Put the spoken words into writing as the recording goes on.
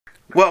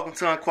Welcome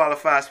to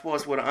Unqualified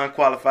Sports, where the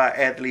unqualified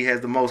athlete has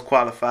the most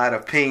qualified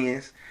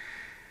opinions.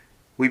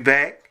 We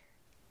back.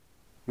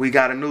 We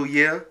got a new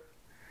year.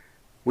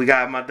 We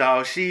got my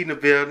dog Sheed in the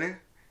building.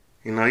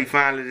 You know, he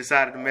finally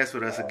decided to mess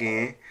with us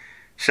again.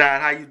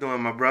 Shad, how you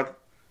doing, my brother?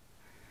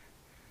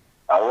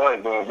 I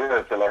wasn't doing good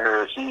until I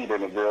heard Sheed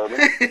in the building.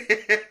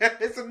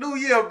 It's a new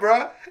year,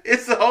 bro.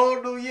 It's a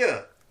whole new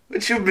year.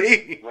 What you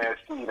mean? Man,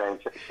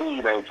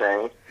 Sheed ain't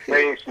changed.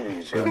 Hey,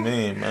 Sheed. What you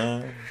mean,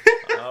 man?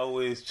 I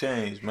always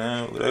change,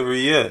 man. With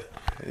every year,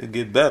 it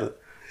get better.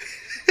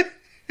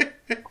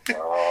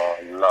 Oh,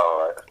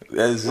 Lord.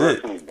 That's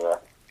it. Sheed, bro.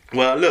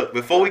 Well, look,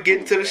 before we get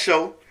into the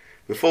show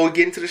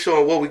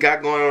and what we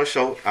got going on the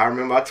show, I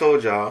remember I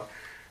told y'all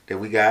that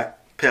we got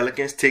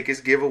Pelicans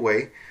tickets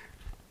giveaway.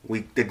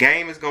 The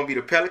game is going to be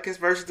the Pelicans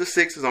versus the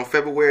Sixers on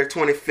February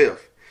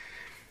 25th.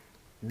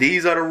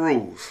 These are the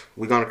rules.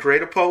 We're going to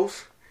create a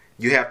post.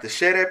 You have to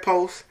share that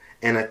post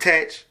and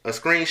attach a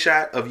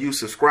screenshot of you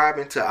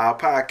subscribing to our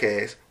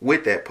podcast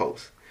with that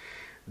post.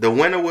 The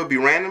winner will be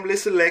randomly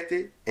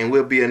selected and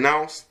will be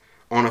announced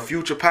on a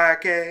future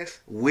podcast.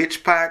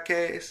 Which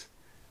podcast?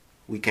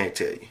 We can't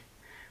tell you.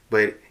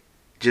 But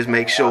just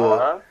make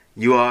sure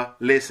you are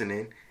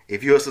listening.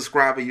 If you're a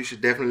subscriber, you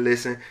should definitely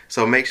listen.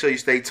 So make sure you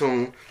stay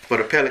tuned for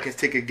the Pelicans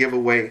ticket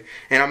giveaway.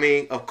 And I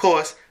mean, of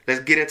course,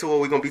 let's get into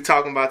what we're going to be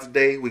talking about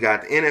today. We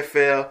got the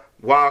NFL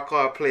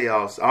wildcard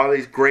playoffs, all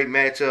these great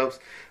matchups.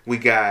 We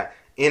got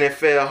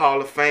NFL Hall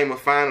of Famer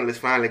finalists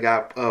finally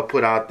got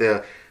put out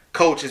there.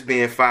 Coaches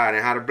being fired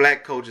and how the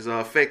black coaches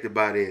are affected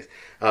by this.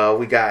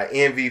 We got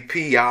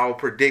MVP, our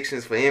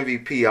predictions for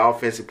MVP,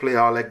 offensive play,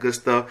 all that good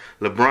stuff.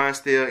 LeBron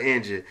still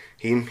injured.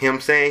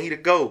 Him saying he the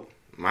GOAT.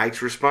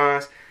 Mike's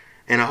response.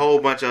 And a whole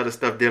bunch of other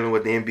stuff dealing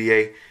with the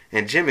NBA.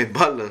 And Jimmy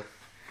Butler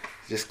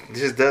just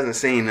doesn't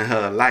seem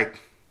to like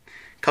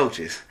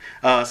coaches.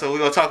 So we're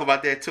going to talk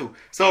about that too.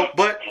 So,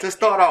 but to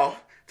start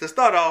off,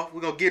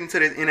 we're going to get into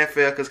this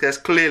NFL because that's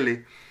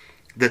clearly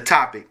the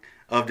topic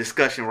of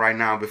discussion right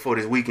now before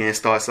this weekend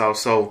starts off.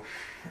 So,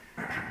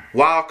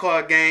 wild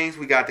card games,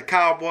 we got the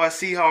Cowboys,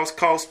 Seahawks,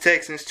 Colts,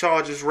 Texans,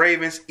 Chargers,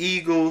 Ravens,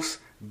 Eagles,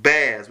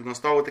 Bears. We're going to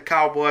start with the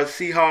Cowboys,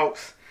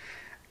 Seahawks.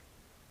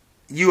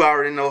 You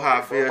already know how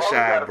I feel,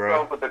 Shy,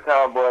 bro. Why we got to start with the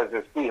Cowboys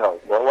and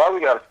Seahawks, bro? Why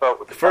we got to start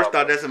with the First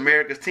Cowboys? off, that's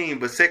America's team,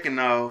 but second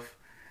off,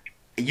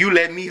 you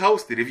let me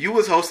host it. If you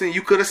was hosting,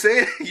 you could have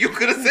said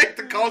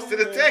the Colts to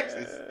the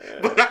Texans.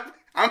 But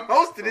I'm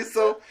hosting it,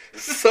 so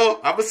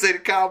I'm gonna say the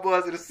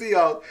Cowboys and the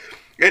Seahawks,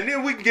 and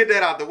then we can get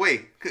that out the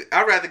way.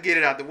 I'd rather get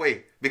it out the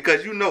way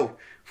because you know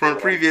from the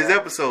previous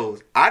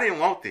episodes, I didn't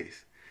want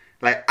this.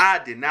 Like I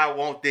did not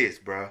want this,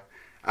 bro.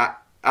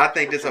 I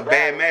think this is a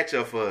bad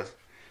matchup for us,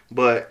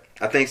 but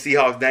I think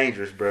Seahawks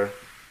dangerous, bro.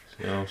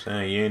 See what I'm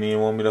saying? You ain't even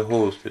want me to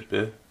host it,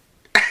 bitch.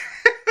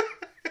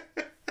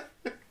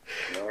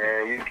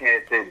 Man, you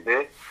can't say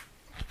this.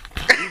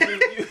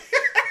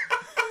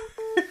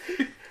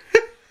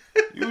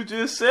 You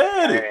just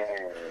said it.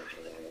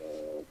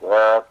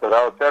 Well, but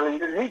I was telling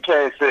you, he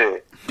can't say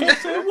it. Can't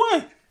say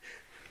what?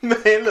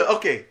 Man, look,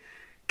 okay.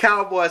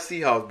 Cowboys,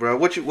 Seahawks, bro.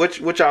 What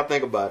y'all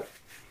think about it?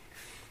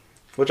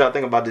 What y'all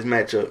think about this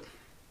matchup?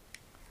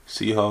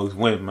 Seahawks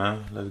win,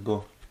 man. Let's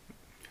go.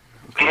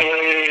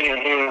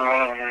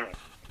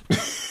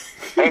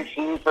 Thanks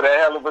you for that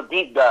hell of a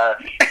deep dive.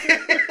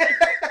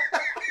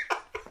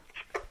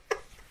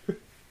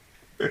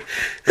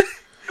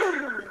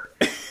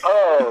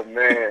 Oh,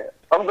 man.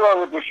 I'm going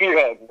with the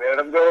Seahawks, man.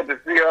 I'm going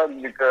with the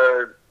Seahawks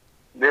because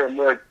they're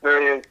more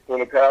experienced than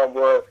the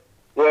Cowboys.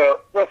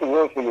 Well, Russell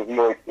Wilson is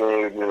more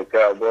experienced than the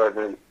Cowboys,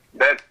 and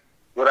that's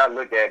what I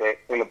look at it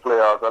in the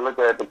playoffs. I look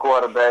at the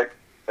quarterback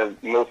as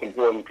the most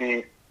important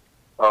piece.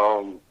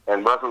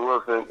 And Russell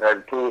Wilson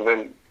has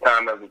proven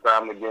time after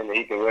time again that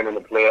he can win in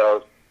the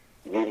playoffs.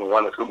 He's even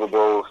won a Super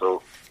Bowl,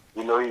 so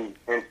you know he's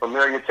in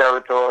familiar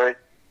territory.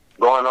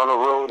 Going on the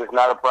road is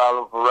not a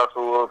problem for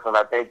Russell Wilson.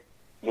 I think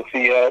the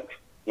Seahawks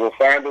will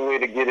find a way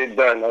to get it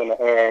done on the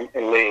arm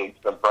and legs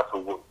of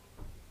Russell Wilson.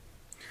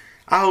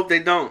 I hope they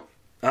don't.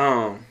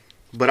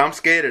 But I'm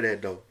scared of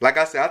that though. Like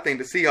I said, I think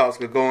the Seahawks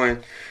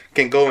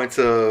can go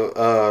into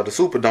the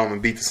Superdome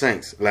and beat the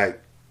Saints.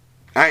 Like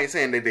I ain't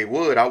saying that they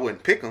would. I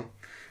wouldn't pick them,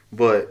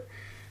 but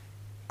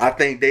I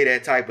think they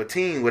that type of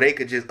team where they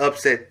could just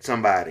upset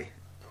somebody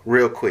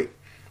real quick.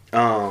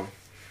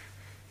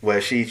 Well,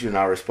 Sheets, you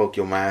already spoke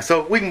your mind.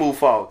 So we can move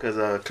forward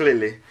because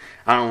clearly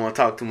I don't want to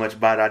talk too much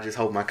about it. I just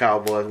hope my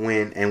Cowboys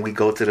win and we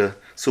go to the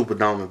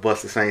Superdome and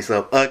bust the Saints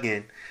up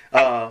again.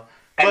 I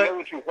know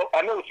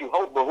what you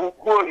hope, but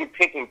who are you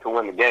picking to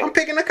win the game? I'm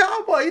picking the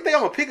Cowboys. You think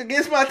I'm going to pick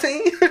against my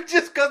team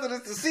just because of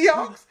the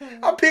Seahawks?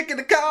 I'm picking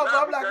the Cowboys.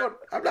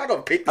 I'm not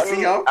gonna pick the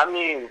Seahawks. I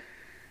mean,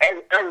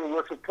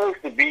 we're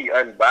supposed to be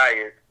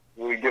unbiased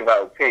when we give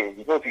our opinion.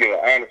 You're supposed to give an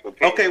honest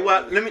opinion. Okay,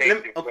 well,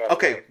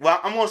 well,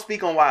 I'm going to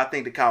speak on why I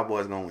think the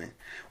Cowboys going to win.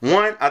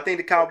 One, I think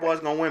the Cowboys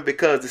going to win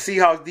because the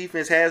Seahawks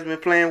defense has been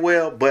playing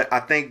well, but I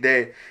think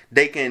that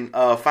they can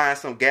find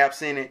some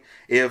gaps in it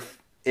if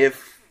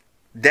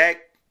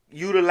Dak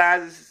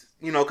utilizes,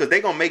 because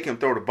they're going to make him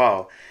throw the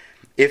ball.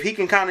 if he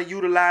can kind of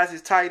utilize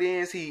his tight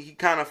ends, he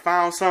kind of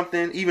found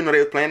something. Even though they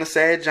were playing the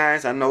sad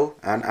Giants, I know,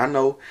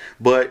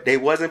 but they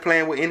wasn't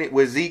playing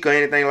with Zeke or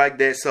anything like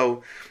that.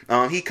 So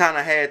he kind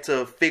of had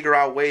to figure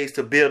out ways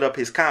to build up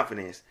his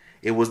confidence.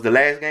 It was the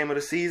last game of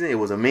the season. It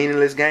was a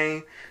meaningless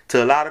game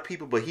to a lot of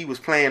people, but he was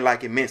playing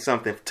like it meant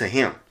something to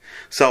him.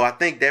 So I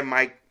think that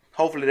might,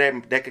 hopefully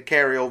that could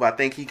carry over. I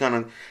think he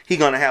gonna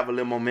have a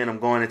little momentum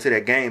going into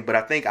that game. But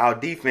I think our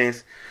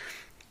defense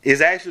is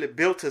actually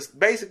built to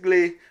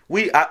basically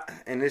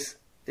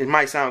it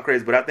might sound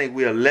crazy, but I think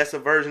we're a lesser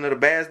version of the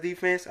Bears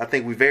defense. I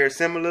think we're very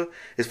similar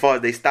as far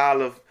as their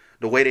style of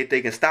the way that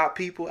they can stop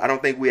people. I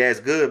don't think we're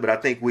as good, but I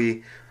think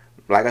we,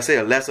 like I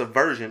said, a lesser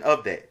version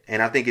of that.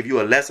 And I think if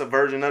you're a lesser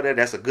version of that,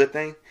 that's a good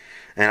thing.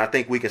 And I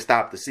think we can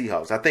stop the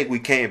Seahawks. I think we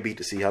can beat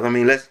the Seahawks. I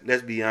mean,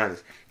 let's be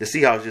honest. The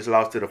Seahawks just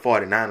lost to the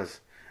 49ers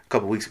a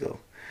couple weeks ago.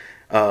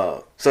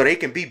 So they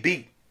can be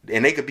beat.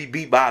 And they could be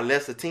beat by a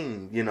lesser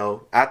team, you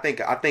know. I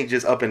think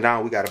just up and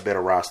down we got a better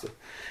roster.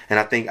 And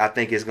I think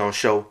it's gonna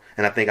show,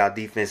 and I think our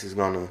defense is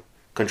gonna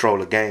control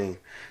the game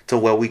to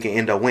where we can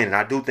end up winning.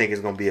 I do think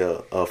it's gonna be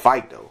a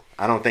fight though.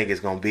 I don't think it's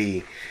gonna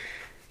be,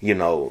 you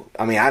know,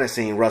 I mean, I done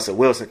seen Russell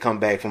Wilson come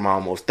back from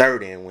almost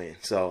 30 and win.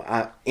 So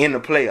in the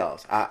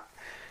playoffs, I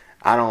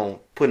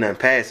don't put nothing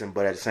past him,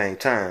 but at the same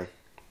time,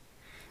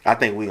 I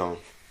think we're gonna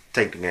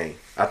take the game.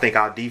 I think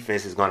our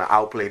defense is gonna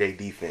outplay their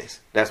defense.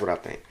 That's what I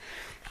think.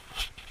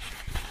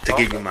 To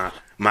give you my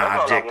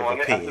objective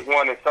opinion. I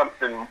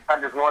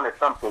just wanted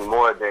something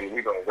more than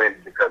we gonna win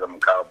because I'm a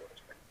Cowboys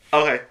fan.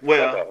 Okay,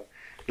 well,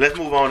 let's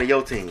move on to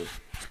your team,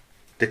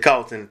 the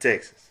Colts and the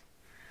Texans.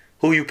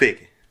 Who you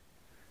picking?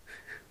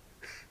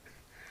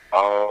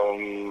 Well,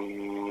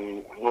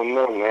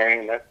 no,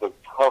 man, that's a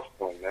tough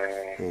one,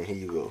 man. And here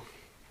you go.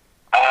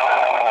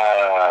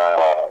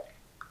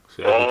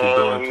 So that's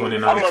what you doing in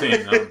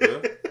 2019, huh,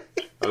 bro?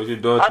 That's what you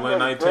doing in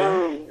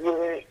 2019?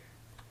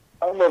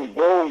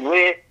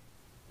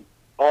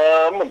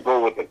 I'm gonna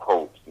go with the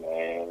Colts,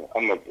 man.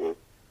 I'm gonna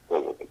go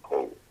with the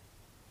Colts.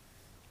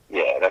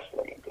 Yeah, that's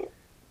what I'm gonna do.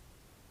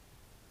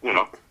 You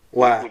know.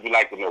 Why? Would you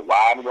like to know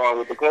why I'm going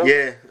with the Colts?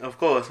 Yeah, of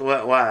course.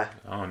 Why?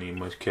 I don't need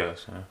much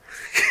cash, huh?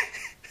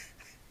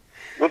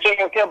 What you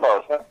don't care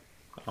about, son?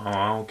 Oh,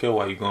 I don't care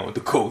why you going with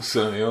the Colts,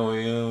 son. It don't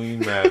even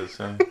matter,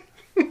 son.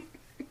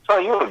 So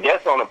you a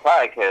guest on the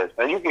podcast,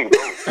 man. You can go.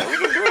 Man. We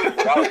can do this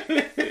without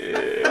you.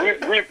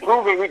 Yeah. We've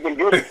proven we can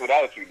do this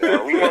without you,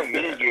 dog. We don't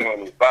need you on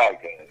this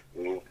podcast,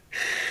 dude.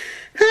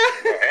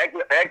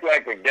 Act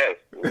like a guest,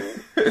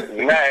 dude.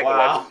 You're not acting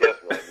like a guest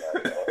right now,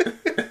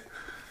 dog.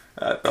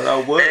 I thought I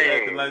was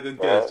acting like a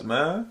guest,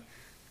 man.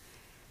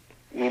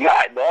 You're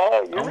not,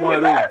 dog. I'm one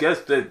of those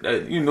guests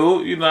that you know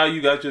how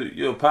you got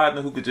your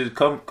partner who could just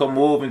come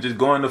over and just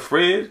go in the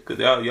fridge because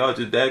y'all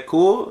just that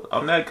cool.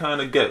 I'm that kind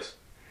of guest.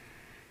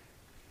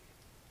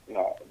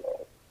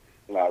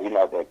 No, you're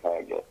not that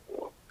kind of guest.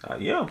 I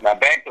am. Now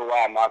back to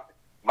why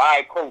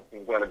my coach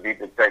is going to beat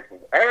the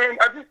Texans, and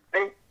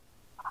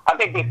I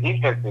think this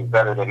defense is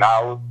better than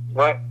ours,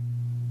 but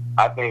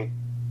I think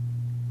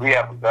we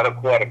have a better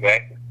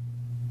quarterback.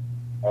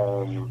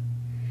 And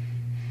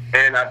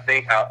I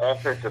think our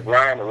offensive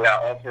line, the way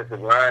our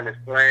offensive line is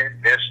playing,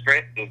 their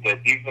strength is their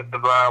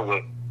defensive line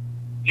with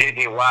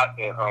J.J. Watt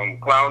and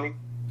Clowney.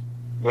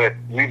 But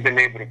we've been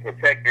able to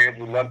protect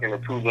Andrew Luck in the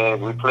 2 games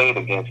we played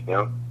against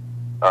them.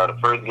 The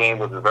first game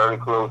was a very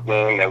close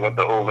game that went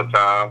to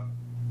overtime.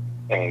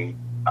 And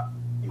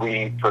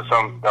we, for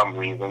some dumb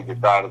reason,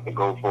 decided to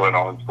go for it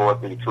on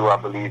 4th and 2, I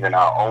believe, in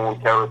our own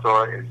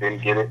territory and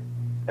didn't get it.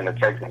 And the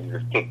Texans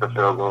just kicked the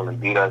field goal and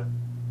beat us.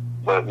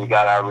 But we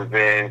got our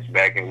revenge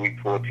back in Week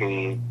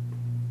 14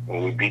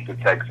 when we beat the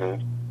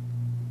Texans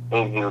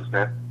in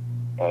Houston.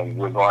 And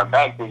we're going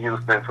back to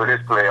Houston for this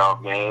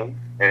playoff game.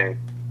 And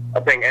I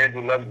think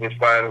Andrew Luck just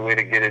found a way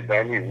to get it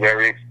done. He's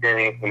very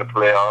experienced in the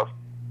playoffs.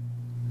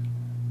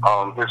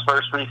 His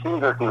first 3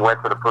 seasons, he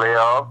went to the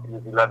playoffs. He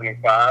was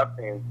 11-5.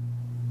 And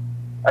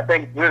I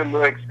think we're the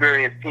more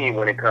experienced team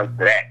when it comes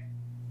to that.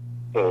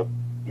 So,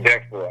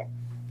 therefore,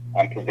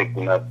 I'm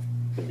predicting us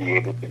to be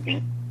able to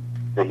beat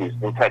the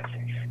Houston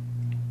Texans.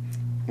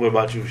 What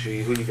about you,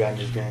 Sheed? Who you got in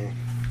this game?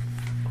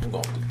 I'm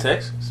going with the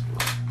Texans.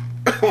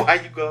 Why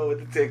you going with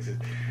the Texans?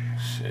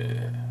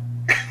 Shit.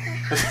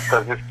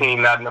 Because this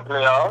team not in the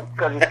playoffs.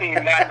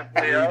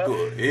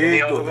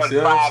 They only won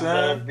 5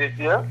 games this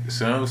year.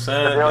 See what I'm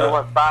saying? They only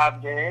won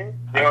 5 games.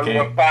 They only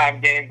won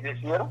 5 games this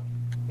year.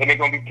 And they're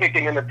going to be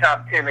picking in the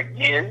top 10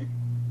 again.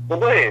 So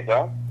go ahead,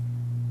 dog.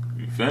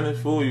 You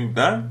finished, fool? You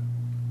done?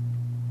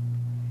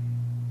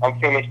 I'm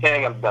finished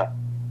and I'm done.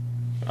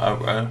 All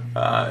right,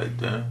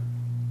 then.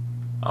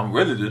 I'm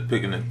really just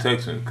picking the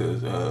Texans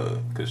because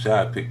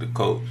Shy picked the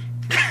Colts.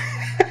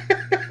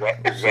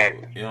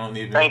 Exactly. So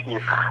Thank you.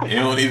 It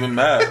don't even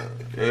matter.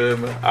 Yeah,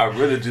 man. I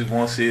really just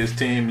want to see his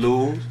team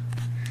lose,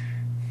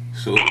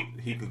 so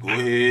he could go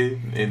ahead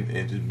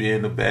and just be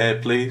in a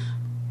bad place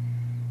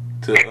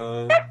to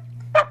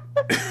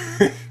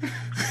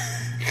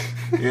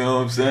you know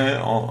what I'm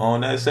saying,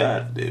 on that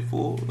Saturday,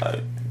 fool.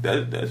 Like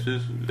that's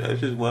just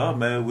where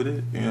I'm at with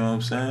it. You know what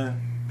I'm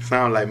saying?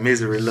 Sound like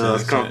misery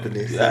loves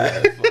company.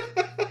 Yeah,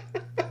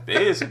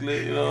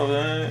 basically, you know what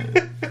I'm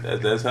saying?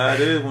 That's how it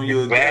is when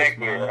you're a guest,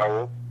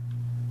 man.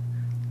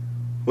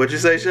 What you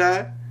say, Shy?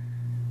 I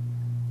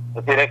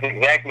said that's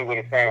exactly what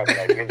it sounds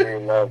like. Misery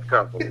loves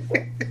company.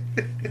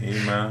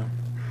 Yeah, man.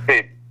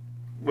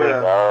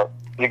 Well,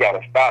 you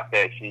gotta stop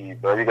that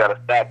shit, bro. You gotta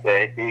stop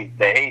that the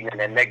hating and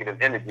that negative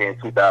energy in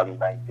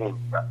 2019,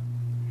 bro.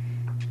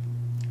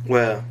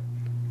 well,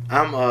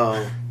 I'm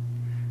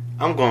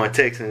going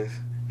Texans.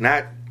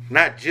 Not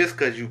just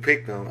cause you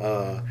picked them,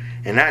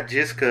 and not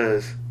just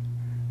cause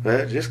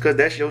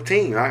that's your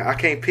team. I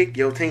can't pick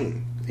your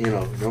team. You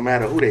know, no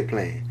matter who they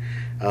playing.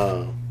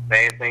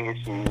 Same thing as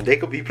you. They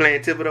could be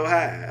playing Thibodeau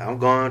High. I'm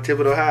going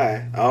Thibodeau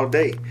High all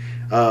day.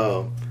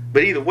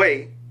 But either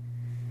way,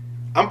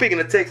 I'm picking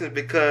the Texans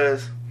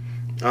because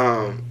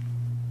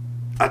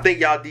I think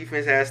y'all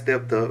defense has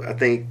stepped up. I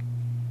think,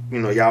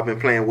 y'all been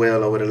playing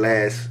well over the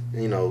last,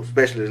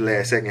 especially the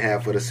last second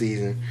half of the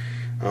season.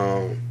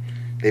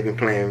 They've been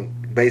playing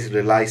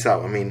basically lights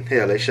out. I mean,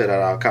 hell, they shut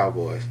out our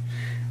Cowboys.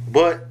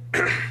 But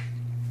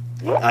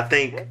I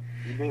think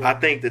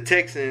the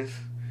Texans,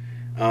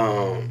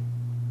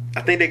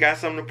 I think they got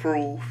something to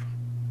prove.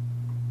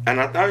 And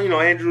I thought,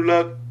 Andrew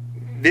Luck,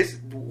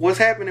 what's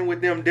happening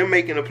with them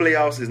making the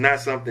playoffs is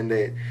not something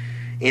that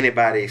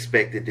anybody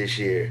expected this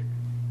year.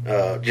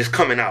 Just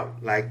coming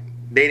out. Like,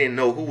 they didn't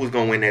know who was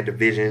going to win that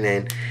division,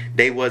 and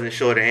they wasn't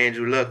sure that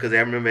Andrew Luck, because I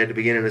remember at the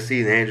beginning of the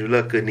season, Andrew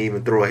Luck couldn't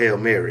even throw a Hail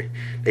Mary.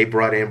 They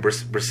brought in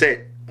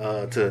Brissett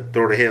to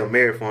throw the Hail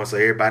Mary for him, so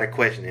everybody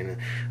questioning,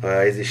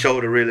 is his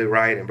shoulder really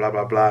right, and blah,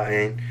 blah, blah.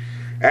 And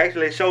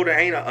actually, his shoulder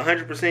ain't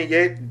 100%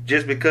 yet,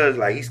 just because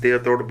he still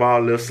throw the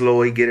ball a little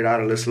slower. He get it out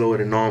a little slower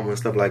than normal and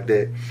stuff like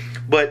that.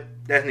 But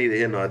that's neither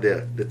here nor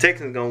there. The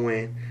Texans going to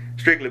win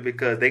strictly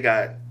because they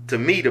got, to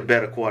me, the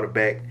better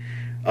quarterback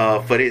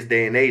for this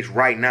day and age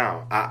right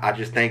now. I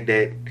just think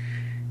that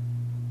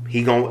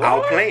he going to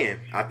outplay him.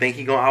 I think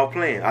he going to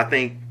outplay him. I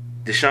think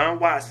Deshaun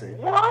Watson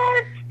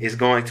is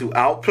going to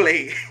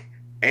outplay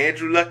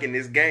Andrew Luck in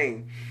this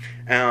game.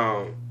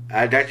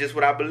 That's just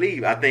what I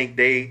believe. I think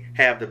they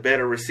have the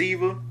better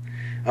receiver,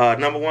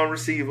 number one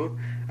receiver.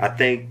 I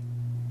think,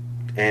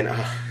 and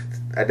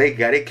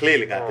they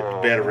clearly got the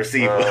better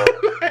receiver.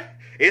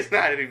 It's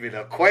not even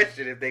a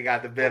question if they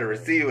got the better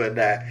receiver or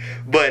not.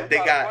 But they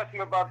got a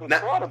question about the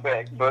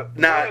quarterback. But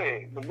go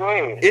ahead.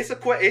 It's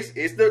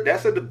a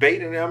that's a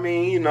debate, and I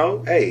mean,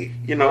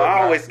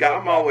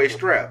 I'm always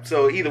strapped.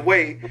 So either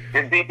way,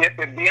 if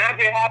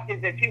DeAndre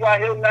Hopkins and T.Y.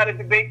 Hill not a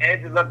debate,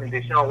 Andrew Luck and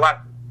Deshaun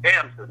Watson,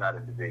 damn sure not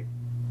a debate.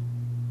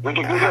 We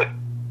can do this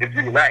if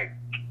you like.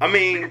 I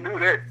mean, we can do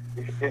this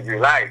if you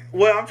like.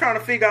 Well, I'm trying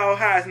to figure out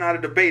how it's not a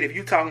debate. If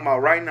you're talking about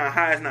right now,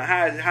 how isn't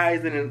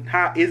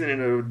it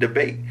a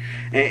debate?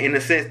 In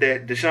the sense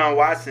that Deshaun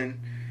Watson,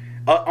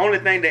 only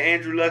thing that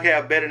Andrew Luck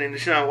have better than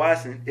Deshaun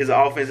Watson is an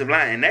offensive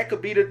line, and that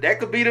could be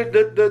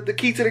the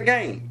key to the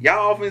game.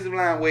 Y'all offensive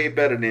line way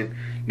better than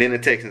the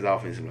Texans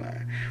offensive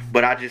line.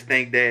 But I just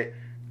think that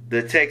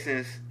the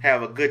Texans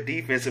have a good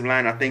defensive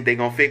line. I think they're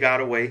gonna figure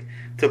out a way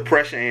to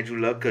pressure Andrew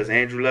Luck, because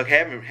Andrew Luck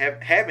haven't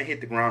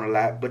hit the ground a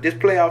lot. But this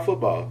playoff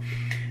football,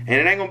 and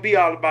it ain't gonna be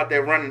all about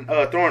that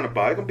throwing the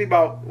ball. It's gonna be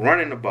about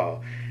running the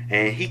ball.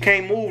 And he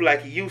can't move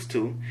like he used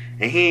to,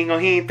 and he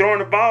ain't throwing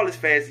the ball as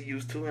fast as he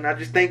used to. And I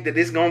just think that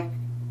it's gonna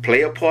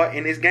play a part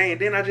in this game.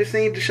 Then I just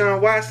seen Deshaun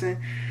Watson.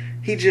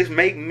 He just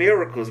make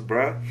miracles,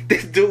 bro.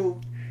 This dude,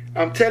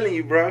 I'm telling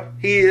you, bro,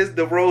 he is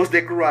the rose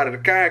that grew out of the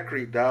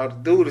concrete,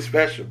 dog. The dude is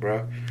special,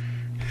 bro.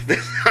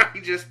 He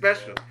just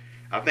special.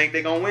 I think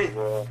they're gonna win.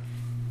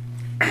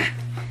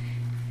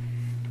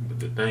 But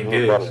the thing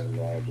is,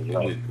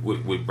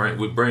 with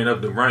bringing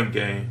up the run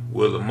game,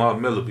 will Lamar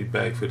Miller be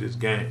back for this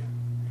game?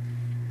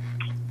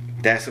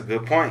 That's a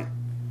good point.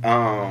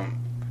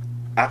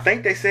 I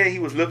think they said he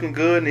was looking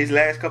good in these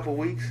last couple of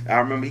weeks. I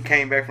remember he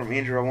came back from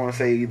injury, I want to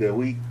say either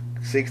week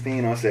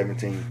 16 or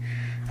 17.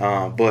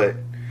 But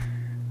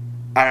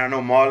I don't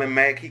know, Marlon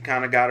Mack, he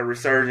kind of got a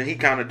resurgence. He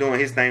kind of doing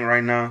his thing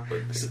right now.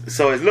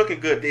 So it's looking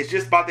good. It's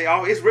just about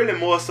it's really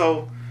more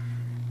so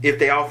if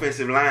the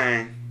offensive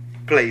line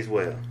plays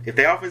well. If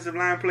the offensive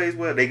line plays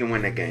well, they can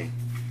win that game.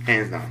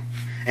 Hands down.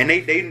 And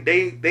they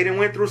didn't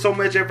went through so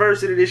much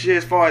adversity this year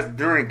as far as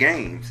during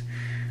games.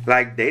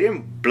 Like, they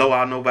didn't blow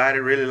out nobody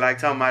really like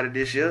talking about it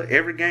this year.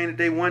 Every game that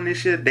they won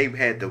this year, they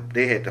had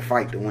to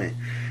fight to win.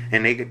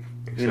 And they could,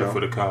 Except for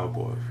the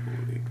Cowboys.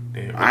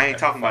 I ain't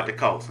talking about the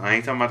Colts.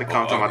 I'm talking about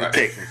the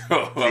Texans.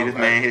 See, this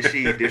man here,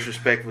 she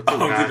disrespectful too.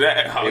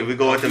 If we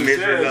go with the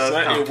misery love,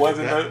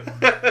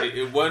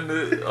 it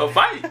wasn't a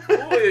fight.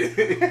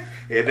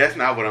 Yeah, that's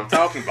not what I'm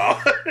talking about.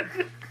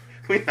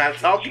 I'm not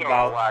talking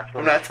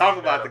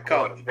about the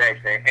Colts.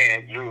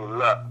 Andrew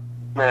Luck.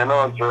 Man,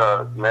 on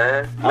drugs,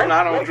 man. I'm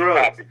not on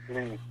drugs.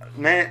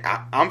 Man,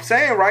 I'm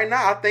saying right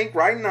now, I think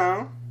right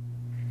now,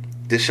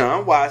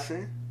 Deshaun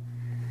Watson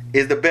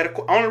is the better.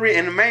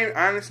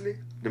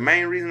 The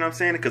main reason I'm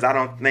saying it, because I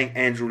don't think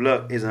Andrew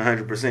Luck is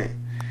 100%.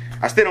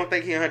 I still don't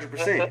think he's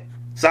 100%.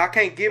 So I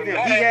can't give him.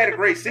 He had a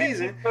great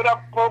season. He put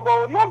up Pro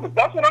Bowl numbers.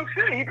 That's what I'm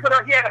saying. He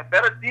had a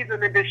better season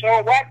than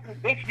Deshaun Watson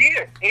this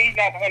year, and he's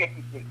not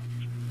 100%.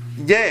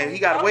 Yeah, he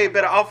got a way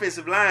better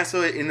offensive line.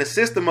 So in the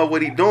system of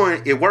what he's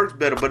doing, it works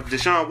better. But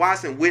Deshaun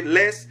Watson with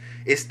less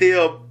is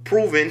still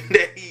proving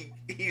that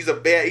he's a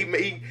bad.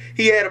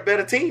 He had a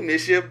better team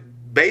this year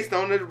based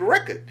on the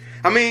record.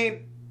 I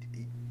mean,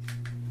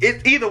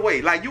 it's either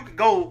way. Like you could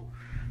go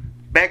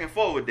back and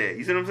forth with that.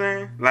 You see what I'm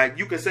saying? Like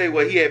you can say,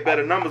 well, he had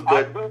better numbers,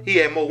 but he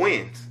had more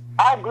wins.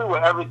 I agree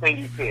with everything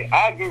you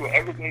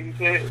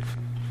said.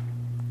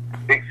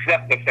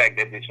 Except the fact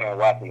that Deshaun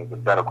Watson is a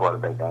better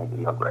quarterback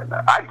than up right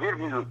now. I give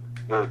you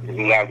the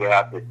DeAndre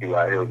Hopkins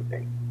T.Y.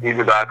 thing,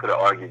 even though I could have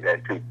argued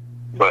that too.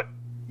 But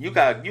you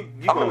gonna give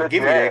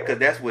me that because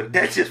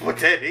that's just what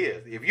that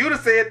is. If you'd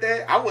have said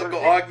that, I wasn't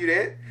gonna argue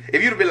that.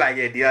 If you'd have been like,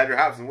 yeah, DeAndre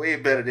Hopkins way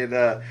better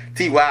than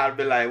T.Y., I'd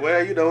be like,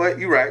 well, you know what,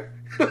 you're right.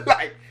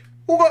 Like,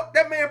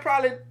 that man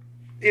probably.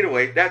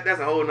 Anyway, that's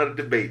a whole nother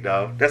debate,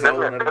 dog. That's a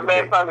whole nother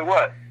debate.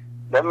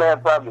 That man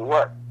probably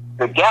what?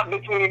 The gap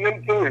between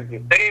them two is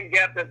the same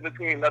gap that's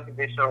between Luck and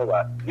Deshaun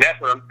Watson. That's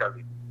what I'm telling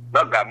you.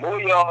 Luck got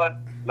more yards.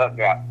 Luck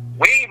got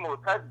way more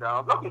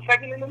touchdowns. Luck is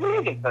second in the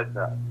league in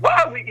touchdowns.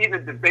 Why are we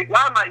even debate?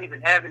 Why am I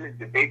even having this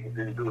debate with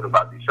this dude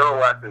about Deshaun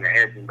Watson and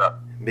Andrew Luck?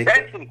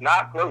 That shit's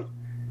not close.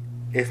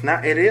 It's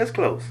not. It is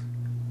close.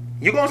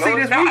 You gonna see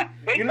this week?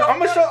 You know, I'm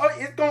gonna show.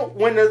 It's gonna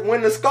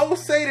when the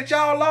scores say that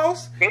y'all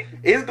lost,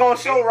 it's gonna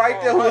show right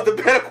there who's the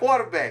better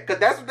quarterback, because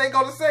that's what they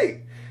gonna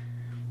say.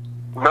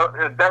 No,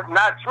 that's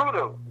not true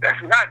though.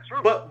 That's not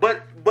true.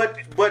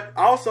 But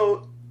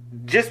also,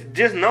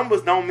 just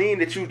numbers don't mean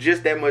that you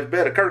just that much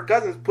better. Kirk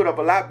Cousins put up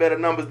a lot better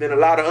numbers than a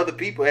lot of other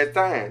people at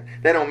times.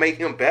 That don't make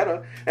him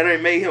better. And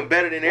it made him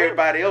better than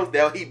everybody else.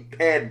 That he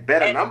had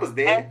better numbers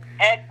than.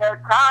 At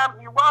that time,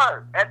 he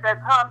was. At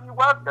that time, he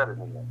was better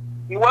than that.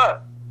 He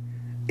was.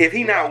 If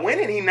he not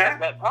winning, he not. At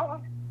that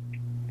time.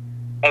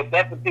 At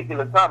that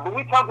particular time. But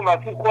we talking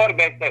about two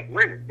quarterbacks that's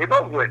winning. They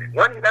both winning.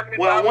 One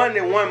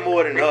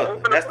more than the other.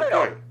 That's the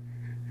point.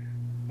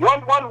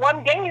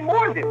 One game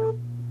more than it.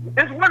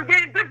 It's one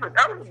game different.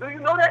 Do you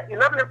know that?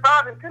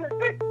 11-5 and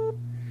 10-6.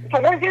 It's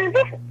a one game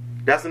different.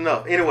 That's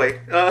enough. Anyway.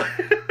 Yeah.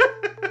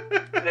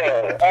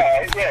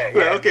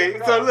 Okay.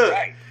 So look,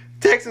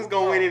 Texans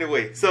gonna win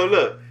anyway. So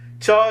look,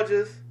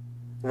 Chargers,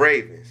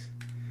 Ravens.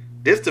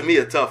 This to me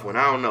a tough one.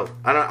 I don't know.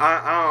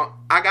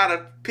 I got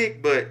to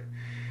pick, but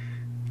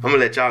I'm gonna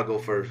let y'all go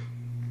first.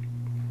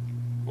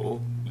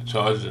 Oh, the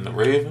Chargers and the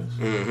Ravens.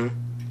 Mm-hmm.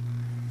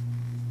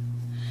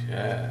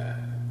 Yeah.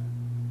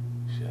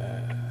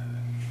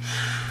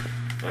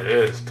 That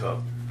is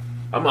tough.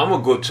 I'm gonna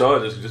go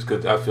Chargers just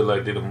because I feel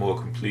like they're the more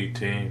complete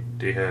team.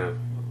 They have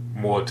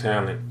more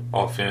talent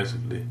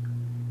offensively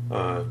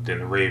than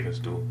the Ravens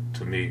do.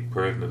 To me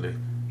personally,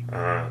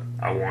 I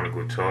want to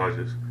go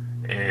Chargers.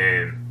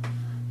 And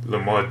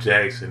Lamar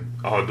Jackson,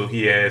 although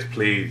he has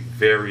played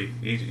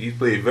he's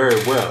played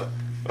very well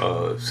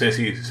since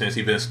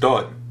he been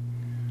starting.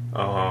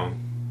 I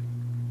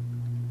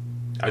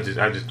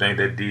just think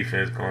that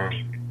defense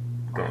gonna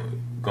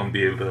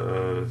be able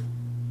to.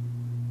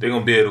 They're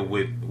gonna be able to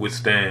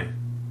withstand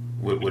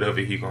with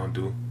whatever he gonna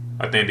do.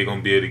 I think they're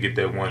gonna be able to get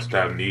that one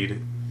stop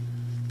needed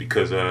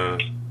because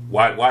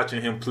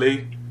watching him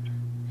play,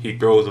 he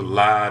throws a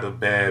lot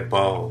of bad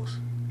balls.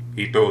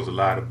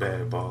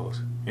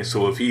 And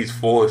so if he's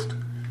forced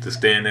to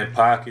stay in that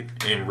pocket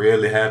and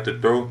rarely have to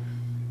throw,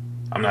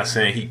 I'm not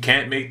saying he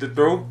can't make the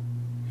throw.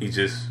 He's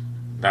just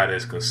not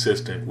as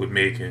consistent with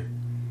making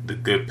the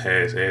good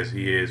pass as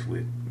he is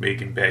with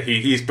making bad.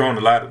 He's thrown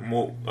a lot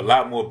more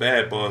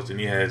bad balls than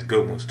he has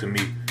good ones to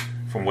me,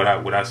 from what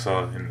I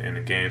saw in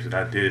the games that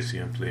I did see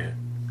him playing.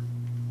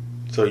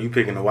 So you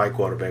picking the white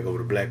quarterback over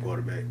the black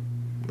quarterback?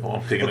 No,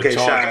 I'm picking the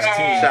Chargers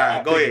team.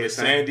 Shine. Go ahead,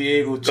 San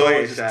Diego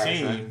Chargers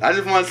team. I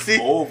just want to see.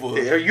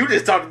 You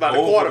just talked about the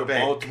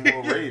quarterback. The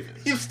Baltimore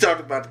Ravens. You just talked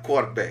about the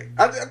quarterback.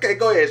 Okay,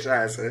 go ahead,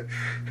 Shine, son.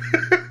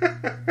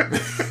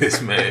 This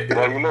man.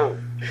 Well, you know,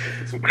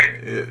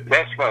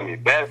 that's funny.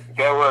 That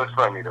was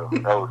funny though.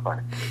 That was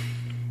funny.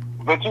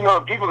 But you know,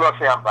 people gonna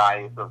say I'm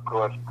biased, of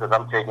course, because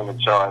I'm taking the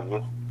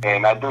Chargers,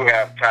 and I do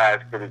have ties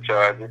to the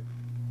Chargers.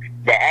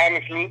 But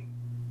honestly,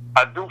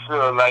 I do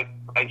feel like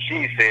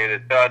she said,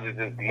 the Chargers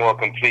is the more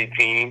complete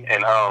team.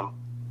 And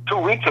 2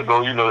 weeks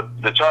ago, you know,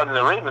 the Chargers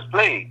and Ravens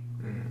played,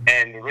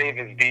 and the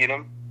Ravens beat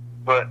them.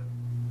 But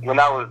when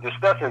I was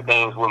discussing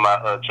things with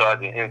my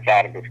Charger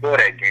insider before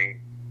that game,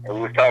 and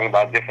we was talking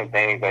about different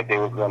things that they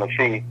were going to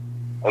see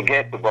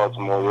against the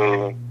Baltimore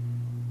Ravens,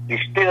 you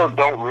still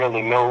don't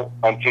really know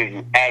until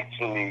you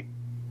actually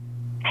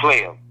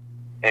play them,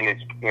 and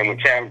the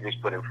challenge is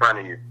put in front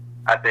of you.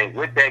 I think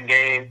with that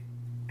game,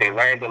 they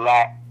learned a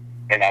lot,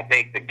 and I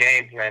think the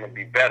game plan will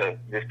be better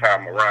this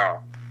time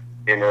around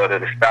in order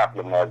to stop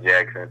Lamar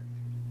Jackson.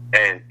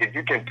 And if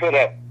you can put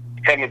up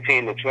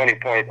 17 to 20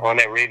 points on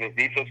that Ravens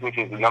defense, which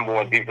is the number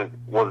one defense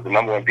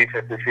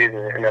this season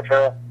in the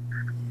NFL,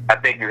 I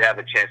think you have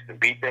a chance to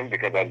beat them,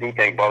 because I do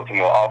think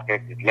Baltimore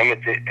offense is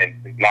limited and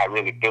is not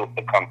really built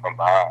to come from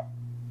behind.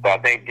 So I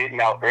think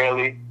getting out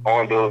early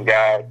on those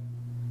guys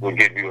will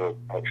give you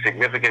a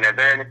significant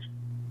advantage.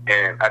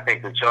 And I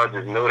think the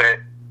Chargers know that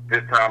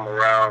this time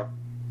around.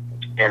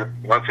 And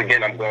once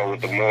again, I'm going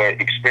with the more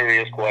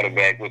experienced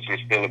quarterback, which is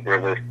Philip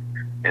Rivers.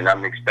 And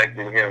I'm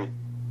expecting him,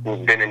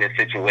 who's been in this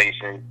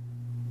situation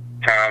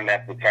time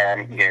after time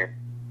again,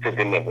 to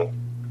deliver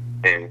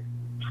in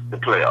the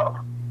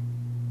playoff.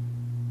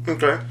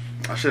 Okay.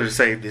 I should have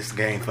saved this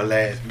game for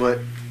last, but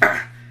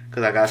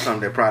because I got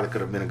something that probably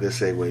could have been a good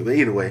segue. But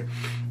either way,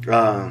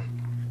 I'm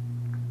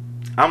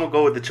going to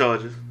go with the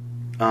Chargers.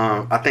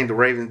 I think the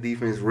Ravens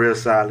defense is real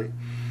solid.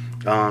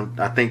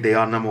 I think they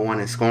are number one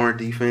in scoring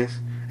defense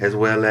as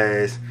well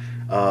as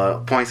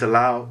points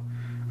allowed.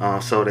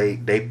 So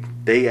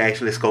they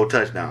actually score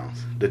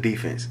touchdowns, the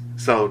defense.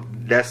 So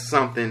that's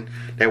something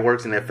that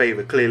works in their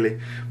favor clearly.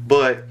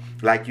 But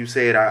like you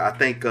said, I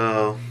think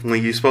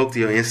when you spoke to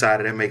your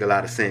insider, that make a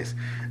lot of sense.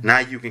 Now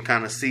you can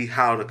kind of see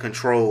how to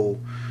control,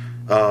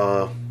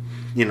 Lamar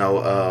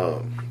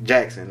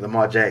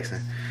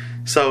Jackson.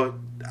 So,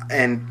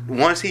 and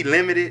once he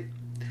limited,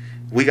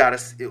 we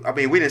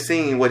didn't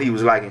see what he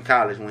was like in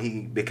college when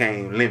he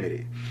became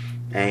limited.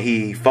 And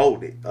he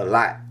folded a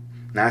lot.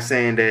 Not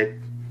saying that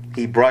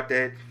he brought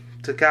that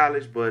to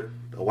college, but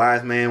a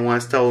wise man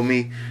once told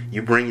me,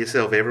 you bring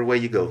yourself everywhere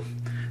you go.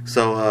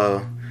 So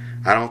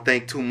I don't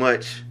think too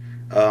much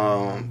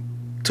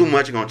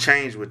gonna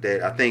change with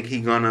that. I think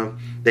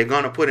they're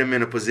gonna put him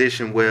in a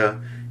position where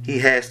he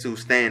has to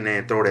stand there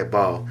and throw that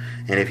ball.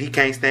 And if he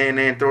can't stand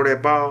there and throw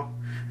that ball,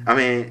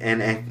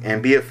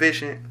 and be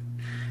efficient,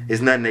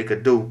 there's nothing they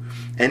could do.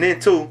 And then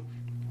too,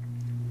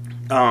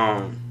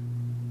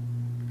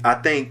 I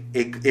think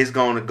it's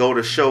going to go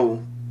to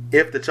show,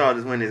 if the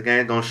Chargers win this game,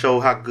 it's going to show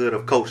how good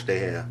of coach they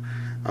have.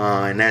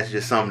 And that's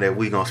just something that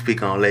we're going to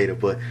speak on later.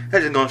 But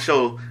that's just going to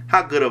show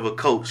how good of a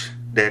coach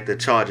that the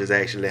Chargers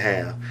actually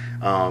have.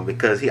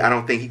 Because I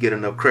don't think he get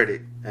enough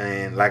credit.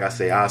 And like I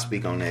say, I'll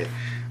speak on that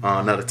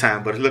another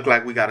time. But it looked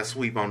like we got a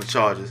sweep on the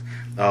Chargers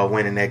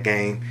winning that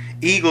game.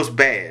 Eagles,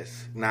 Bears.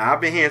 Now,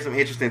 I've been hearing some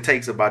interesting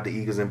takes about the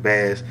Eagles and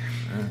Bears.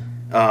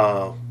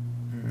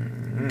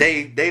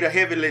 They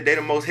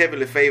the most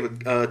heavily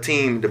favored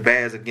team, the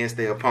Bears, against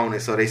their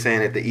opponents. So they saying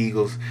that the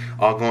Eagles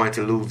are going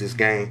to lose this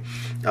game.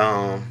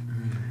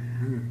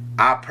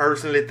 I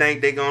personally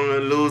think they're going to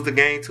lose the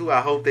game too. I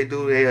hope they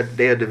do.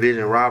 They're a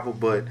division rival,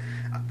 but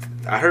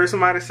I heard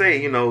somebody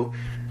say,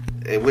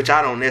 which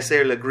I don't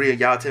necessarily agree.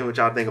 Y'all tell me what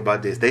y'all think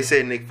about this. They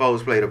said Nick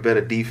Foles played a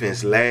better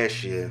defense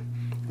last year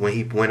when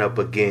he went up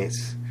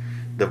against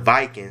the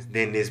Vikings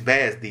than this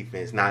Bears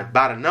defense. Now,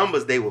 by the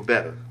numbers, they were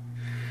better.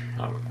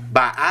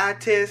 By eye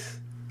test,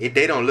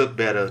 they don't look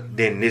better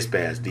than this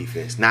Bears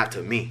defense. Not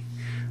to me.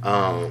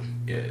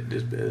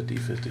 This Bears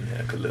defense didn't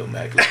have Khalil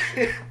Mack last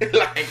year.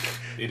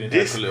 They didn't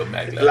have Khalil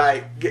Mack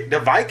last year. The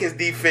Vikings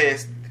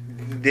defense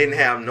didn't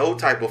have no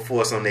type of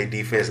force on their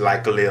defense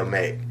like Khalil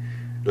Mack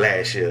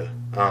last year.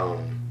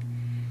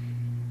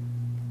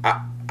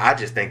 I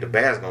just think the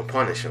Bears gonna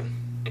punish them.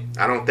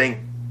 I don't think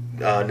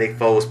Nick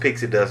Foles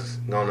pixie dust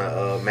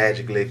gonna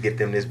magically get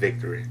them this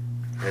victory.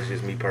 That's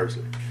just me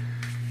personally.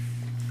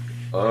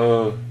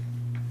 I'm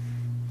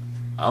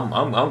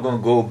gonna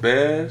go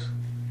Bears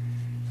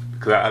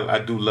because I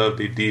do love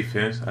their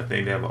defense. I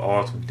think they have an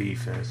awesome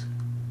defense.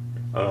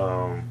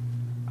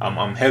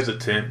 I'm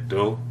hesitant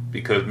though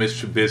because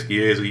Mr. Trubisky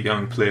is a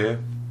young player,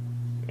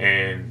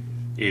 and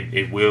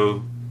it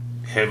will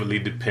heavily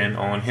depend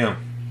on him.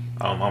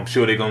 I'm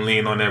sure they're gonna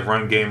lean on that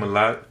run game a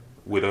lot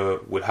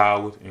with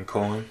Howard and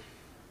Cohen,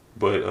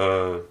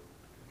 but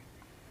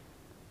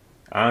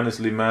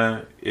honestly,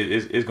 man,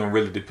 it's gonna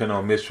really depend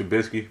on Mr.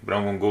 Trubisky. But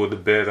I'm gonna go with the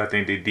Bears. I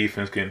think their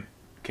defense can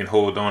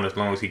hold on as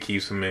long as he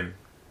keeps them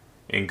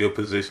in good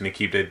position to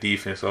keep that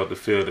defense off the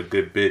field a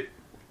good bit.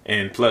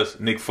 And plus,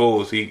 Nick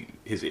Foles,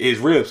 his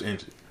ribs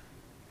injured.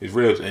 His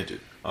ribs injured.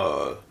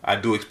 I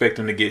do expect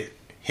him to get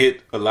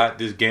hit a lot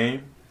this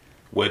game,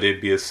 whether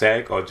it be a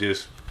sack or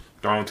just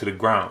thrown to the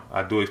ground.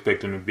 I do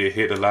expect him to be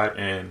hit a lot,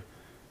 and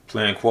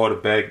playing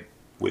quarterback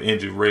with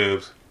injured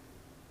ribs,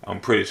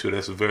 I'm pretty sure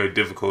that's a very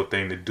difficult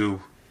thing to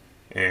do,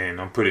 and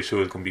I'm pretty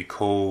sure it's gonna be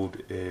cold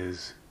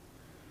it's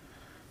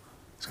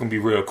gonna be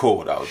real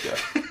cold out there.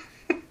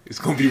 It's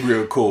gonna be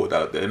real cold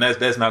out there, and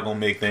that's not gonna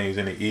make things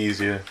any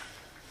easier.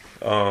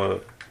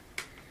 And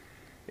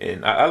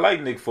I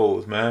like Nick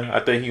Foles, man. I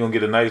think he's gonna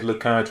get a nice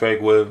little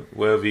contract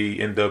wherever he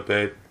end up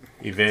at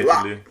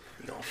eventually.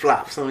 He gonna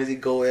flop as soon as he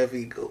go wherever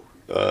he go.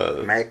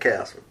 Matt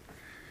Castle.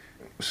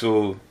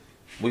 So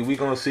we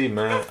gonna see,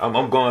 man.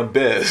 I'm going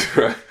Bears,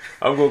 right?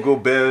 I'm gonna go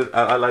Bears.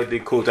 I like their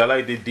coach. I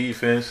like their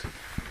defense.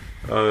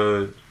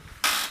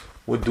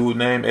 What dude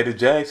named Eddie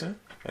Jackson?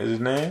 Is his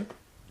name?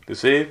 The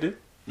safety?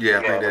 Yeah,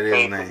 I think that is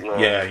his name.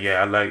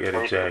 Yeah, I like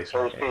Eddie Jackson.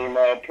 First team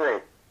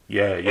pro.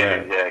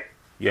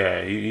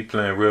 Yeah, he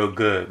playing real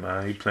good,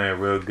 man. He playing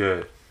real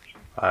good.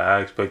 I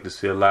expect to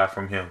see a lot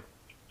from him.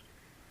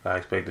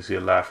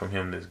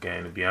 This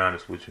game, to be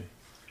honest with you.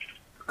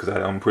 Because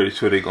I'm pretty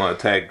sure they're going to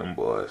attack them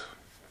boys.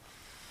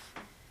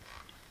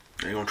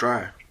 They're going to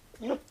try.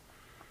 Yep.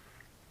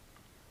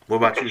 What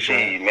about you,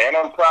 She, Sean? man,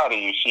 I'm proud of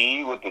you,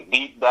 She, with the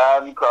deep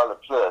dive. You call it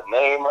first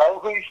name, right?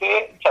 Who you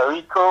said?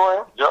 Tariq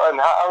Cohen, Jordan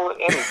Howard,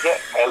 and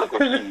Jack. Man, look at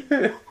you.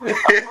 I'm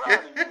proud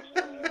of you, She,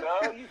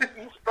 dog.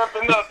 You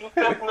stepping up. You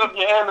stepping up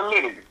your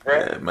analytics,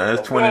 man. Yeah, man,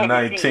 it's I'm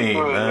glad to see 2019,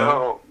 you,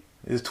 man.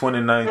 It's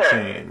 2019,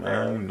 Yeah,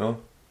 man. You know.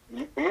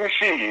 You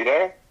see,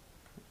 man.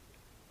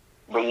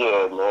 But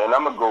yeah, man,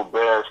 I'm gonna go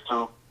Bears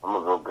too. I'm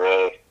gonna go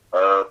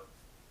Bears.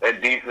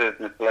 That defense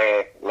is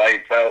playing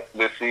lights out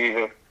this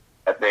season.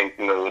 I think,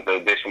 with the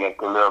addition of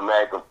Khalil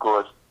Mack, of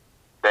course,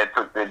 that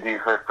took their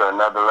defense to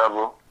another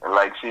level. And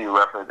like she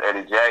referenced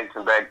Eddie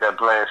Jackson back there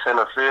playing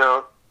center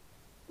field,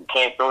 you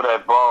can't throw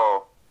that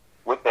ball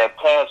with that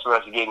pass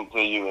rush getting to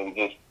you and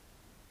just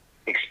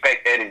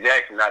expect Eddie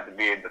Jackson not to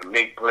be able to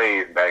make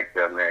plays back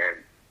there,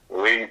 man.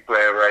 The way he's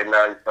playing right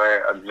now,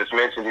 I just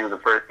mentioned he was a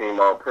first-team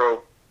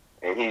All-Pro,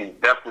 and he's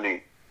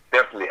definitely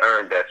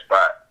earned that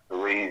spot the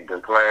way he's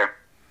been playing.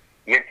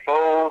 Nick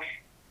Foles,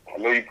 I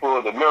know you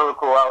pulled the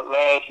miracle out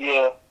last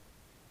year.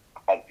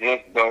 I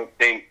just don't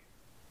think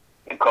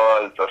the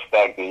cards are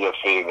stacked in your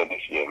favor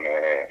this year,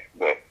 man.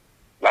 But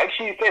like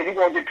she said, you're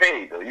going to get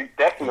paid, though. You're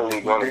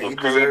definitely going to get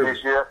paid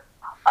this year.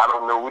 I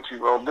don't know what you're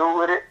going to do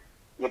with it,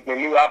 with the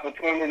new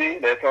opportunity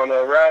that's on the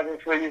horizon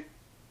for you.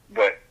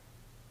 But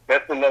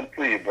best of luck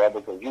to you, brother,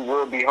 because you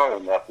will be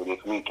home after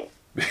this weekend.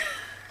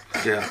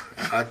 Yeah,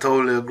 I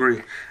totally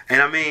agree.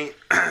 And I mean,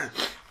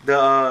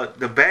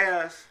 the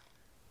Bears,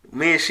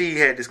 me and she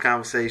had this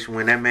conversation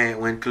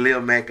when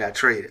Khalil Mack got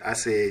traded. I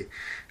said,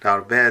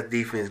 the Bears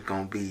defense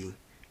gonna be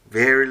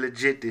very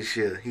legit this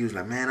year. He was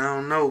like, man, I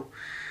don't know.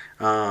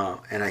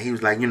 And he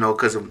was like,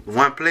 because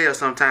one player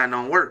sometimes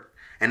don't work.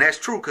 And that's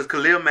true, because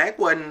Khalil Mack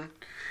wasn't,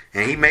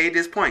 and he made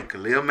this point.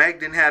 Khalil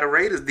Mack didn't have the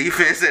Raiders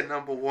defense at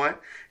number one.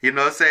 You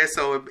know what I'm saying?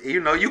 So,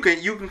 you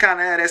can kind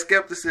of have that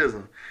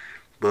skepticism.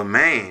 But,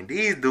 man,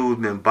 these dudes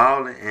been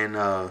balling. And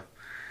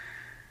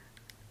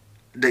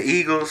the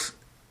Eagles,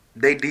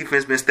 their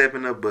defense been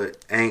stepping up, but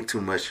ain't too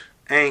much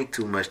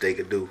they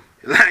could do.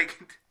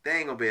 Like, they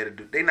ain't gonna be able to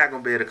do. They not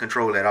gonna be able to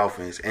control that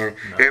offense. And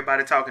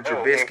everybody talking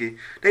Trubisky,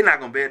 they not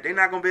gonna be able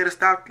to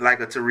stop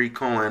like a Tariq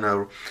Cohen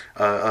or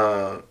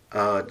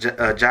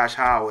Josh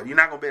Howard. You're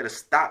not gonna be able to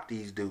stop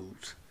these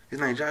dudes. His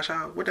name Josh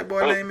Howard. What that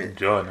boy name is?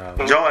 Jordan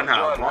Howard. Jordan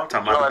Howard. I'm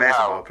talking about the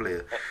basketball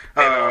player.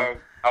 And,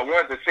 I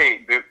wanted to say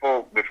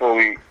before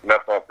we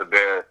left off the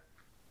Bears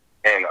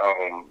and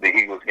the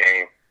Eagles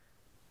game,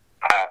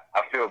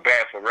 I feel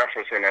bad for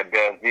referencing that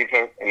Bears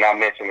defense and not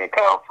mentioning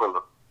Kyle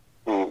Fuller,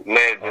 who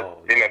led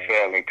the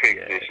NFL in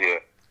picks this year.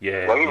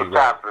 Yeah, well, he was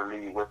top for the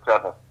league with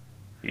 7.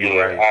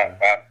 You're right.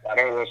 I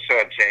don't want to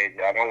shortchange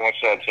it. I don't want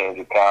to shortchange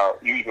it, Kyle.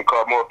 You even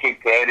caught more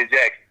picks than Eddie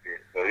Jackson did.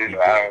 So,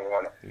 I don't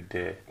want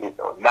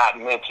to not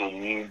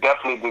mention. You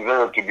definitely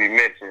deserve to be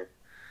mentioned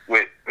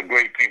with the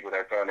great people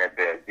that's on that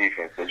Bears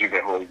defense, because you've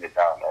been holding it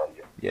down all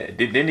year. Yeah,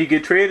 didn't he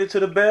get traded to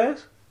the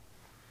Bears?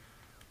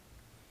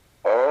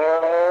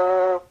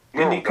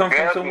 Didn't he come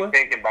from somewhere? Was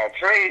thinking about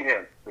trading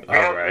him. The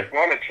Bears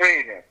want to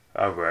trade him.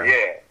 All right.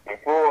 Yeah,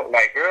 before,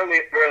 like early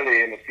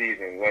in the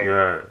season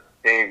when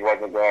things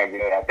wasn't going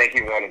good. I think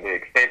he wanted the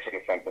extension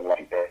or something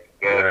like that.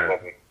 The Bears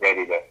wasn't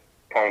ready to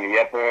pony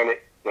up on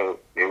it, so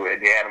they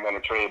had him on the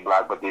trade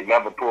block, but they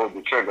never pulled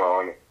the trigger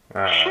on it.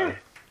 That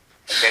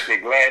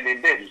they're glad they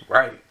didn't.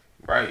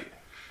 Right.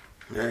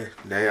 Yeah,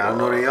 I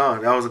know they are.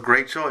 That was a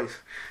great choice.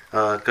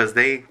 Because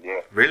they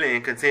really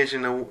in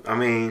contention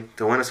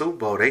to win a Super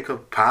Bowl. They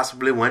could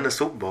possibly win the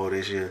Super Bowl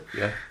this year.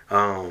 Yeah.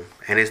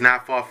 And it's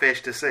not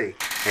far-fetched to say.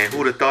 And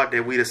who'd have thought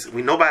that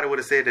nobody would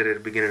have said that at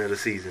the beginning of the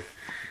season.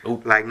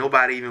 Nope. Like,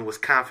 nobody even was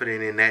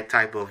confident in that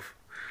type of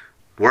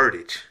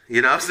wordage.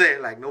 You know what I'm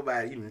saying? Like,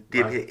 nobody even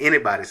didn't hear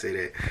anybody say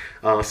that.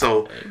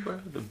 Hey, bro,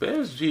 the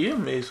Bears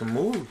GM made some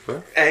moves,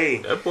 bro. Hey,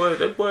 that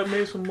boy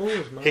made some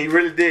moves, man. He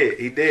really did.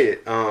 He did.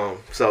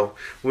 So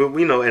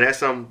we know, and that's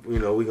something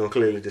we're gonna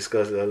clearly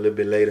discuss a little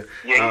bit later.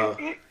 Yeah,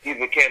 he's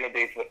a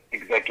candidate for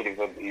executive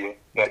of the year,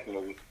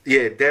 definitely.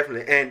 Yeah,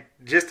 definitely. And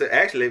just to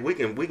actually, we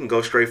can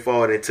go straight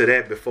forward into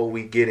that before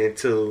we get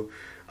into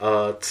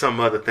some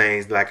other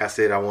things. Like I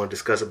said, I want to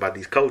discuss about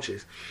these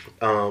coaches.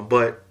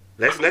 But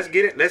let's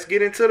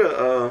get into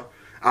the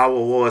our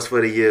awards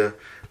for the year.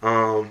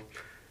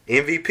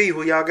 MVP,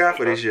 who y'all got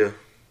for this year?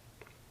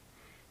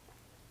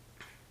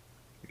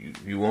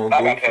 You want to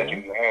go?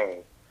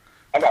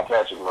 I got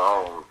Patrick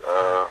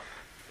Mahomes.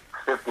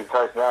 50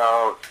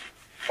 touchdowns,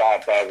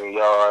 5,000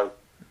 yards.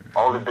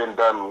 Only been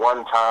done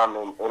one time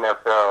in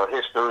NFL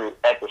history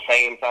at the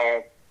same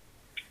time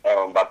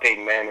by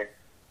Peyton Manning.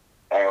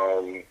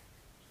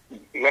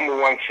 Number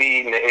 1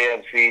 seed in the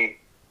AFC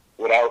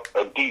without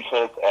a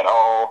defense at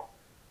all.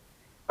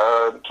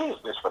 The kid's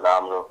just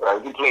phenomenal.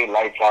 Right? He played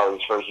lights out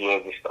his first year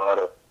as a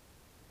starter.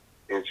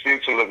 His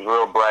future looks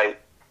real bright.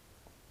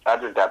 I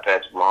just got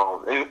Patrick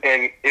Mahomes.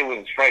 And it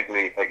was,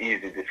 frankly, an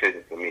easy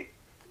decision for me,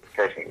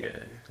 personally.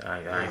 Yeah,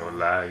 I ain't gonna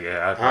lie.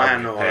 Yeah, I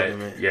have no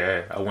argument.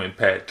 Yeah, I went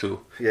Pat, too.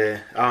 Yeah,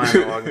 I have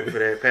no argument for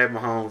that. Pat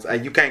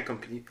Mahomes, you can't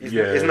compete.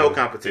 It's no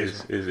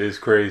competition. It's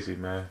crazy,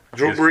 man.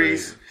 Drew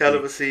Brees, hell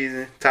of a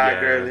season. Ty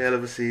Gurley, hell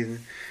of a season.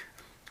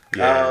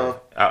 Yeah,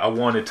 I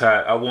wanted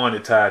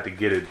Ty to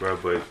get it, bro,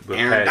 but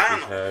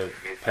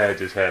Pat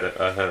just had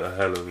a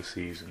hell of a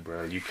season,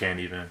 bro. You can't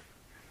even.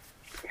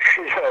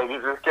 Yeah,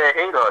 you just can't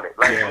hate on it.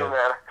 Like,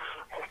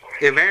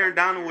 if Aaron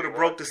Donald would have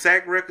broke the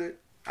sack record,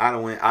 I'd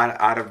have went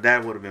out of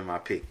that would have been my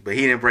pick. But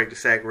he didn't break the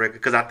sack record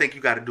because I think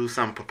you got to do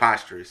something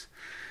preposterous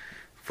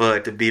for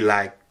it to be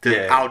like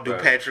outdo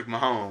Patrick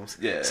Mahomes.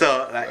 Yeah.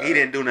 So he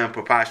didn't do nothing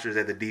preposterous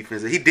at the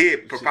defense. He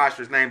did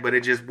preposterous name, but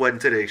it just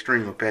wasn't to the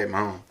extreme of Pat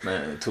Mahomes.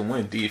 Man, to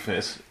win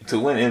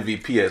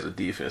MVP as a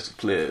defensive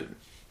player,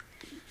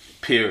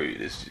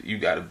 period, you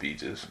got to be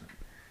just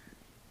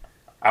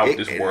out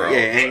this world. Yeah,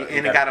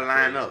 and it got to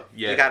line up.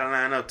 Yeah. It got to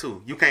line up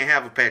too. You can't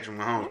have a Patrick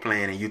Mahomes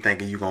playing and you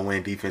thinking you're gonna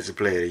win Defensive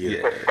Player of the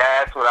Year. Yeah.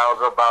 That's what I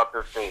was about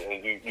to say,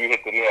 and you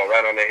hit the nail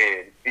right on the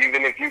head.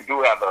 Even if you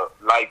do have a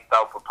lights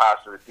out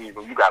preposterous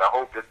season, you gotta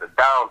hope it's a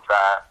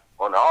downside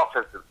on the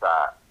offensive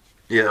side.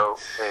 Yeah. You know,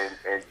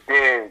 and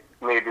then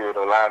maybe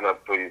it'll line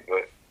up for you.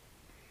 But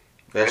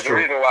That's true.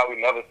 the reason why we've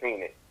never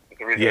seen it. It's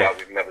the reason why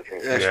we've never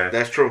seen it.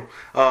 That's true.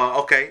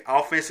 Okay,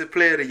 Offensive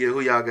Player of the Year. Who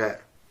y'all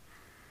got?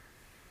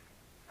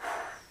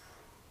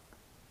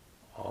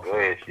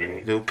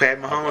 Do Pat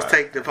Mahomes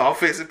take the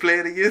Offensive Player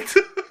of the Year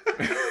too?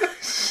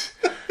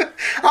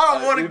 I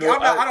don't want to.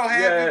 I don't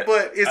have it,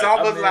 but it's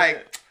almost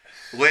like,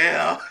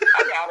 well,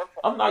 I got him.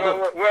 I'm not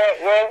gonna.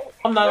 Well,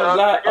 I'm not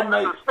gonna lie. I'm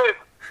like,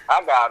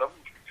 I got him.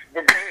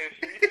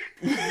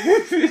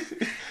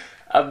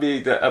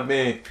 I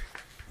mean,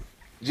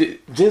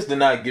 just to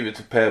not give it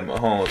to Pat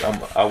Mahomes,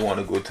 I want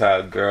to go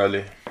Todd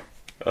Gurley,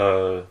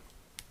 and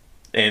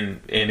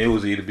it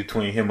was either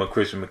between him or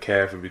Christian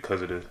McCaffrey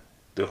because of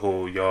the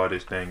whole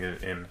yardage thing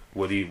and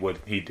what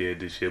he did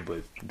this year,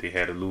 but they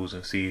had a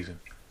losing season.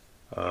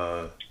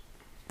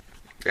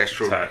 That's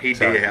true. He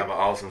did have an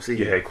awesome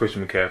season. Yeah,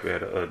 Christian McCaffrey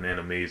had an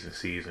amazing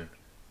season.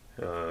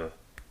 I'm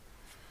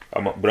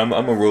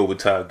gonna roll with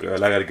Todd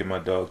Gurley. I gotta give my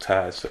dog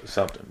Todd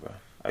something, bro.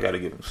 I gotta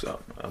give him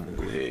something. I'm gonna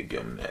go ahead and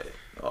give him that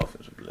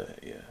offensive play.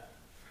 Yeah.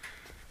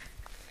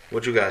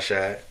 What you got,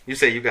 Shad? You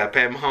say you got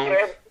Pat Mahomes?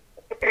 Yeah,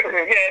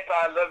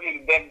 I love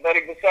you,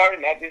 buddy, but sorry,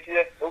 not this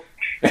year. Nope.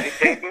 Just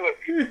can't do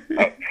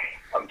it.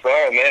 I'm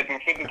sorry, man. Threw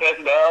 50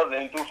 touchdowns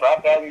and threw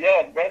 5,000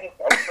 yards, brother.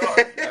 I'm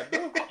sorry.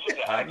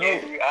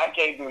 I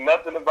can't do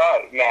nothing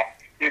about it. Now,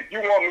 if you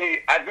want me,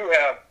 I do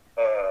have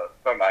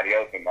somebody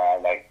else in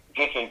mind. Like,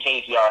 just in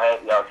case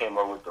y'all came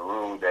up with the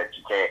rule that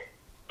you can't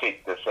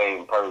pick the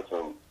same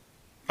person.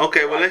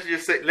 Okay, well let's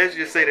just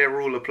say that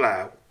rule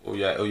apply. Oh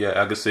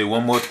yeah. I could say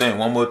one more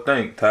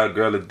thing. Todd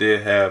Gurley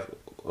did have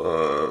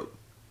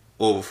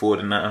over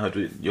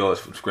 4,900 yards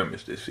from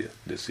scrimmage this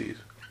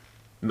season.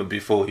 No,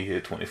 before he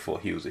hit 24,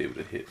 he was able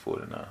to hit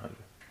 4,900.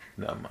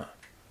 Never mind.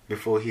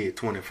 Before he hit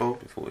 24?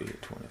 Before he hit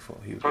 24,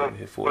 he was able to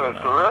hit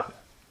 4,900.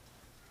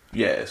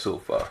 Yeah, so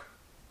far.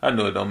 I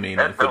know it don't mean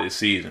nothing for this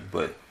season,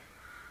 but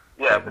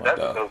yeah, but that's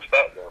a dope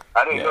stat though.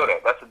 I didn't know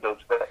that. That's a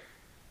dope stat.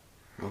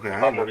 Okay,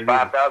 I didn't know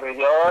that. 5,000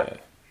 yards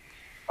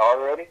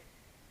already.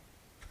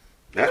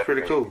 That's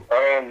pretty cool.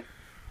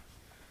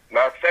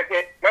 My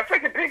second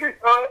pick is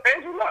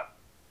Andrew Luck.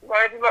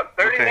 Andrew Luck,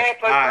 39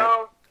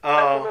 touchdowns.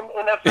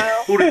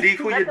 NFL. Who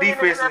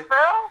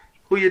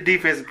your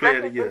defensive player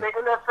of the year?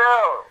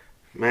 NFL.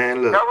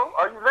 Man, look. Devil,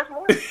 are you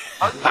listening?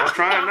 I'm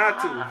trying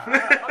not to.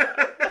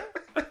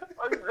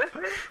 Are you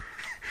listening?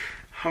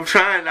 I'm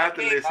trying not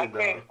to listen,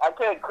 though. I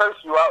can't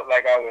curse you out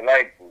like I would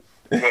like to.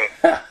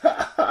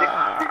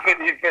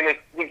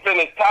 He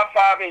finished top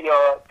 5 in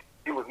yards.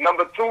 He was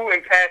number 2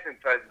 in passing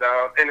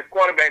touchdowns, and his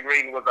quarterback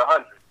rating was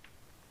 100.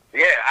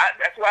 Yeah,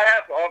 that's what I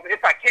have to offer.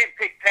 If I can't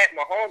pick Pat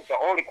Mahomes, the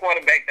only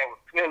quarterback that was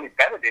clearly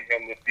better than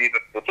him this season,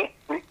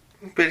 statistically.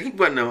 But he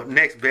wasn't the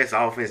next best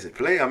offensive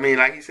player. I mean,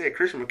 like you said,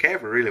 Christian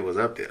McCaffrey really was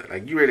up there.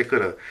 Like, you really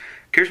could have.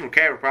 Christian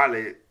McCaffrey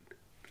probably,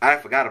 I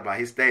forgot about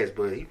his stats,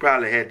 but he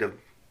probably had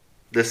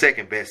the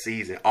second best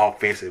season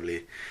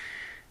offensively.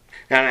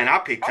 And I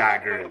picked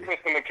Todd Gurley.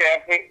 Christian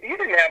McCaffrey, he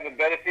didn't have a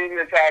better season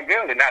than Todd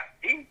Gurley, not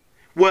he.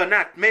 Well,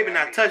 not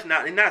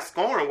touchdown, not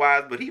scoring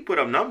wise, but he put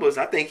up numbers.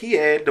 I think he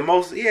had the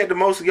most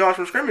yards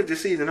from scrimmage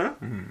this season, huh?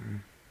 Mm-hmm.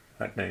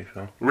 I think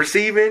so.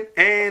 Receiving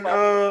and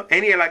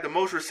he had like the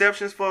most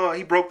receptions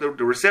he broke the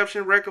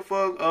reception record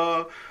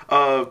for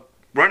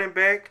running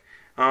back.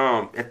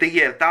 I think he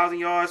had 1,000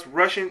 yards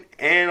rushing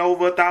and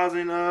over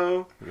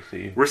 1,000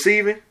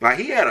 receiving. Like,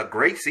 he had a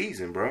great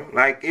season, bro.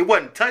 Like, it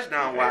wasn't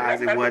touchdown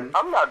wise. It wasn't.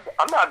 I'm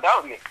not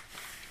doubting it.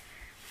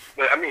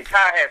 But, I mean, Ty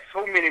has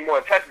so many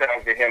more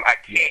touchdowns than him. I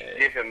can't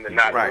give him the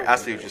nod. Right, I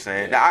see what you're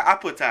saying. Yeah. I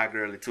put Ty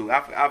Gurley, too.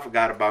 I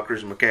forgot about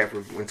Christian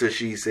McCaffrey until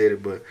she said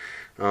it, but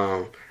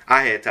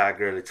I had Ty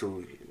Gurley,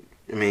 too.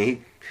 I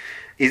mean,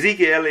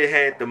 Ezekiel Elliott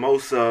had the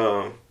most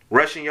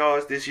rushing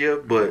yards this year,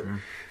 but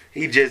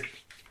he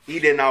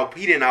didn't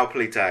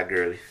outplay Ty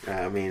Gurley.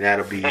 I mean,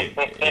 that'll be...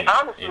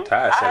 Honestly, and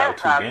Ty set out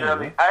 2 games.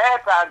 Right? I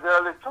had Ty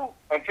Gurley, too,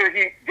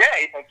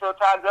 until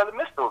Ty Gurley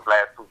missed those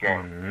last 2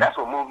 games. Mm-hmm. That's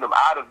what moved him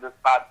out of this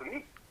spot to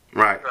me.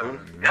 Right.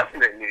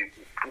 Definitely.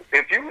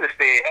 If you would have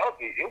stayed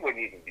healthy, it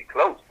wouldn't even be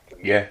close to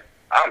me. Yeah.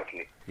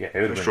 Honestly. Yeah, it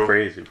would have been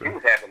crazy, bro. He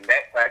was having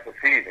that type of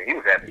season. He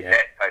was having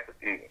that type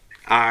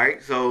All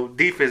right, so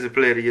defensive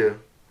player of the year,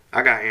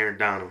 I got Aaron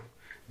Donald.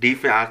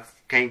 Defense, I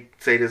can't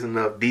say this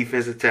enough.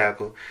 Defensive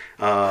tackle.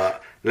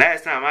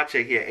 Last time I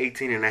checked, he had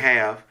 18 and a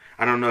half.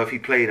 I don't know if he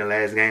played the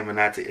last game or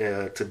not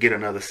to get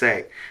another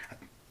sack.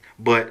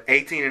 But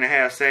 18 and a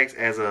half sacks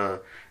as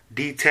a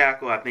D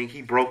tackle, I think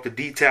he broke the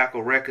D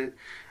tackle record.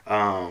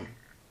 I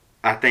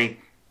think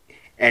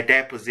at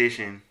that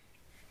position,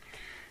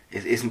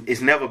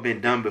 it's never been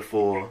done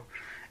before.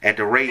 At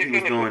the rate he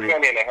was doing it.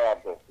 20 and a half.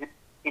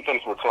 He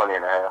finished with 20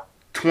 and a half.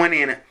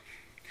 20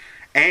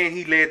 and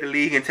he led the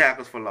league in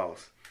tackles for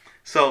loss.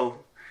 So,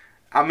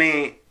 I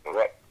mean,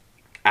 Correct.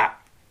 I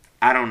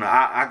don't know.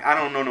 I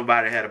don't know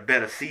nobody that had a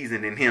better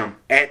season than him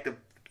at the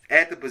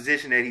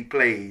position that he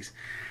plays.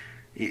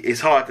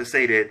 It's hard to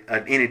say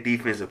that any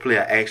defensive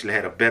player actually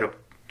had a better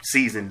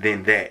season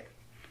than that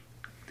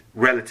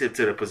relative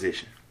to the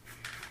position.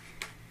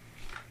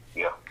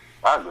 Yeah,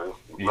 I agree.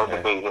 Look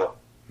at Big Hill.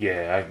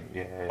 Yeah,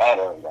 I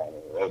don't know.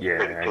 That's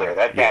pretty clear.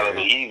 That's probably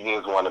the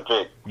easiest one to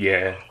pick.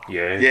 Yeah.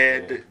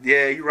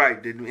 You're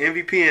right. The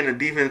MVP and the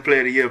defensive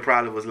player of the year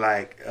probably was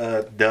like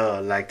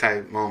like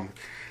type moment.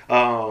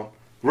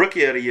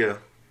 Rookie of the year.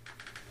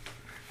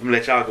 I'm gonna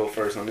let y'all go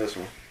first on this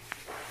one.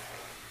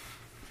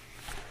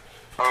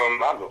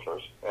 I'll go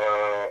first.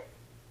 I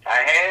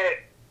had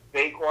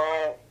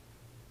Saquon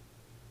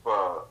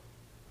for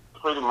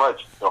pretty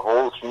much the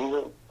whole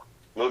season,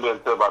 maybe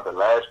until about the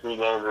last 3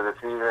 games of the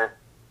season.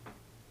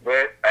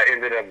 But I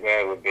ended up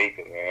going with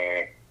Baker,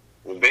 man.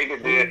 What Baker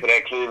did for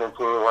that Cleveland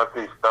team once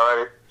he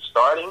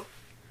starting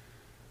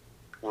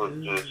was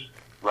just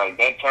like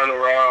that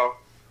turnaround.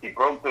 He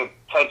broke the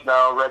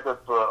touchdown record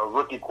for a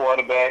rookie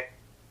quarterback.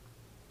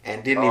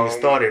 And didn't even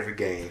start every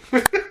game.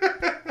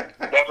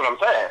 That's what I'm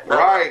saying.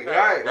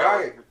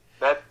 Right.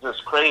 That's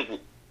just crazy.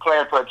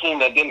 Playing for a team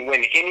that didn't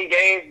win any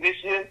games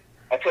this year,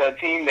 to a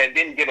team that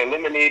didn't get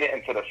eliminated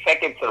until the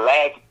second to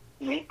last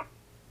week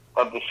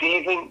of the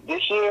season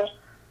this year.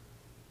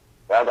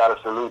 I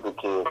gotta salute the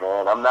kid,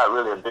 man. I'm not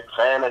really a big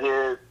fan of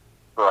his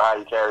for how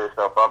he carries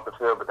himself off the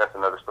field, but that's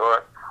another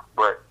story.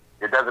 But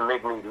it doesn't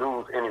make me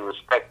lose any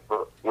respect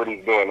for what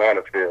he's doing on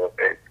the field.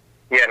 And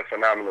he had a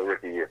phenomenal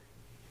rookie year.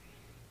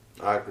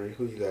 I agree.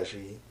 Who you got,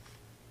 Sheed?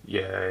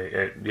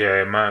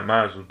 Yeah. Mine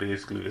was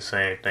basically the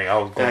same thing. I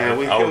was going. I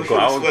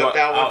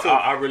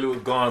really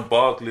was going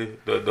Barkley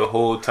the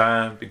whole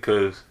time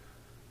because,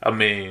 I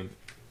mean,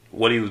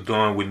 what he was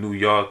doing with New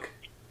York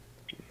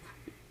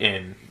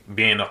and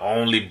being the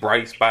only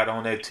bright spot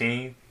on that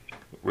team,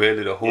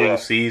 really the whole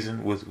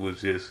season was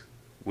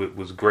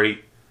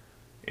great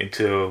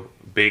until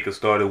Baker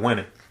started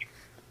winning,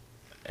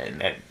 and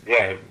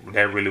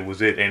that really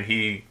was it. And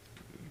he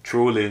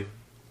truly,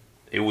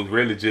 it was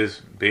really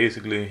just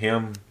basically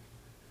him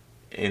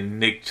and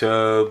Nick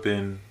Chubb,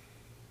 and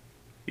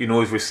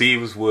his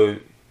receivers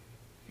were.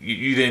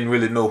 You didn't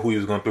really know who he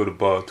was going to throw the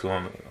ball to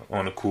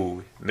on the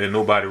cool. Then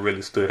nobody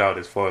really stood out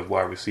as far as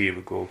wide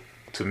receiver go.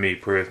 To me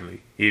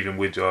personally, even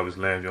with Jarvis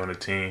Landry on the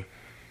team,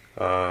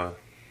 so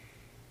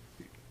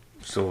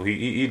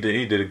he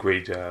did a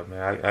great job,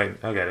 man.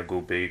 I gotta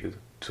go Baker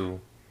too.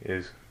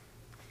 It's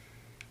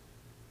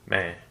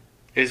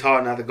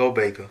hard not to go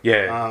Baker.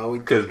 Yeah,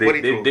 because they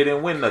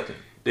didn't win nothing.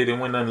 They didn't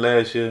win nothing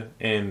last year,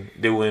 and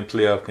they were in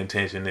playoff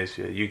contention this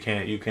year. You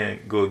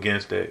can't go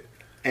against that.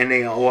 And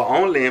they were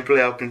only in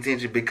playoff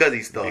contention because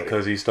he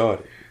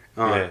started.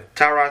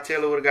 Tyrod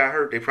Taylor would have got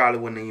hurt, they probably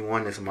wouldn't have even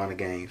won this amount of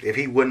games. If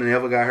he wouldn't have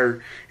ever got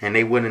hurt and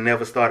they wouldn't have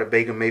never started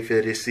Baker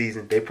Mayfield this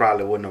season, they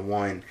probably wouldn't have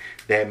won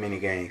that many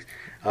games.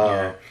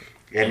 And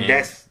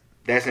that's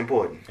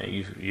important. And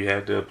you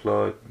have to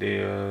applaud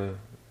the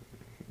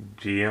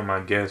GM, I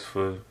guess,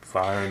 for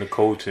firing the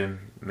coach and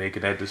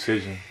making that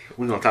decision.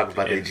 We're going to talk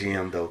about that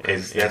GM, though,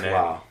 because that's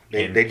wild.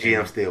 That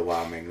GM still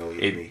wild, man.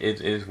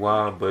 It's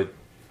wild, but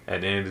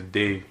at the end of the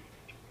day,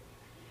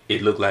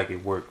 it looked like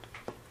it worked.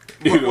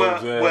 You know what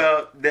I'm saying?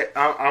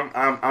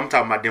 I'm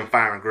talking about them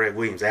firing Greg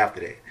Williams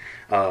after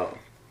that.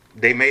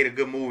 They made a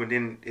good move, and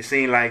then it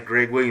seemed like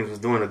Greg Williams was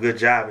doing a good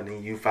job, and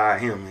then you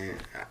fired him, and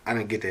I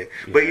didn't get that.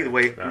 Yeah, but either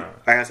way,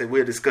 like I said,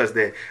 we'll discuss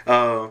that.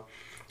 I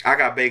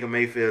got Baker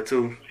Mayfield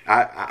too.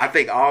 I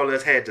think all of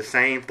us had the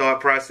same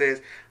thought process.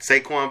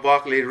 Saquon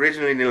Barkley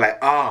originally, and then like,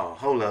 oh,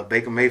 hold up,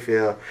 Baker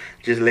Mayfield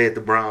just led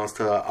the Browns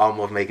to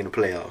almost making the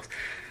playoffs,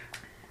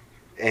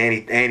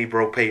 and he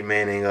broke Peyton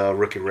Manning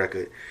rookie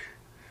record.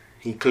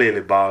 He clearly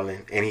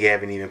balling, and he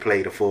haven't even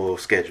played a full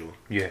schedule.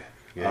 Yeah.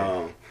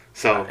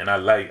 And I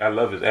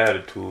love his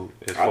attitude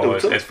as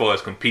far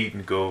as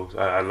competing goes.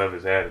 I love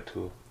his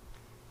attitude.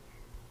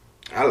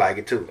 I like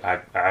it too. I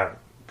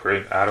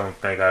don't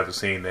think I've ever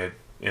seen that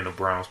in a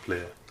Browns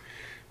player.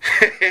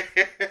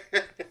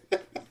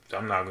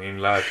 I'm not gonna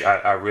even lie.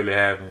 I really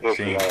haven't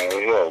seen.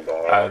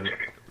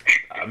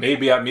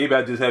 Maybe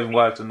I just haven't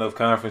watched enough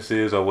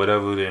conferences or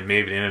whatever. And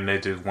maybe the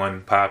internet just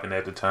wasn't popping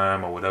at the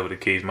time or whatever the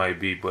case might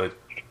be. But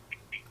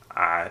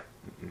I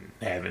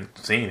haven't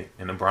seen it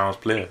in the Browns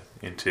player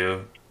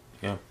until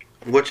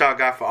What y'all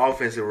got for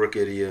offensive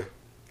rookie of the year?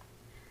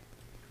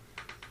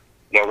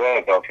 No, we're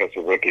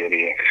offensive rookie of the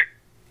year.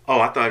 Oh,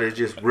 I thought it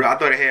just. I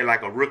thought it had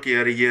like a rookie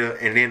of the year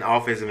and then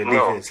offensive and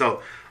No. defense.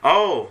 So,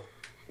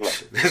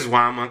 this is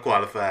why I'm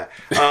unqualified.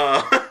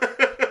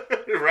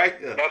 Right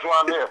there. That's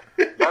why I'm here.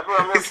 That's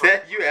what I'm here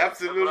for. You're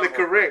absolutely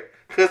correct.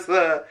 Because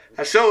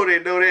I sure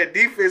didn't know that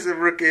defensive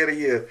rookie of the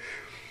year.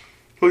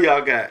 Who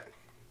y'all got?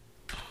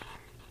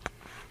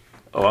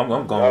 Oh, I'm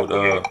going with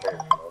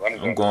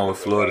I'm going with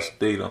Florida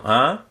State.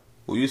 Huh?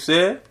 Who you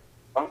said?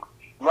 I'm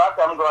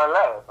going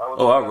last.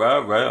 Oh, all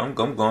right. I'm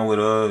going with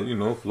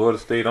Florida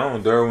State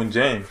on Derwin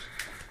James.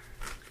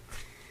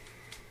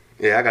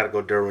 Yeah, I got to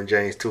go Derwin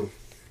James too.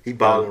 He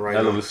balling right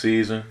now. Hell of a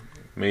season.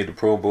 Made the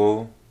Pro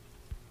Bowl.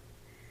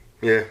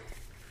 Yeah.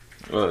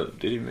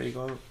 Did he make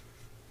all?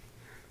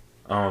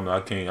 I don't know. I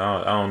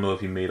don't know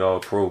if he made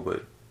all pro,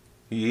 but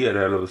he had a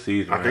hell of a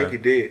season. I think he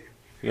did.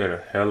 He had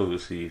a hell of a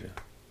season.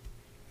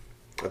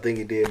 I think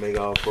he did make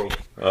all pro.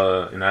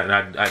 And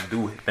I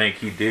do think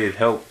he did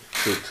help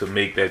to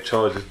make that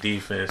Chargers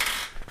defense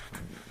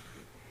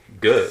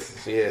good.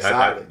 Yeah,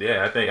 solid.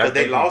 I think. But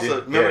they lost.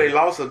 They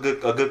lost a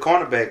good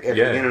cornerback at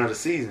the beginning of the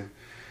season,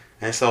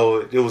 and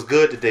so it was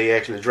good that they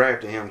actually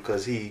drafted him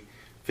because he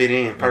fit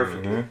in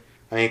perfectly. Mm-hmm.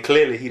 I mean,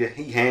 clearly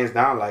he hands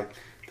down like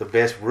the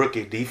best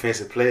rookie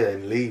defensive player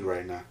in the league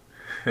right now.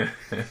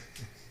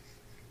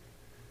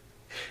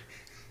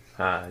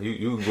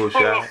 You can go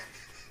shot.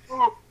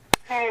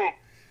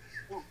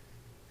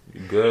 You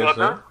good,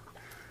 son?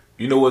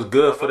 You know what's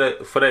good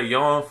for that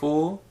yawn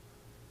fool?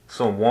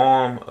 Some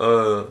warm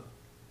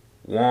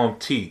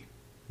tea.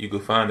 You can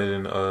find it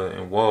in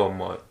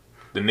Walmart.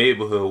 The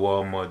neighborhood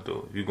Walmart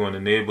though. If you go in the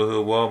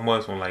neighborhood Walmart,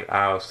 it's on like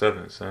aisle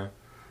 7, son.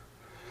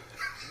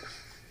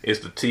 It's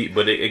the tea,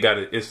 but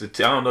it's the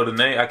tea. I don't know the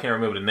name. I can't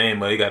remember the name,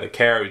 but it got a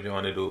carriage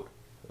on it,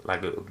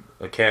 like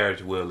a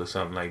carriage wheel or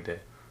something like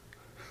that.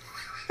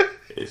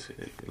 It's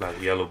like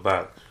a yellow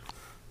box.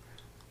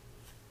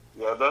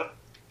 Yeah, done?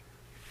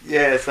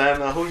 Yeah,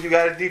 son. Who you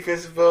got a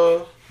defensive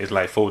It's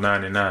like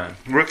 $4.99.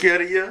 rookie of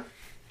the year?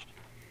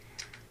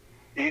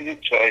 Easy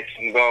choice.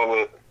 I'm going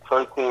with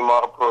first team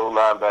All-Pro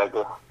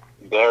linebacker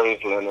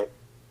Darius Leonard.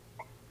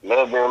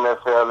 Led the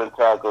NFL in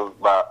tackles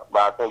by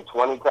I think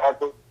 20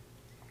 tackles.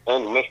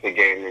 And missed the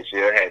game this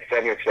year. Had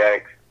 7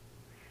 sacks,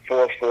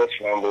 4 forced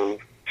fumbles,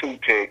 2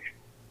 picks.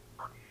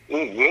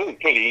 It was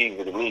pretty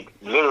easy to me.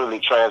 Literally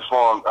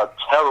transformed a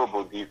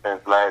terrible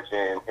defense last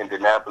year in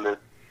Indianapolis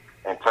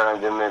and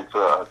turned them into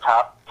a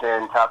top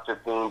 10, top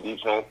 15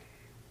 defense.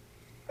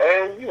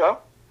 And, it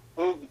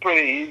was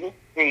pretty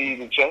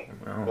easy check.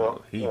 I don't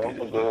know if he did I'm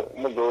going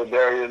to go with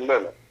Darius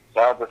Leonard.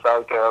 Shout out to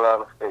South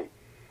Carolina State.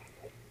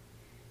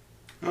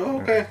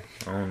 Oh, okay.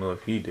 I don't know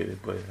if he did it,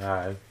 but all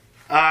right.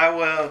 All right,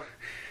 well,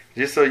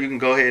 just so you can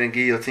go ahead and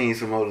give your team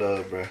some more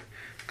love, bro.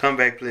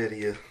 Comeback player of the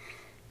year.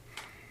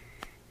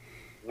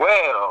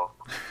 Well,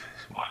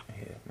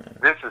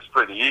 this is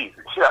pretty easy.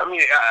 I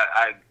mean,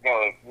 I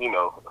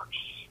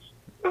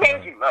it's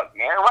Andrew Luck,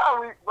 man.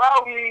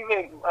 Why we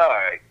even? All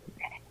right,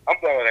 I'm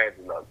going with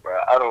Andrew Luck, bro.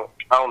 I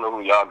don't know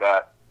who y'all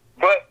got,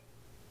 but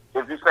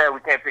if you say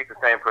we can't pick the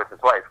same person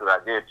twice, because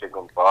I did pick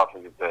him for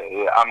offensive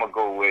player, I'm gonna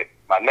go with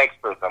my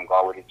next person. I'm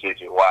going with is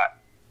J.J. Watt.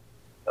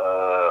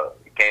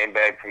 Came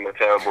back from a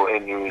terrible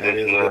injury That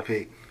this is a year. good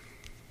pick.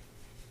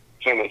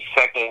 Finished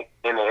second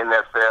in the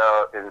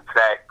NFL in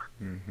sacks.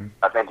 Mm-hmm.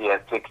 I think he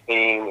had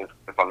 16,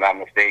 if I'm not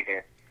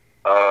mistaken.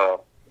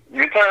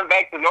 Returned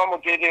back to normal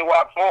J.J.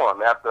 Watt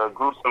form after a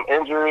gruesome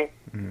injury.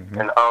 Mm-hmm.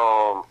 And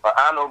an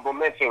honorable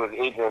mention was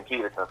Adrian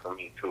Peterson for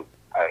me, too.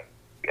 I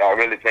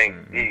really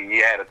think he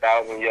had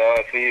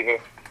 1,000-yard season.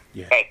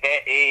 Yeah. At that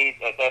age,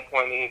 at that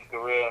point in his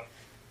career,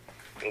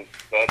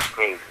 that's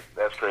crazy.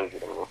 That's crazy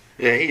to me.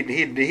 Yeah,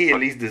 he at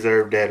least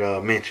deserved that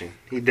mention.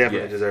 He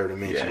definitely deserved a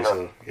mention. Yeah.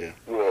 So yeah.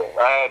 Yeah,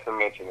 I had to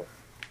mention it.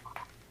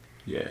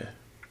 Yeah.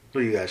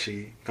 Who you got,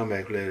 She?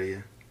 Comeback player of the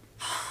year.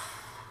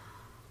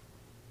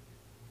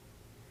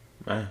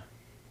 Man.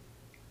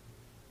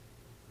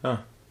 Huh.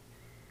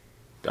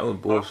 That was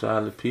both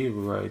solid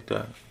people right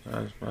there.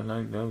 That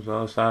was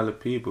all solid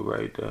people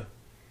right there.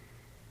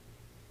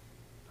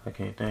 I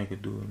can't think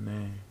of doing a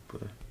name,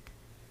 but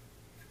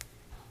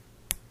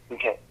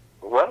Okay.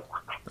 What?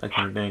 I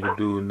can't think of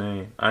dude's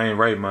name. I ain't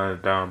write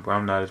mine down, but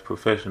I'm not as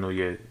professional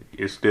yet.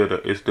 It's still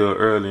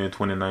early in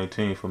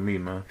 2019 for me,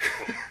 man.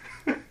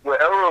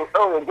 Well,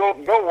 go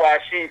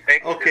watch it.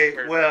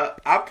 Okay, well,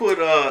 I put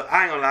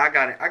I ain't gonna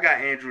lie, I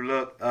got Andrew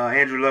Luck.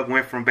 Andrew Luck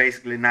went from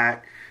basically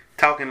not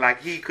talking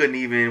like he couldn't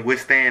even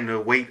withstand the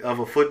weight of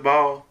a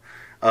football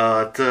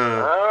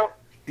to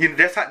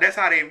that's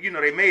how they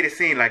they made it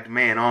seem like the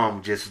man's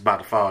arm just was about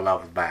to fall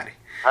off his body.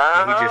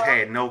 And he just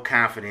had no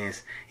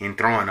confidence in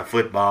throwing a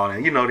football,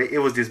 and it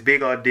was this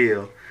big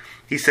ordeal.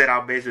 He sat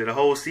out basically the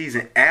whole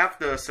season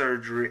after a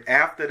surgery,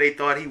 after they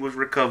thought he was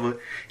recovered.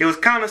 It was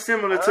kind of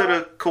similar to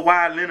the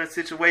Kawhi Leonard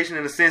situation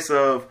in the sense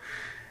of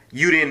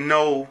you didn't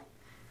know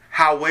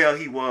how well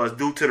he was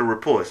due to the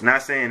reports.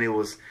 Not saying it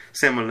was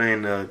similar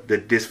in the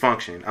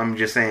dysfunction. I'm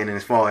just saying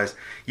as far as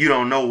you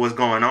don't know what's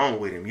going on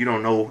with him. You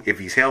don't know if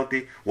he's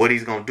healthy, what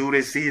he's going to do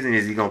this season.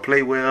 Is he going to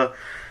play well?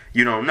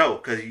 you don't know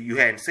because you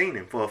hadn't seen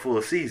him for a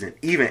full season,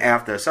 even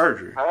after a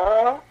surgery.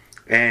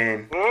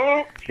 And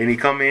then he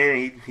come in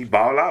and he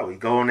ball out. He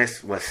go on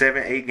this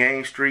 7-8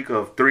 game streak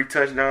of 3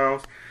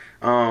 touchdowns.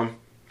 You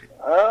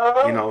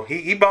know,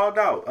 he balled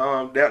out.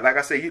 Like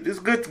I said, it's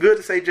good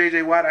to say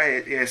J.J. Watt.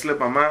 It had slipped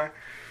my mind,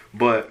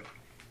 but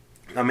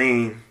I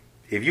mean,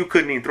 if you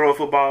couldn't even throw a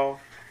football,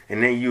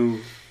 and then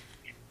you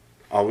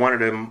are one of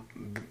the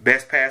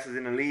best passers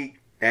in the league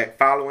that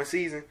following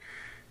season,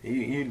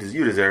 you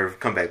deserve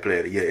comeback player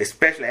of the year,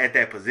 especially at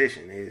that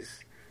position.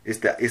 It's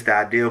the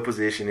ideal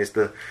position. It's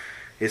the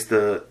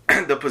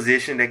the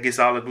position that gets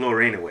all the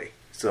glory anyway.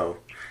 So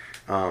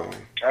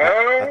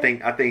I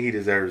think he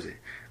deserves it.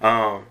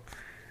 Are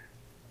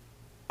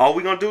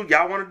we gonna do?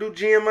 Y'all want to do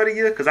GM of the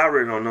year? Because I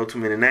really don't know too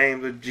many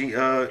names of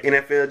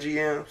NFL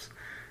GMs.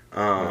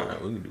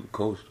 We can do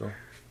coach though.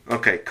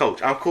 Okay,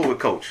 coach. I'm cool with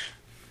coach.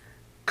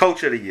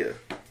 Coach of the year.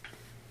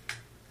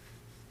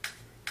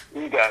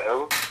 You got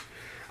it.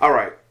 All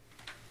right.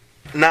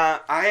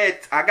 Now I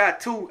got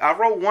 2. I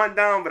wrote 1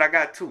 down, but I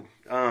got 2.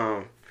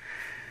 I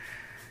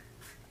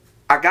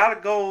gotta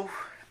go.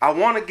 I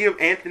want to give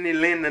Anthony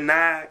Lynn the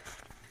nod.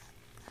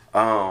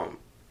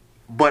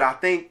 But I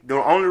think the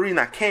only reason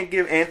I can't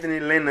give Anthony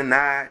Lynn the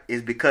nod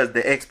is because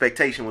the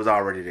expectation was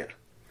already there.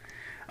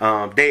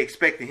 They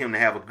expected him to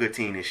have a good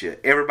team this year.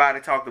 Everybody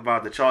talked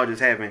about the Chargers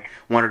having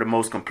one of the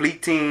most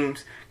complete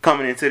teams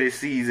coming into this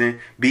season.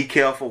 Be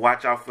careful,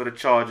 watch out for the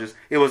Chargers.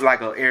 It was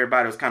like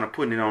everybody was kind of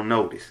putting it on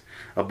notice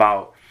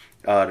about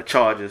the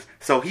Chargers.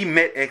 So he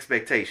met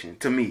expectation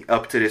to me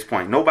up to this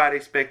point. Nobody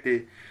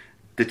expected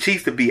the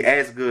Chiefs to be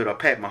as good or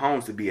Pat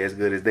Mahomes to be as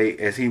good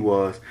as he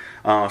was.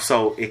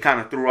 So it kind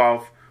of threw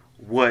off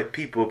what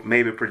people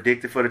maybe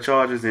predicted for the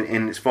Chargers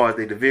and as far as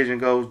their division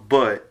goes.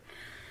 But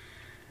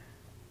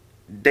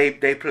they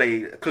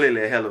played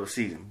clearly a hell of a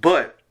season.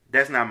 But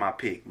that's not my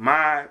pick.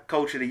 My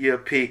coach of the year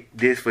pick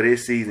for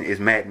this season is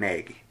Matt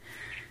Nagy.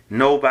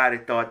 Nobody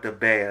thought the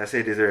Bears, I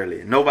said this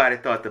earlier, nobody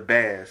thought the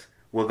Bears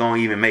were going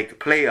to even make the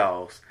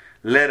playoffs,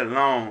 let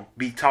alone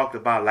be talked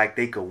about like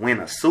they could win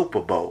a Super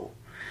Bowl.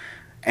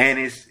 And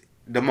it's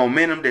the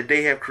momentum that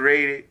they have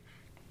created.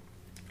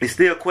 It's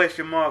still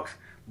question marks,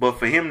 but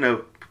for him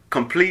to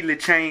completely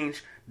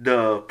change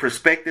the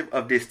perspective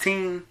of this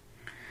team,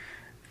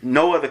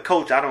 no other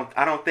coach, I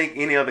don't think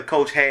any other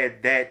coach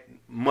had that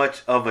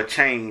much of a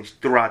change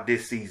throughout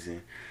this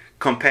season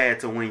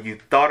compared to when you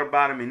thought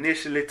about them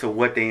initially to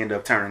what they end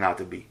up turning out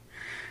to be.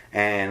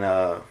 And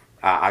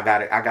I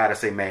gotta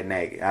say Matt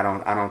Nagy. I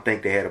don't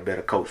think they had a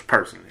better coach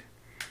personally.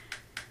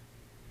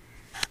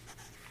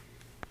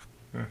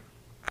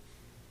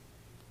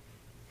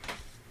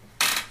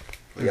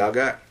 What y'all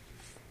got?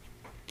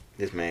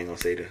 This man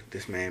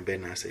better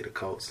not say the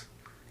Colts.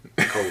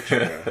 Coach,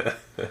 bro.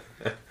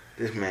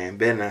 This man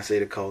better not say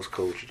the Colts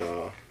coach,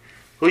 dog.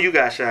 Who you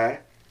got, Shy?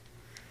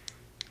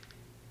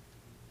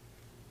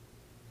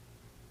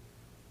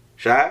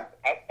 Shy?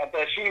 I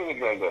thought she was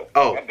gonna go.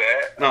 Oh, my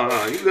bad.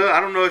 No, you good. I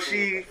don't know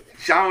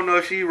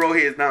if she wrote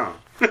his down.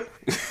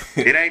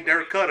 It ain't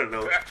Dirk Cutter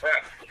though.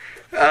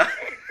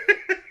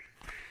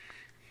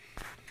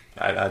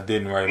 I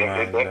didn't write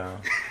mine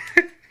down.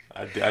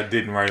 I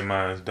didn't write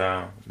mine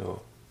down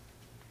though.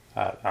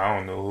 I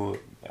don't know who.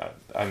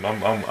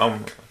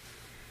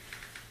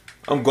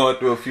 I'm going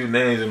through a few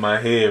names in my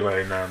head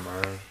right now,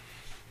 man.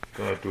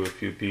 Going through a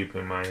few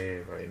people in my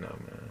head right now,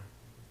 man.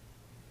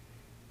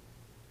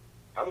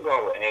 I'm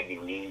going with Andy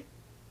Reid.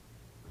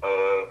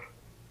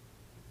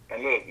 I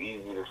know it's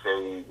easy to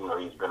say,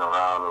 he's been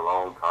around a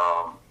long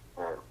time,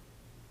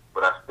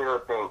 but I still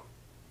think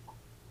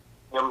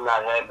him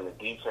not having a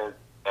defense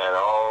at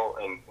all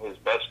and his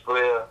best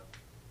player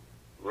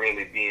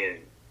really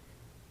being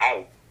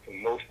out for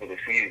most of the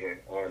season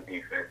on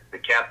defense, the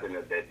captain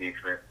of that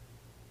defense,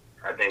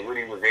 I think what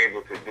he was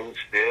able to do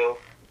still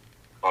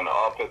on the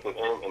offensive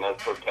end, and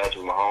that's put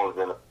Patrick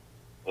Mahomes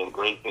in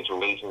great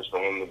situations for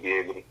him to be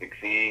able to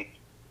succeed.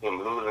 Him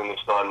losing the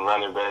starting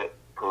running back,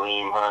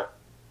 Kareem Hunt,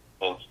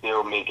 and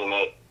still making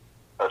that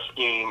a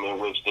scheme in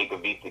which they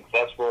could be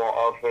successful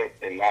on offense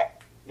and not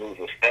lose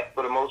a step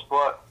for the most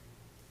part.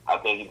 I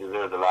think he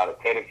deserves a lot of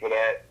credit for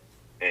that.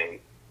 And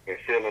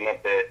filling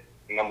up that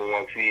number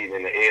 1 seed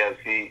in the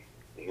AFC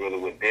is really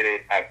what did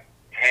it. I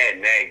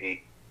had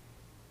Nagy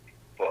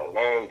for a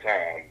long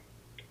time,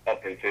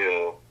 up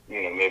until,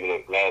 maybe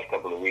the last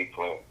couple of weeks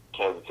when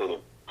Kansas City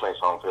placed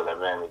home field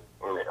advantage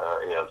in the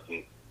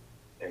AFC.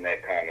 And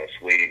that kind of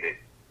swayed it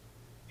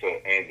to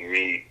Andy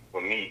Reid for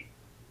me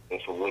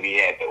and for what he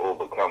had to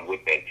overcome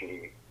with that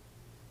team.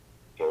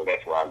 So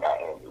that's why I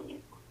got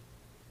Andy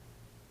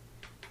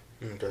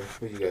Reid. Okay,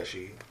 who you got,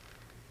 she?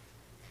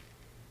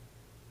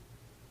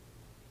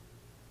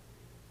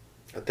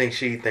 I think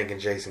she thinking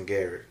Jason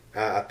Garrett.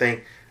 I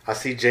think I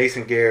see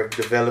Jason Garrett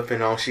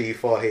developing on Shee's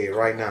forehead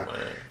right now.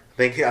 I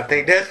think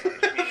that's.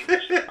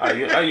 Are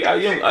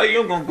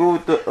you gonna go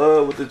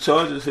with the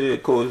Chargers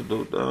head coach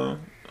though?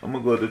 I'm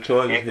gonna go with the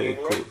Chargers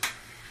head coach.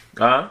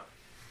 Huh?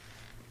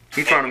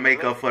 He's trying to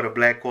make up for the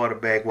black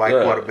quarterback, white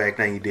quarterback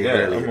thing he did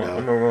earlier.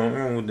 I'm gonna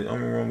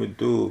run with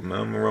dude, man.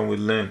 I'm gonna run with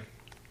Lynn.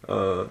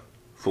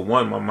 For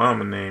one, my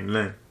mama named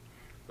Lynn.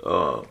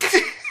 So,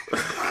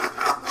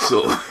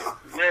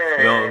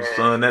 you know what I'm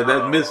saying?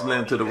 That's Miss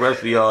Lynn to the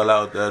rest of y'all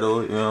out there,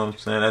 though. You know what I'm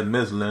saying? That's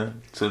Miss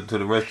Lynn to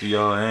the rest of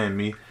y'all and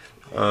me.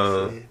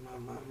 But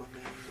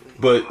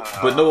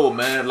no,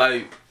 man,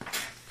 like,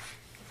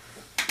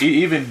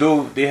 even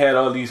though they had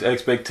all these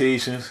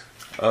expectations,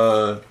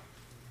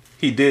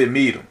 he did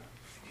meet them.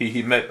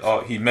 He met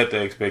the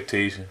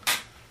expectation.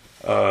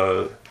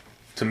 To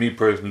me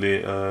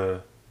personally,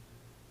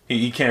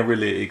 he can't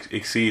really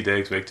exceed the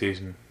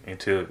expectation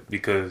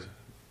because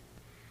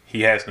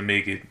he has to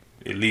make it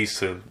at least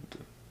to the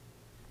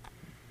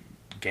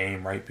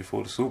game right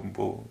before the Super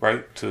Bowl,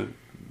 right? To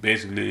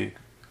basically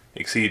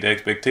exceed the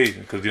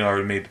expectation because they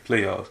already made the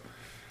playoffs,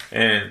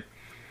 and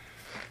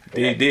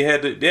they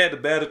had to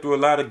battle through a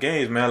lot of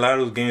games, man. A lot of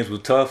those games were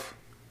tough.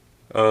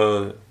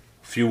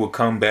 Few were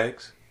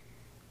comebacks.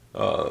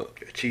 The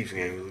Chiefs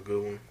game was a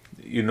good one.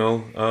 You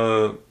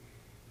know,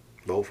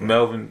 both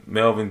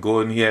Melvin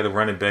Gordon, he had a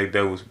running back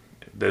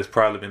that's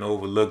probably been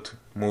overlooked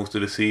most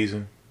of the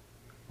season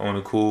on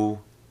the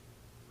cool.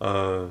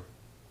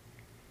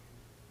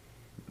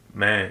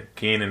 Man,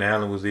 Keenan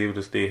Allen was able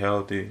to stay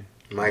healthy.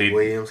 Mike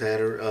Williams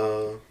had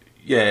a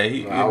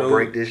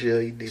outbreak this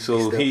year.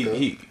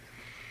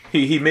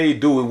 He made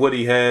do with what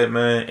he had,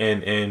 man,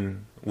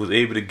 and was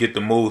able to get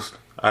the most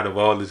out of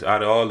all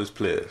his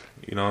players.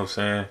 You know what I'm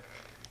saying?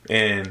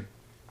 And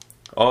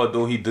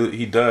although he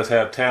does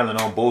have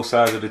talent on both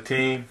sides of the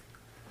team,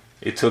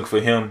 it took for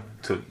him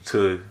to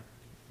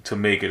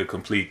make it a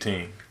complete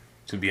team.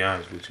 To be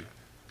honest with you,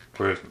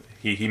 personally,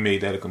 he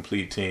made that a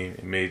complete team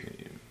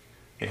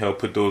and helped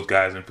put those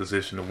guys in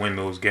position to win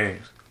those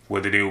games.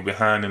 Whether they were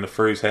behind in the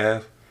first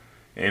half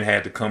and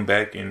had to come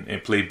back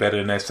and play better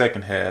in that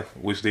second half,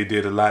 which they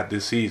did a lot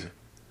this season.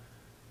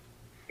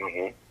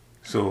 Mm-hmm.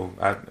 So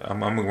I'm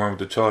gonna run with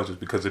the Chargers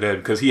because of that.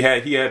 Because he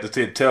had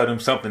to tell them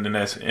something in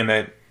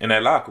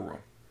that locker room,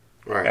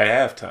 right,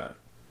 at halftime.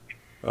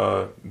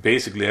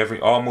 Basically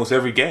almost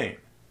every game.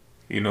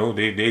 You know,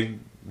 they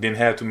didn't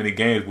have too many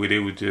games where they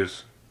were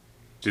just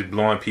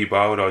blowing people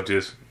out or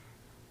just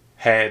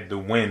had the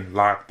win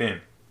locked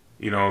in.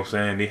 You know what I'm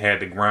saying? They had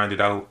to grind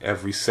it out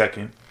every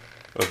second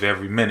of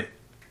every minute.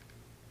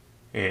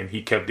 And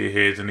he kept their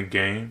heads in the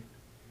game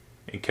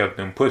and kept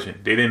them pushing.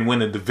 They didn't win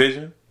the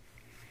division,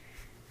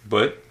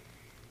 but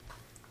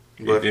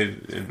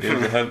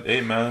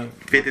hey man,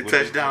 50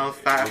 touchdowns,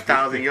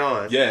 5,000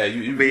 yards. Yeah,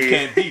 you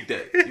can't beat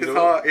that. You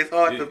know? It's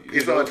hard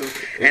to.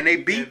 And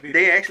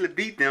they actually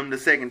beat them the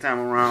second time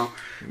around,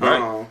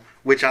 right.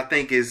 Which I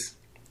think is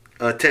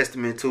a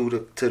testament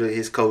to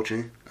his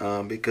coaching,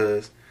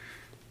 because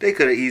they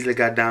could have easily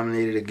got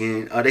dominated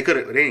again. They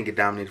didn't get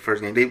dominated the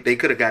first game. They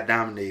could have got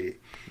dominated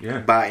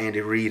by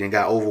Andy Reid and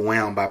got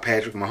overwhelmed by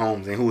Patrick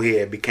Mahomes and who he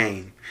had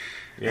became,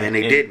 and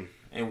they didn't.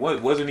 And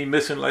wasn't he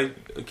missing like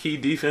a key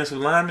defensive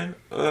lineman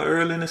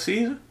early in the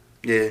season?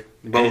 Yeah,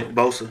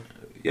 Bosa.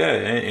 Yeah,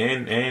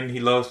 and he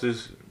lost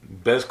his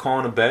best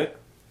cornerback.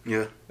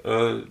 Yeah.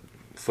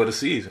 For the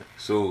season.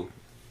 So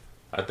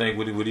I think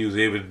what he was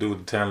able to do with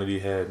the talent he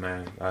had,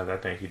 man, I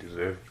think he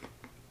deserved it.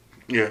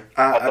 Yeah,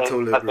 I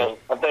totally agree.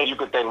 I think you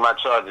could thank my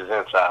Chargers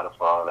insider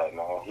for all that,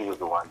 man. He was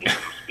the one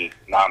getting him to speak.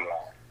 No,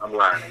 I'm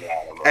lying.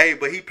 Hey,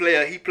 but he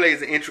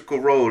plays an integral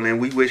role, and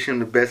we wish him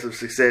the best of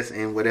success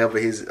in whatever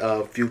his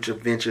future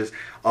ventures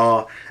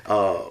are.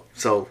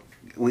 So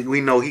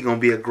we know he's gonna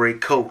be a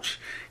great coach.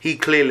 He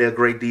clearly a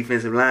great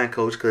defensive line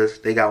coach because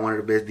they got one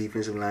of the best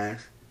defensive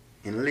lines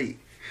in the league.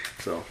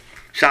 So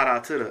shout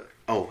out to the.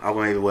 Oh, I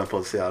wasn't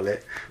supposed to say all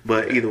that,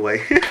 but either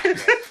way,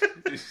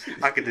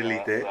 I could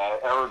delete that.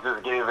 Errol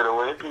just gave it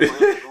away. People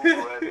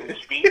didn't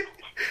speak.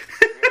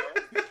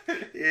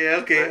 Yeah,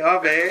 okay, my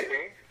bad.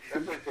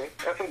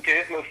 That's okay.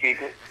 It's no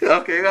secret.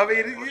 Okay, I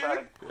mean,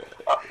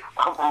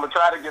 I'm gonna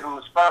try to get him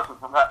responsible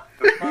for that.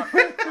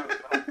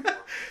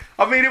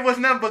 I mean, it was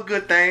nothing but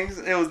good things.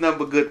 Hey,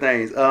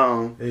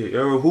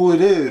 Errol, who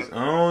it is?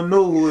 I don't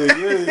know who it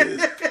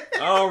is.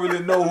 I don't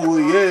really know who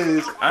he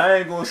is. I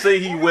ain't gonna say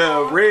he wear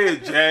a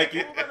red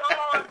jacket.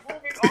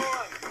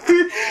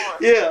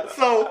 Yeah,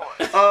 so,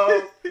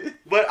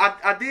 but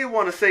I did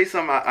want to say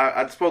something.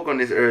 I spoke on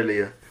this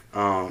earlier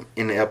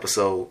in the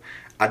episode.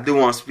 I do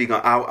want to speak on.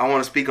 I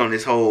want to speak on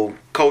this whole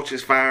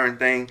coaches firing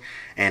thing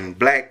and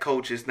black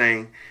coaches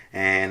thing.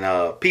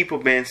 And people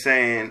been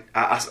saying.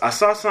 I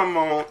saw something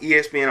on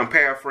ESPN. I'm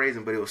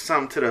paraphrasing, but it was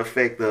something to the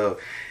effect of,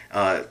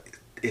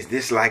 "Is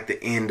this like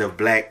the end of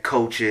black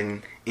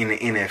coaching in the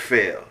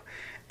NFL?"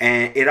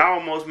 And it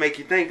almost make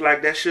you think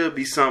like that should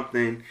be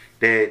something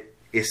that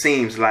it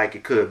seems like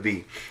it could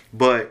be.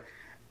 But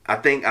I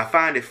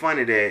find it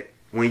funny that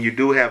when you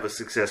do have a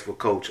successful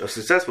coach, a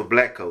successful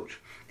black coach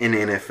in the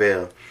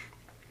NFL,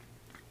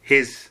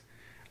 his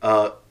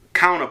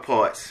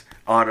counterparts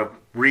are the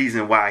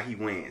reason why he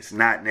wins,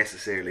 not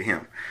necessarily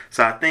him.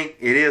 So I think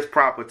it is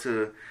proper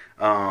to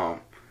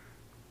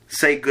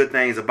say good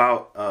things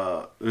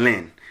about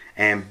Lynn.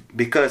 And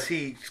because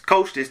he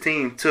coached his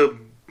team to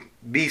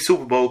be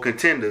Super Bowl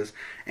contenders,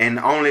 and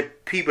the only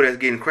people that's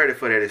getting credit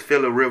for that is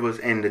Phillip Rivers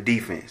and the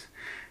defense.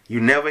 You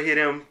never hear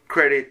them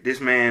credit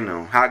this man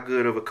on how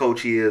good of a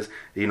coach he is.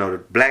 You know, the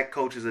black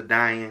coaches are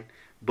dying,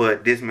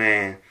 but this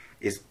man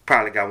is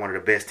probably got one of the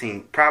best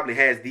teams, probably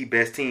has the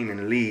best team in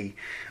the league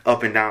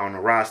up and down the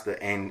roster,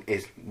 and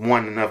is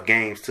won enough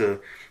games to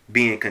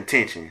be in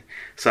contention.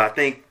 So I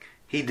think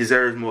he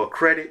deserves more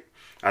credit.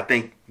 I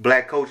think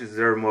black coaches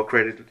deserve more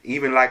credit.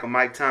 Even like a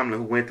Mike Tomlin,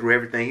 who went through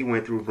everything he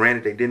went through.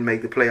 Granted, they didn't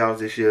make the playoffs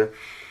this year.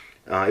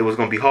 It was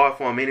going to be hard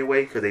for him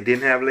anyway because they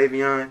didn't have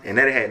Le'Veon, and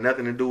that had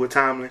nothing to do with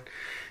Tomlin.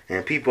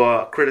 And people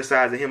are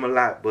criticizing him a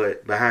lot,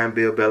 but behind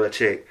Bill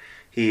Belichick,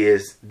 he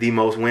is the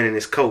most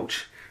winningest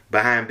coach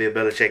behind Bill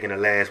Belichick in the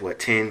last,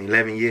 10,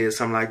 11 years,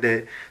 something like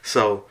that.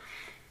 So,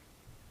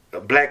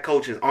 black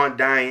coaches aren't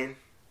dying.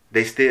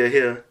 They still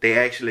here. They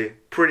actually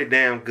pretty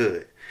damn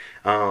good.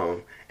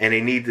 And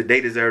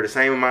they deserve the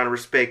same amount of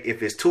respect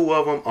if it's 2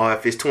 of them or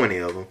if it's 20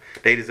 of them.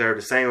 They deserve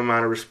the same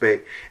amount of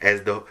respect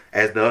as the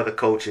other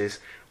coaches,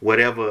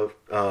 whatever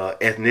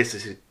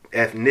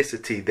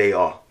ethnicity they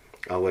are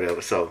or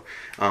whatever. So,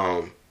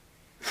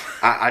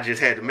 I just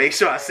had to make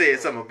sure I said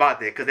something about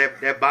that because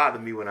that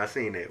bothered me when I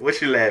seen that.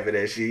 What you laughing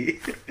at,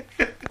 she?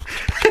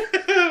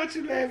 What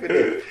you laughing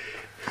at?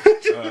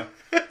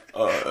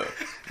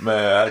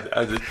 Man,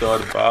 I just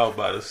thought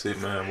about to say,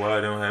 man, why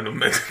I don't have no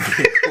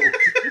Mexican coach?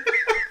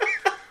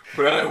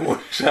 But I didn't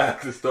want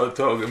Shaq to start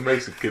talking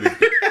Mexican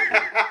again.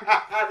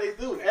 They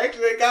do.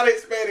 Actually, they got a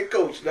Hispanic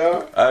coach,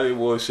 dog. I didn't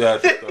want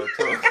Shaq to start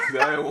talking.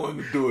 I didn't want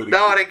to do it again.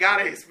 No, they got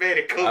a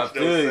Hispanic coach, I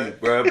feel you,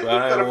 bro, but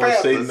I don't want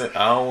to say nothing.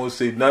 I don't want to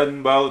say nothing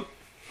about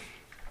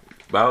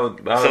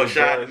so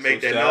Shaq to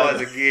make that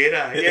noise again,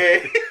 huh?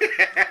 Yeah.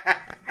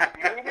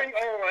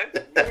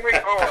 Moving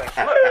on.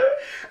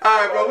 All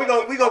right, bro. We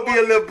gonna be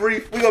a little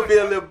brief. We gonna be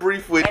a little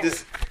brief with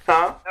this,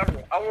 huh?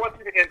 I want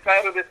you to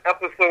entitle this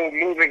episode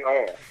 "Moving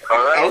On."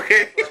 All right.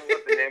 Okay.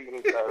 What's the name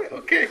of this episode?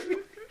 Okay.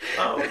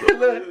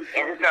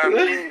 Every time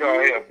she's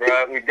on here,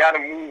 bro, we gotta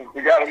move.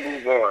 We gotta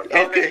move on.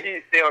 Can't Okay. let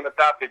she stay on the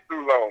topic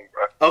too long,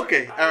 bro.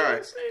 Okay. All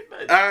right.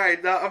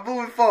 Now I'm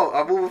moving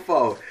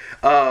forward.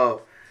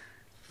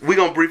 We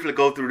gonna briefly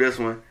go through this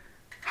one.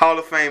 Hall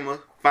of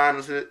Famer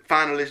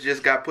finalists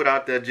just got put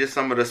out there. Just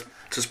some of the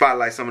to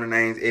spotlight some of the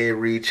names: Ed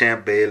Reed,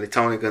 Champ Bailey,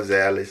 Tony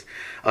Gonzalez,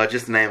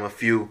 just to name a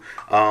few.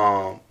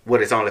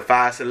 It's only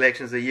 5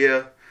 selections a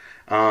year.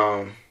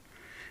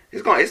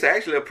 It's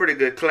actually a pretty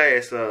good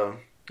class.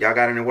 Y'all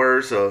got any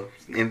words or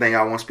anything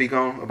y'all want to speak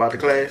on about the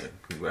class?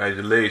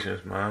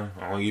 Congratulations, man,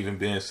 on even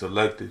being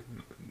selected.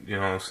 You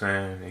know what I'm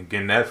saying, and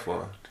getting that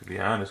far. To be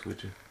honest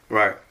with you,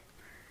 right.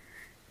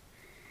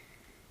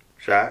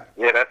 Shot.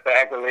 Yeah, that's the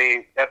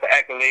accolade. That's the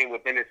accolade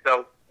within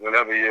itself.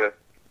 Whenever you're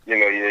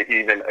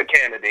even a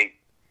candidate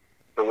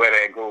to wear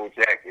that gold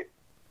jacket.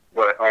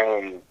 But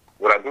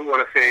what I do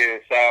want to say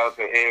is shout out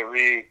to Ed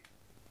Reed,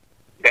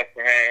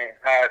 Bethlehem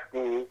High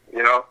School.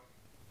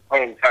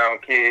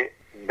 Hometown kid.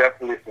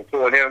 Definitely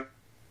support him.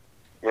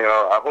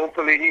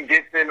 Hopefully he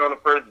gets in on the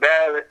first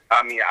ballot.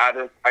 I mean, I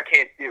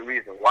can't see a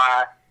reason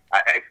why.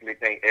 I actually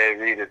think Ed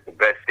Reed is the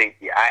best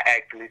safety I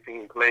actually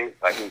seen play.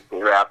 Like he's the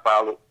guy I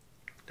followed.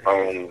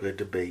 Good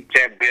debate.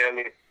 Champ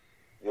Bailey,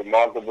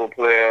 remarkable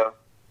player.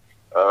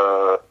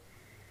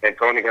 And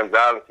Tony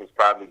Gonzalez is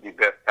probably the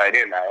best tight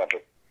end I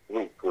ever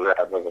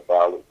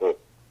followed. So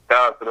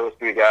shout out to those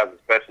 3 guys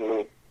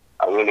especially.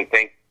 I really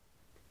think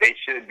they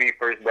should be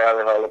first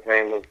ballot Hall of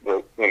Famers,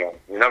 but you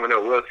never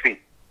know. We'll see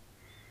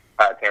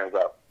how it turns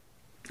out.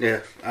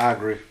 Yeah, I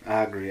agree.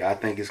 I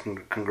think it's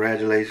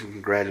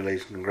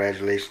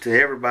congratulations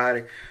to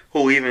everybody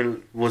who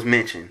even was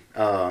mentioned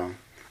on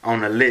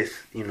the list.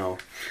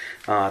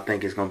 I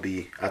think that's gonna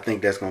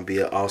be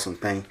an awesome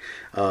thing.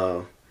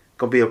 Gonna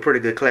be a pretty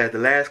good class. The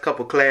last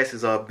couple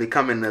classes are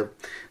becoming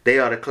they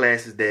are the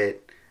classes that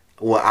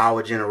were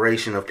our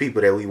generation of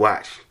people that we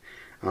watched.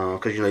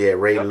 Because you had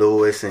Ray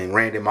Lewis and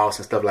Randy Moss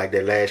and stuff like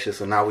that last year.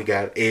 So now we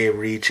got Ed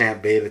Reed,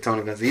 Champ Bailey,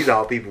 Tony Gonzalez. These are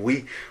all people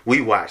we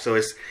watch. So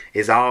it's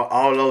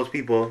all those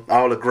people,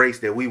 all the greats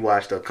that we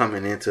watched are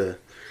coming into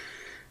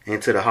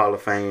the Hall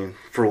of Fame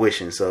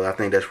fruition. So I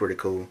think that's pretty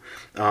cool.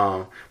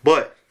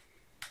 But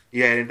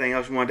you had anything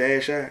else you wanted to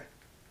add, Shaq?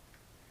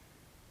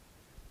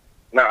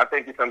 No, I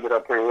think you summed it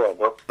up pretty well,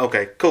 bro.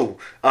 Okay, cool.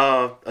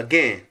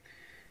 Again,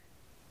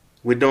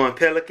 we're doing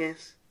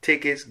Pelicans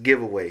tickets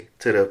giveaway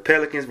to the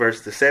Pelicans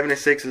versus the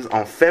 76ers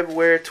on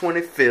February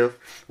 25th.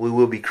 We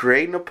will be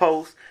creating a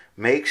post.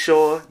 Make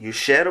sure you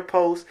share the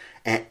post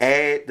and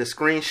add the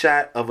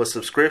screenshot of a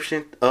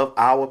subscription of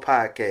our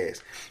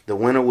podcast. The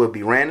winner will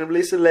be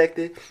randomly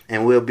selected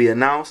and will be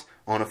announced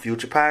on a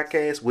future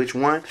podcast. Which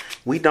one?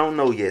 We don't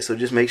know yet. So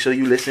just make sure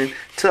you listen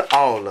to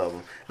all of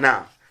them.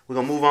 Now, we're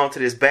going to move on to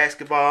this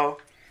basketball.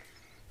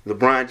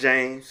 LeBron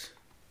James,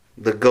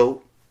 the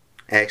GOAT,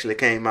 actually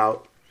came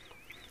out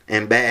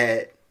and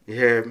bad. You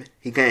heard me?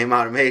 He came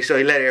out and made sure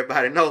he let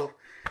everybody know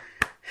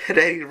that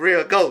he's a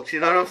real GOAT.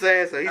 You know what I'm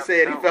saying? So he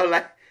said he felt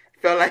like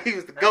he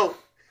was the GOAT.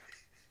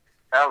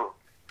 I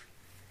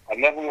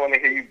never want to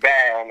hear you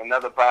bad on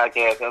another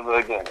podcast ever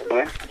again.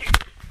 Okay?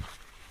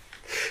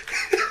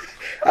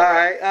 All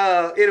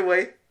right.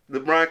 Anyway,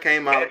 LeBron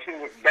came out. That shit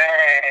was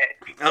bad.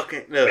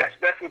 Okay, look.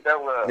 That's what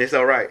that was. It's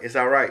all right. It's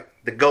all right.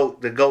 The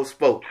goat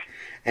spoke,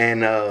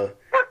 and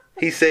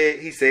he said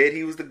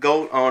he was the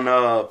goat on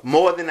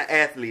More Than an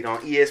Athlete on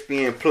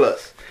ESPN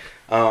Plus.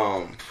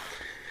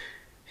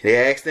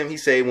 They asked him. He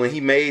said when he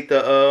beat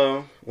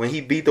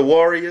the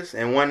Warriors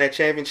and won that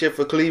championship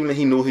for Cleveland,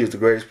 he knew he was the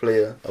greatest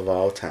player of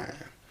all time.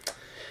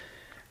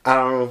 I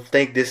don't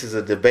think this is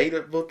a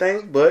debatable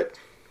thing, but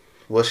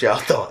what's y'all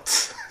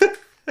thoughts?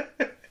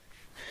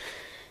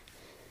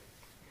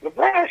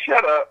 LeBron,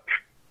 shut up.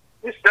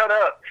 Just shut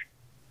up.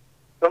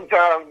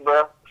 Sometimes,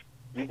 bro,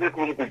 you just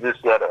need to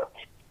just shut up.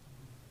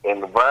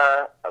 And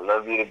LeBron, I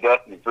love you to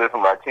death. You play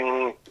for my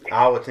team.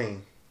 Our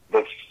team.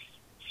 But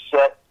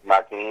shut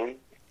my team.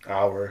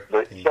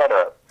 But team. Shut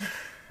up.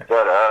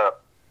 Shut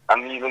up.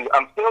 I'm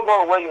still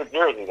going to wear your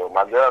jersey, though.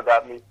 My girl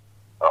got me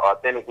an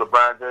authentic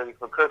LeBron jersey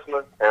for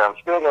Christmas, and I'm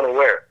still going to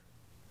wear it.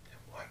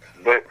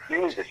 But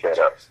you need to shut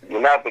up.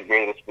 You're not the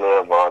greatest player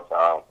of all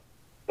time.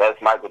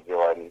 That's Michael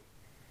Jordan.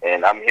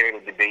 And I'm here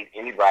to debate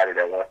anybody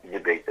that wants to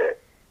debate that.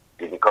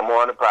 You can come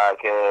on the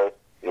podcast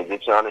and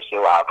get you on the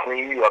show. I'll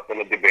clean you up in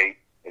the debate,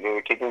 and then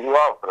we're kicking you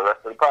off for the rest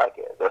of the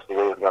podcast. That's the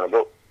way it's going to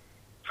go.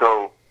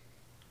 So,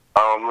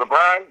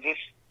 LeBron, just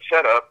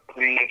shut up.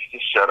 Please,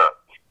 just shut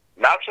up.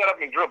 Not shut up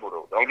and dribble,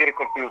 though. Don't get it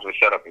confused with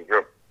shut up and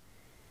dribble.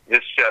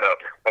 Just shut up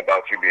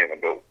about you being a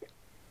GOAT.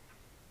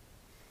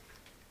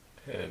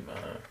 Hey,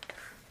 man.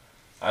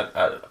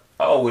 I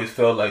always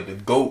felt like the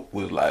GOAT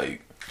was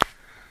like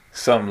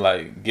something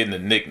like getting a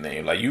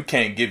nickname. Like, you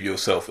can't give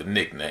yourself a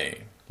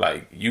nickname.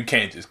 Like, you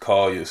can't just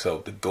call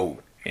yourself the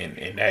GOAT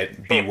and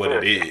that be what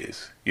it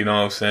is. You know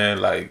what I'm saying?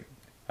 Like,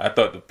 I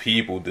thought the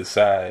people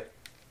decide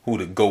who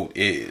the GOAT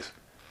is.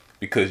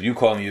 Because you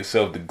calling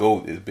yourself the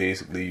GOAT is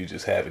basically you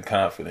just having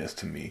confidence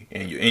to me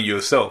in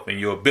yourself and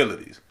your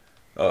abilities.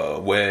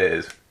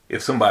 Whereas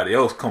if somebody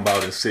else come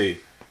out and say,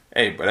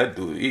 hey, but that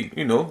dude,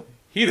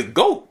 he the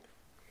GOAT,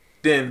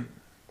 then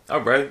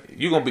all right,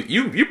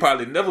 you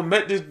probably never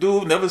met this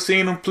dude, never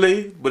seen him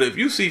play. But if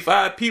you see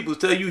 5 people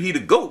tell you he the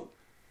GOAT,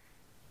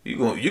 you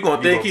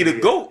gonna think he the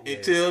GOAT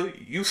until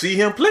you see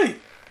him play.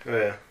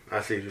 Yeah,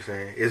 I see what you're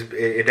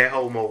saying. That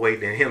hold more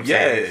weight than him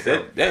saying it.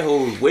 Yeah, that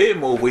holds way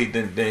more weight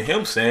than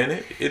him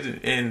saying it.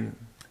 And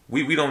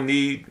we don't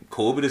need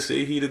Kobe to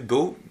say he the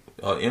GOAT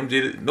or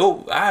MJ.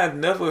 No, I have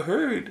never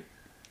heard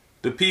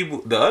the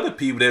other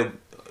people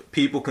that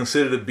people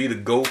consider to be the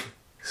GOAT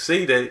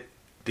say that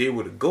they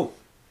were the GOAT.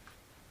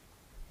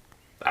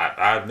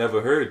 I've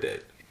never heard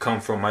that come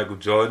from Michael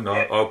Jordan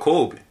or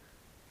Kobe.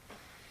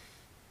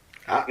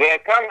 Yeah,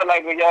 kind of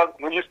like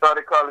when you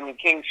started calling me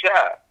King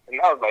Shy. And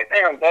I was like,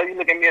 damn, dog, you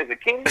look at me as a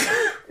king?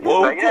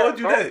 Well, like, who called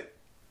you that?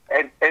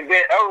 And then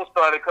Errol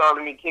started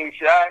calling me King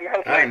Shy.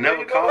 And I ain't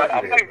never called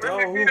you that.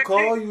 Dog, who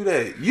called you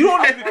that? You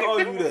don't even call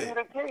you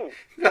that.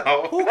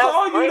 No. Who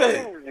called you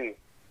that?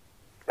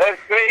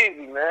 That's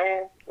crazy,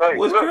 man. Like,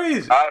 What's look,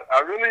 crazy?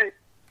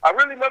 I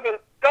really never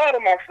thought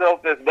of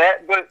myself as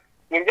that, but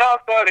when y'all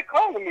started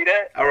calling me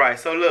that, all right,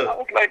 so look. I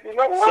was like, you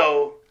know what?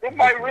 So it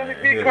might really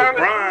be kind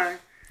of LeBron.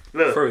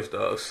 Look. First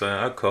off,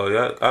 son, I call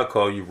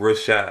you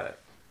Rashad.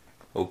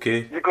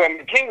 Okay? You call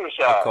me King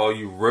Rashad. I call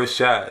you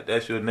Rashad.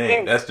 That's your name.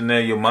 King. That's the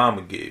name your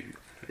mama gave you.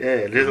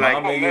 Yeah, just Your like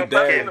mama and your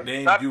dad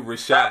named you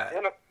Rashad.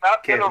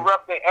 Stop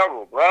interrupting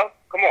Errol, bro.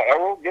 Come on,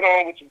 Errol. Get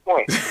on with your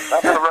point.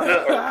 Stop interrupting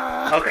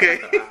Errol. Okay.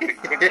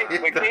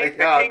 The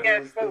king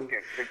has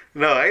spoken.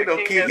 No, ain't no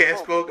king has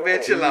spoken.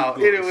 Man, chill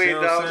out. Anyway,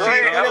 dog.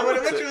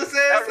 What you was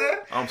saying,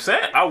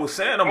 sir? I was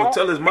saying I'm going to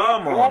tell his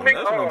mama on him.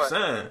 That's what I'm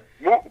saying.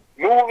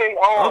 Moving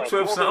on. Don't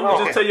trip, son. I'm going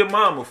to just tell your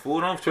mama,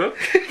 fool. Don't trip.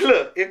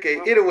 Look, okay.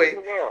 Anyway.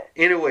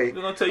 We're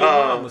going to tell your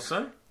mama,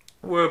 son.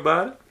 Don't worry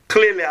about it.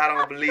 Clearly, I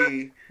don't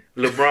believe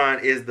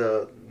LeBron is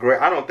the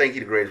great. I don't think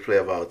he's the greatest player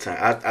of all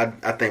time.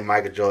 I think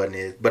Michael Jordan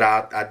is, but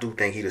I do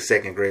think he's the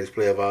second greatest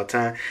player of all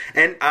time.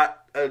 And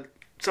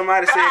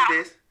somebody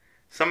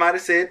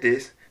said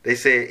this. They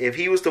said if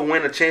he was to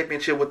win a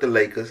championship with the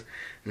Lakers,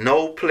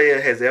 no player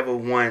has ever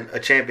won a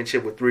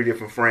championship with 3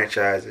 different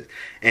franchises,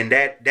 and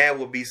that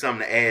would be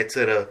something to add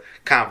to the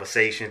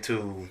conversation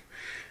to,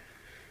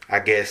 I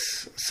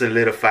guess,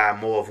 solidify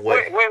more of what.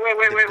 Wait. Who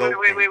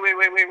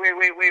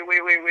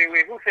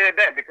said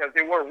that? Because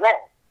they were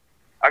wrong.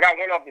 I got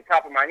one off the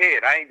top of my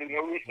head. I ain't do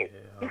no research.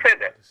 Who said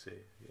that?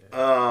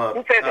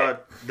 Who said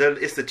that?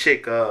 It's the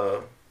chick.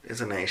 It's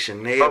her name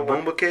Shania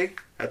Bumbuke.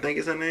 I think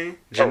it's her name.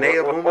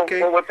 Shania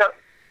Bumbuke.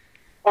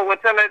 Well,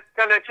 tell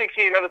that chick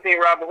she ain't never seen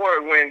Robert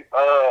Horry win.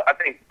 I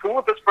think 2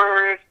 with the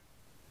Spurs,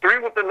 3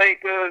 with the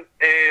Lakers,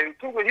 and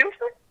 2 with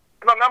Houston.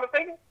 If I'm not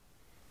mistaken.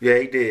 Yeah,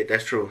 he did.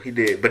 That's true. He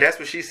did. But that's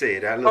what she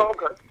said.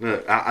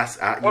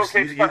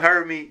 You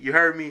heard me. You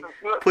heard me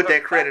put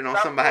that credit on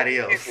somebody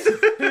else.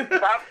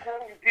 Stop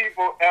quoting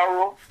people,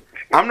 Errol.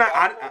 I'm not.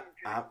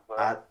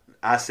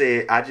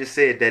 I just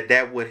said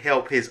that would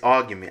help his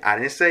argument. I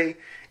didn't say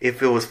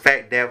if it was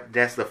fact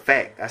that's the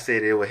fact. I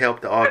said it would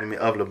help the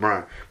argument of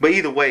LeBron. But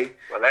either way,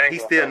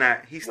 he's still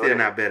not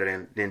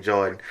better than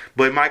Jordan.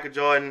 But Michael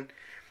Jordan,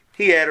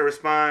 he had a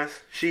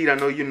response. I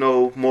know you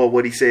know more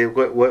what he said.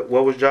 What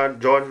was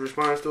Jordan's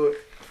response to it?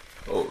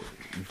 Oh,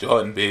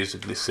 Jordan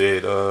basically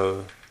said,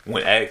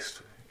 when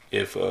asked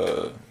if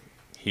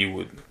he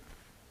would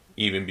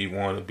even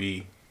want to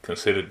be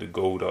considered the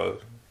GOAT, or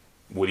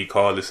would he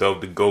call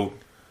himself the GOAT,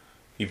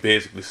 he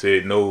basically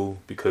said no,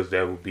 because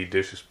that would be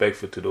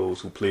disrespectful to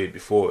those who played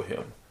before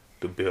him,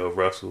 the Bill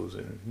Russells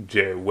and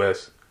Jerry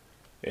West.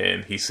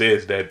 And he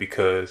says that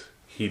because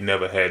he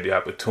never had the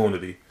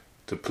opportunity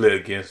to play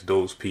against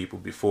those people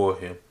before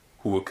him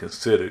who were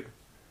considered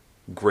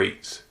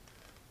greats.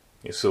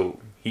 And so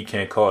he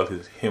can't call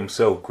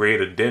himself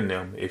greater than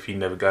them if he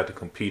never got to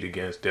compete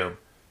against them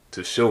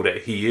to show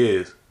that he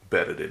is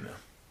better than them.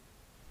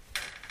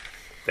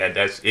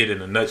 That's it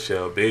in a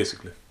nutshell,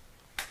 basically.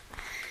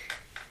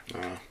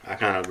 I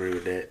kind of agree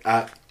with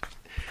that.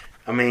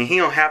 I mean, he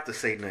don't have to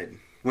say nothing.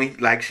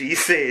 Like she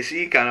said,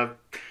 she kind of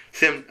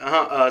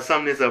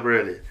summed this up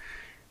earlier.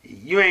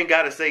 You ain't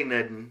got to say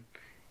nothing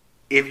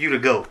if you the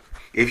GOAT.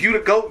 If you the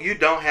GOAT, you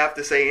don't have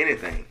to say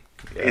anything.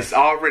 Yeah. It's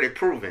already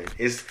proven.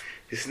 It's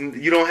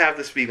you don't have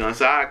to speak on.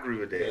 So I agree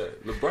with that.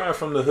 Yeah. LeBron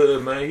from the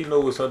hood, man. He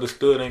know what's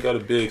understood. Ain't got to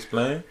be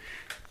explained.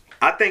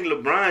 I think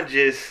LeBron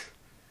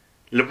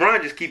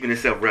just keeping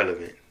himself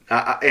relevant.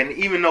 And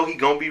even though he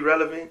gonna be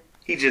relevant,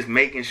 he just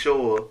making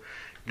sure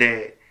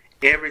that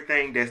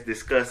everything that's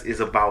discussed is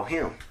about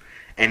him.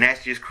 And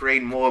that's just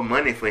creating more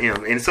money for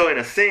him. And so in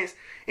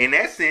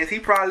that sense, he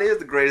probably is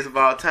the greatest of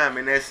all time.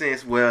 In that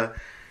sense, where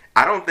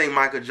I don't think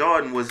Michael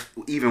Jordan was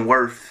even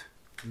worth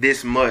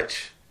this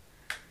much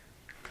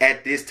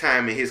at this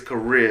time in his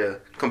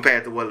career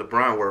compared to what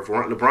LeBron worth.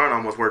 LeBron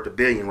almost worth $1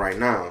 billion right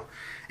now,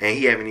 and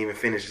he haven't even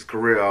finished his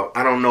career out.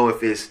 I don't know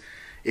if it's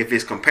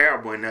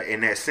comparable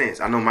in that sense.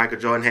 I know Michael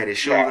Jordan had his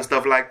shoes and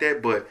stuff like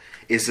that, but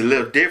it's a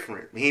little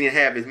different. He didn't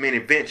have as many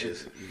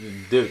benches.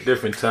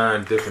 Different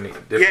time, different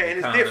yeah,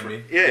 and it's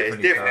different. Yeah, it's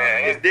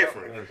different. It's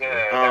different.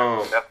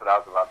 That's what I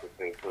was about to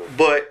say too.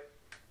 But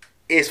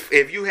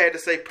if you had to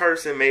say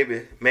person,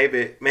 maybe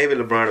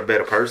LeBron a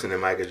better person than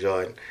Michael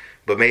Jordan.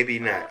 But maybe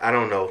not. I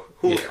don't know.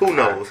 Who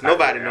knows?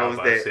 Nobody knows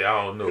that.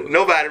 I don't know.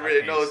 Nobody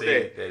really knows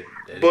that.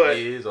 But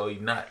he is or he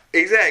not.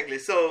 Exactly.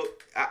 So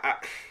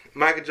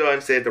Michael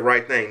Jordan said the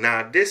right thing.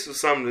 Now this was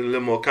something a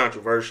little more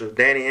controversial.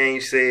 Danny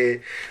Ainge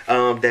said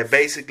that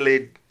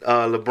basically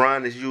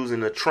LeBron is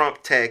using a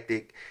Trump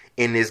tactic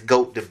in this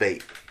GOAT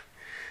debate.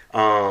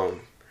 I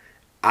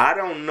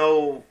don't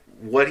know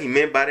what he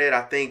meant by that.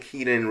 I think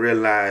he didn't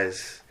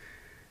realize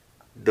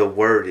the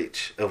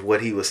wordage of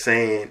what he was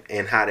saying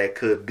and how that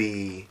could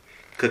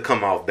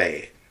come off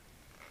bad.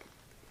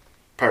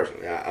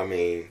 Personally, I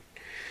mean,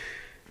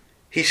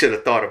 he should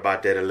have thought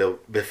about that a little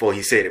before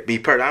he said it.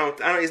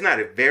 It's not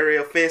very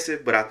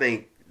offensive, but I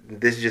think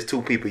this is just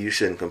two people you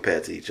shouldn't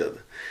compare to each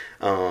other.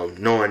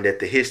 Knowing that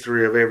the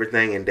history of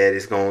everything and that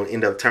it's going to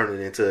end up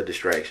turning into a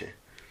distraction.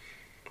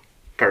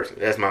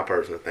 Personally, that's my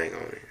personal thing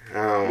on it.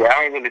 I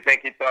don't really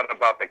think he thought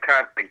about the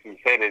context he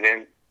said it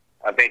in.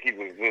 I think he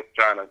was just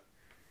trying to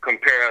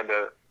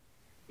compare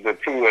the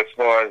two as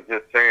far as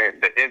just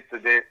saying the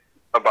incident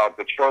about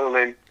the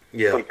trolling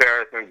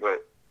comparison.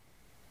 But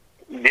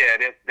yeah,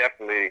 there's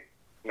definitely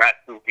not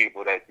two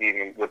people that's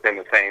even within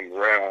the same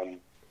realm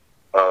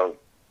of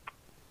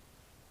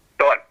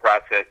thought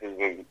processes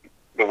and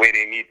the way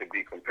they need to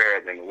be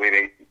compared and the way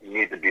they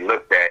need to be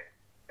looked at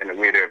and the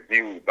way they're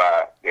viewed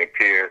by their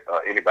peers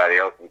or anybody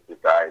else in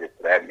society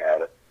for that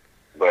matter.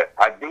 But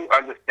I do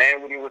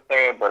understand what he was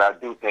saying, but I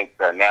do think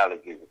the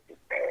analogy was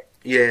just bad.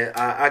 Yeah,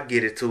 I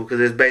get it too,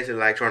 because it's basically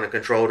like trying to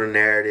control the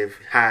narrative,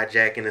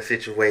 hijacking the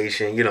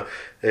situation. You know,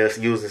 they're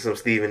using some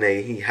Stephen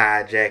A. He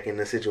hijacking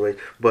the situation,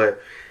 but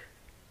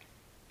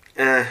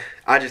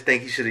I just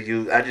think he should have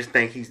used. I just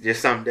think he's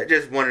just something that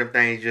just one of them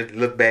things. Just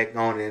look back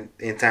on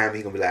in time,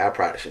 he gonna be like, I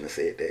probably shouldn't have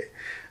said that.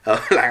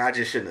 Like I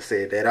just shouldn't have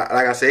said that.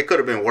 Like I said, it could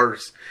have been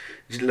worse.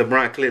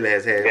 LeBron clearly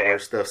has had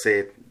worse stuff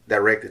said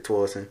directed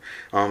towards him,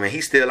 and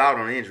he's still out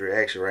on injury.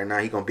 Actually, right now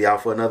he's gonna be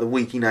out for another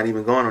week. He's not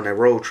even going on that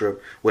road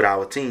trip with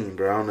our team,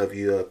 bro. I don't know if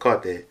you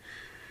caught that.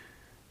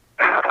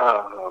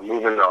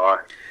 Moving on.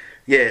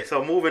 Yeah,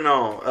 so moving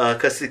on,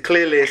 because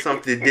clearly it's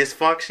something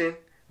dysfunction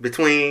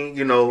between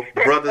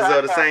brothers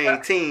of the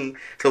same team.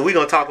 So we're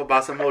gonna talk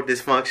about some more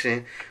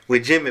dysfunction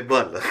with Jimmy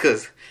Butler,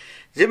 because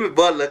Jimmy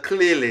Butler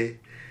clearly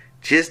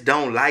just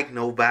don't like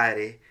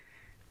nobody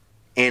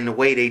and the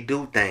way they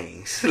do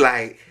things.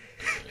 Like,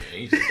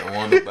 he just don't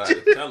want nobody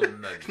to tell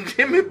him nothing.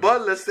 Jimmy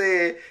Butler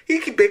said he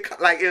could be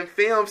like in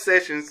film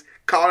sessions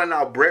calling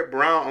out Brett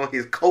Brown on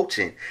his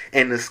coaching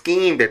and the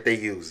scheme that they're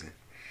using.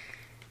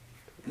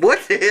 What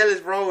the hell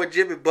is wrong with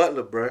Jimmy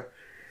Butler, bro?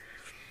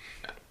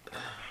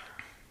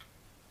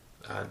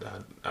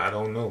 I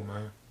don't know,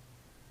 man.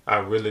 I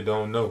really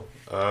don't know.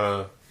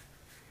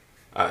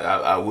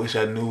 I wish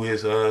I knew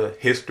his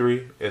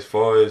history as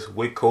far as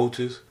with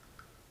coaches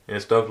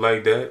and stuff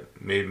like that.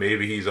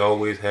 Maybe he's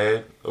always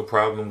had a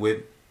problem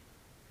with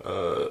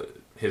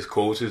his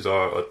coaches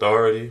or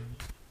authority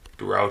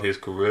throughout his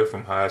career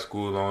from high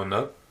school on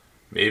up.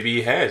 Maybe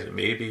he hasn't.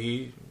 Maybe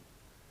he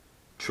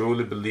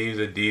truly believes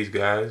that these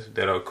guys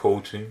that are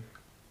coaching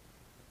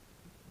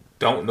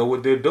don't know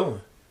what they're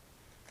doing.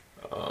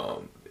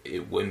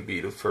 it wouldn't be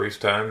the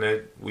first time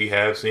that we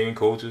have seen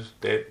coaches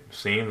that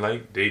seem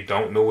like they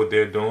don't know what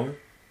they're doing.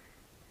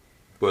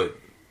 But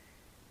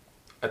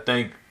I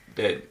think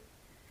that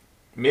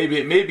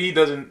maybe he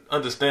doesn't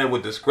understand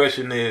what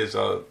discretion is,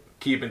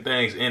 keeping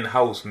things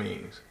in-house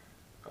means.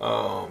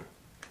 I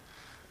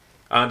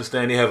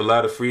understand they have a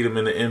lot of freedom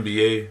in the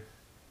NBA,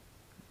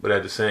 but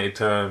at the same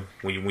time,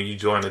 when you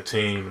join a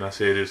team, and I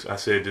said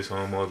this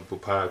on multiple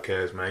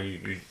podcasts,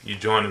 man, you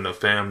joining a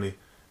family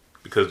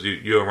because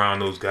you're around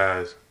those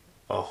guys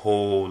a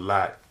whole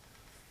lot,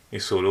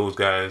 and so those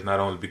guys not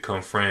only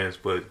become friends,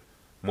 but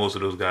most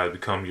of those guys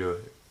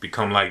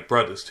become like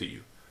brothers to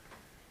you.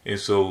 And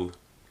so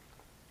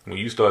when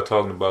you start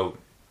talking about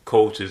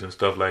coaches and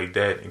stuff like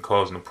that and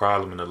causing a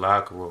problem in the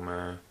locker room,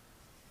 man,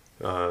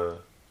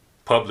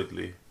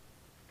 publicly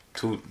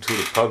to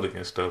the public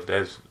and stuff,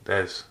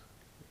 that's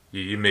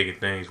you're making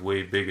things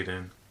way bigger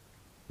than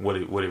what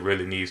it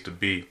really needs to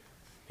be.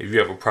 If you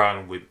have a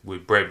problem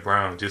with Brett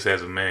Brown, just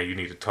as a man, you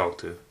need to talk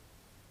to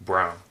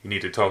Brown. You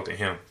need to talk to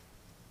him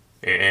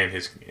and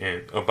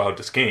about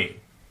the scheme.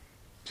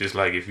 Just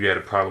like if you had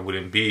a problem with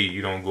Embiid,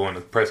 you don't go in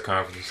the press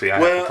conference and say, I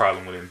have a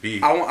problem with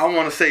Embiid. I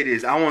want to say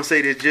this.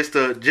 just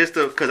to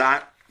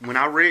because when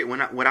I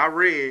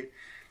read,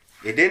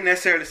 it didn't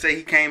necessarily say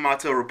he came out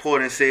to a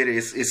report and said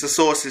it's a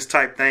sources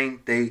type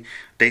thing.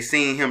 They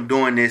seen him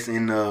doing this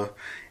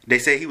they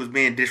say he was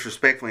being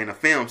disrespectful in a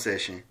film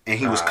session and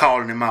he was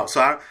calling him out.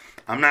 So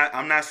I'm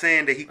not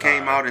saying that he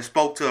came out and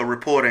spoke to a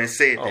reporter and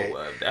said that.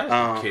 Well, that's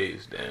the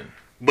case then.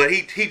 But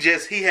he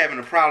having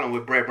a problem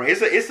with Brett Brown.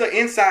 It's an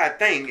inside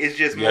thing. It's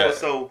just more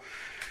so.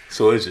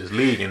 So it's just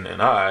leaking,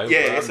 and all right.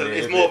 Yeah,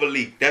 it's more of a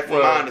leak. That's from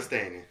my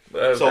understanding.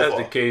 If that's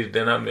the case,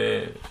 then I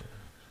mean,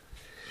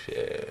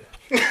 shit.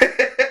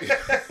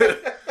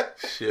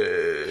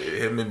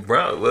 Shit, him and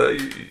Brown. Well,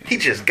 he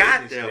just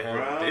got there,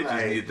 bro. They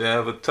just need to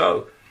have a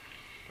talk.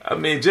 I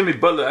mean, Jimmy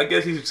Butler. I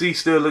guess he's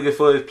still looking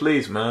for his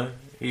place, man.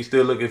 He's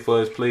still looking for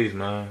his place,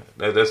 man.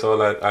 That's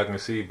all I can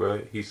see,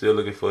 bro. He's still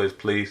looking for his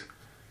place.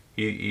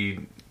 He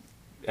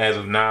as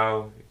of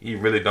now, he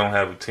really don't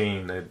have a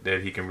team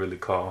that he can really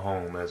call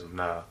home as of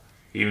now.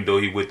 Even though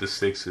he with the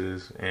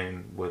Sixers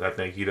and I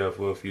think he there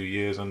for a few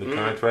years under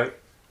contract.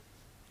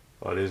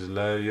 Oh, this is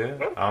last year.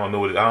 I don't know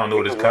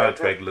what his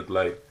contract looked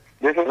like.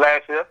 This is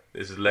last year.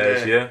 This is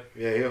last year.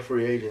 Yeah, he's a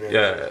free agent.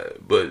 Yeah,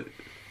 but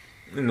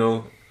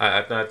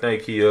I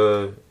think he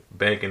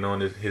banking on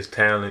his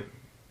talent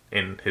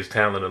and his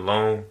talent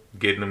alone,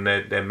 getting him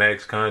that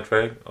max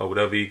contract or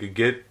whatever he could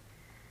get.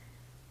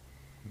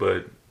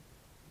 But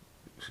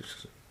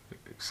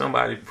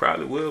somebody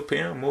probably will pay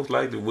him, most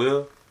likely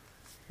will.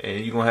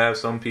 And you're going to have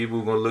some people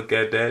who are going to look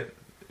at that,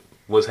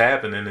 what's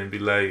happening, and be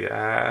like,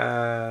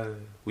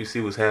 we see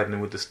what's happening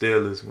with the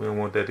Steelers. We don't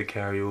want that to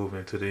carry over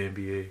into the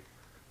NBA.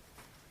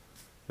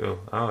 So,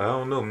 I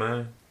don't know,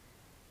 man.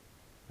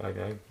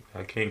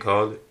 I can't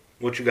call it.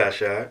 What you got,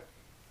 Shad?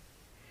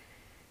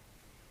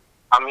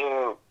 I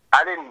mean,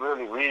 I didn't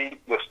really read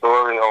the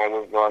story on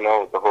what's going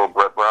on with the whole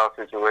Brett Brown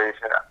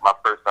situation. My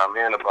first time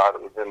hearing about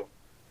it was in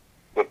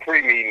the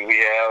pre-meeting we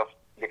have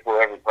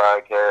before every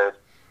podcast.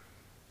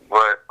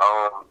 But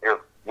if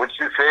what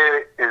you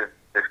said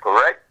is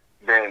correct,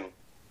 then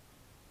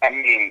I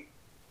mean,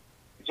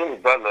 Jimmy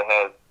Butler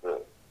has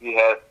to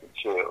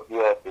chill. He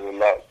has to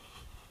relax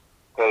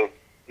because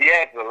he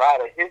has a lot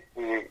of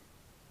history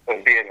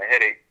of being a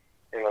headache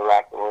in the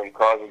locker room,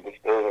 causing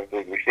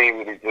disturbances. We seen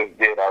what he just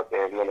did out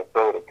there in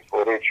Minnesota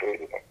before they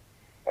traded him.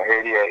 I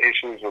heard he had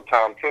issues with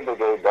Tom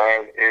Thibodeau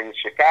down in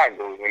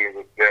Chicago when he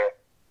was there.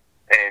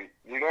 And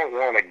you don't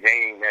want to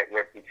gain that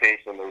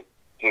reputation of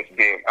just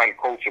being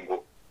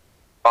uncoachable.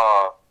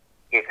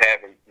 Just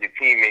having your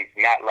teammates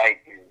not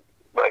like you.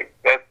 Like,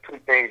 that's two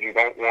things you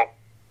don't want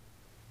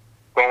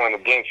going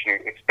against you,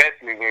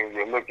 especially when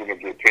you're looking to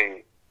get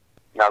paid.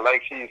 Now,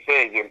 like she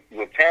said,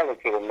 you're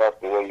talented enough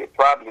to where you're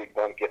probably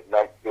going to get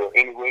backfield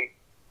anyway,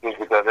 just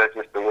because that's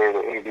just the way the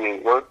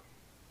NBA works.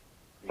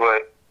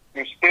 But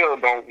you still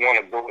don't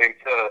want to go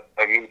into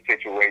a new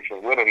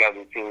situation with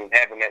another team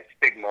having that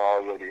stigma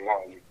already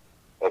on you.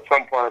 At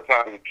some point in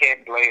time, you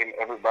can't blame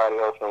everybody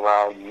else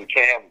around you. You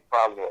can't have a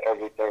problem with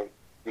everything.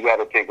 You got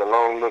to take a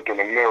long look in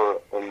the mirror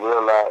and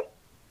realize,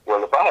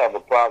 well, if I have a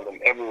problem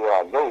everywhere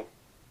I go,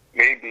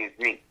 maybe it's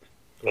me.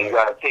 Right. And you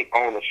got to take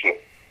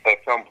ownership at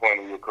some point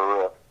in your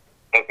career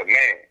as a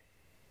man,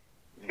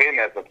 then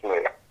as a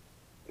player.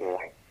 Yeah.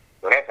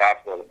 So that's how I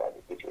feel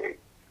about the situation.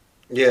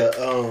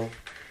 Yeah,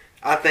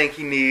 I think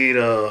he need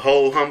a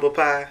whole humble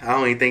pie. I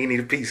don't even think he need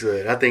a piece of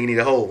it. I think he need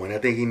a whole one. I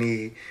think he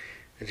need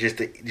just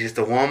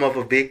to warm up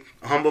a big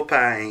humble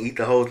pie and eat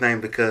the whole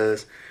thing,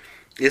 because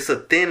it's a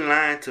thin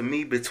line to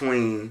me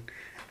between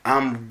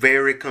I'm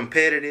very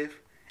competitive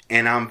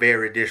and I'm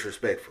very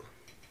disrespectful.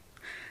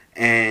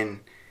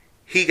 And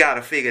he got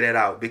to figure that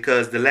out,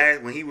 because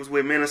when he was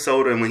with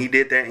Minnesota and when he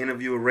did that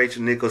interview with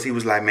Rachel Nichols, he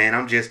was like, man,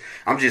 I'm just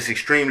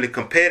extremely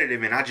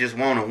competitive and I just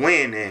want to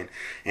win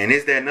and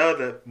this, that, and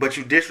other. But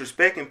you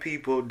disrespecting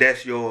people,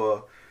 that's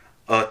your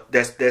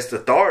that's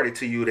authority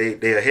to you.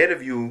 They're ahead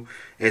of you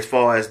as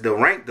far as the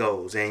rank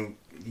goes, and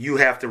you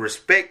have to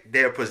respect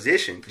their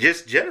position.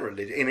 Just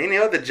generally, in any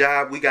other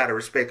job, we gotta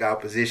respect our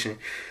position.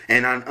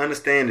 And I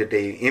understand that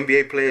they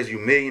NBA players, you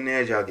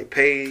millionaires, y'all get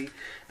paid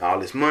all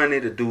this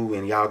money to do,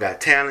 and y'all got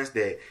talents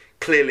that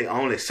clearly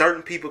only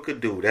certain people could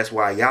do. That's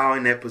why y'all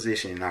in that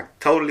position, and I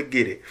totally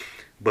get it.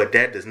 But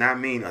that does not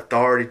mean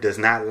authority does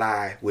not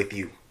lie with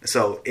you.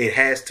 So it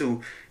has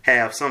to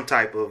have some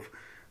type of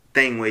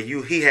thing where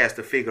he has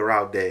to figure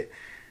out that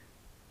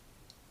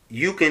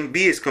you can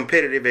be as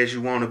competitive as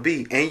you want to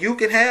be, and you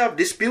can have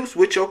disputes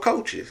with your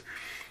coaches.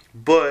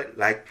 But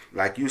like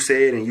you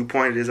said, and you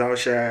pointed this out,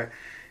 Shai,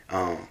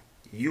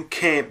 you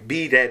can't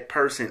be that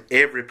person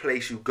every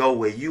place you go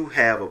where you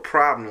have a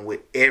problem with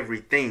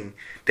everything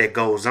that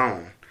goes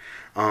on.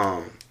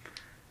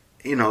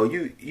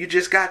 You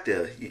just got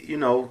to,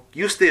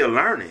 you still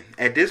learning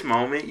at this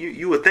moment.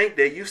 You would think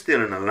that you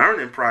still in a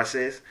learning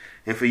process,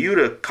 and for you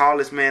to call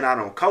this man out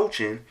on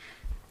coaching,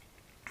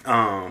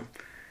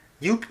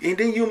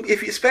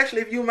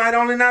 especially if you might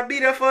only not be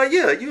there for a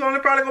year, you only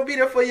probably gonna be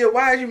there for a year.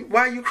 Why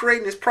are you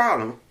creating this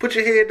problem? Put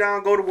your head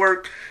down, go to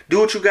work, do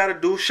what you gotta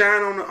do,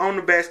 shine on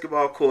the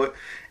basketball court,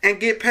 and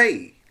get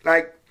paid.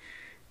 Like,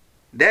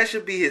 that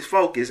should be his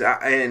focus.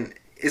 And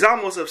it's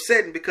almost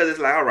upsetting because it's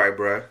like, all right,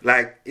 bro.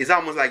 Like, it's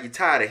almost like you're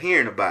tired of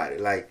hearing about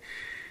it. Like,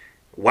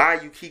 why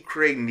you keep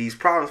creating these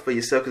problems for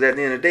yourself? Because at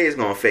the end of the day, it's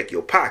gonna affect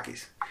your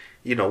pockets.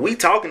 We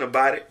talking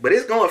about it, but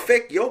it's going to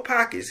affect your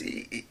pockets.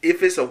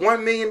 If it's a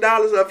 $1 million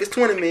or if it's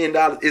 $20 million,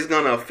 it's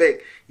going to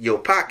affect your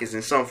pockets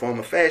in some form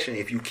or fashion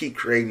if you keep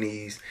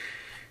creating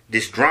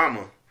this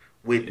drama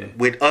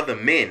with other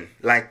men.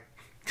 Like,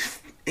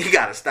 you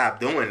got to stop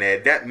doing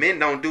that. Men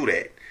don't do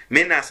that.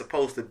 Men not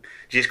supposed to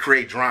just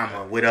create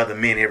drama with other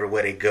men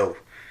everywhere they go.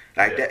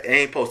 Like, that, it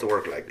ain't supposed to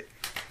work like that.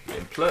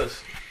 And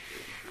plus,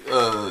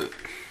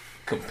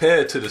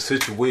 compared to the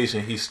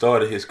situation he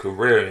started his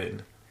career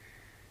in,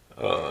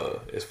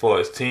 as far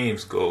as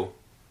teams go,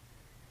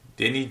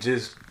 didn't he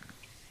just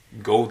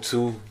go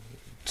to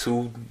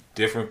two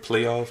different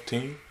playoff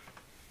teams?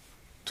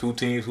 Two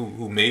teams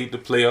who made the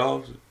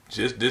playoffs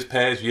just this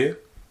past year?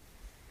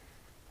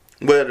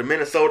 Well, the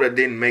Minnesota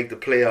didn't make the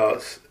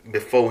playoffs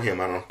before him,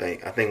 I don't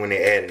think. I think when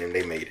they added him,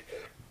 they made it.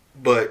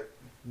 But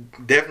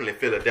definitely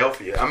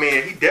Philadelphia. I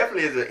mean, he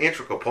definitely is an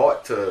integral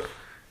part to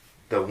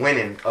the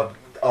winning of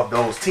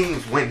those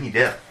teams when he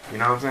there. You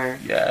know what I'm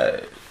saying? Yeah,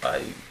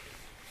 like,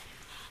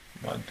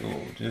 my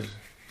dude, just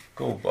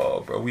go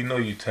ball, bro. We know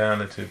you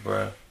talented,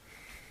 bro.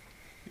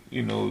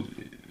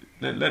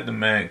 Let the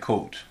man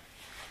coach.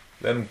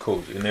 Let him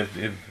coach. And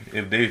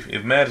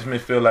if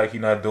management feel like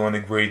he's not doing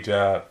a great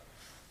job,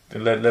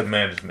 then let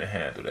management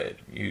handle that.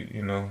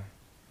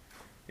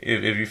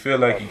 If you feel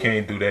like you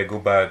can't do that, go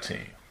buy a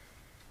team.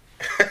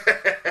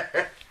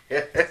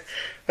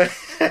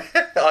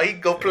 Oh, he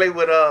can go play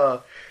with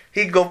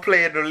he can go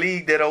play in the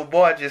league that old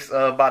boy just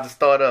about to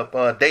start up.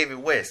 David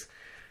West.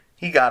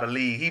 He got a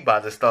league he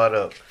about to start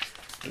up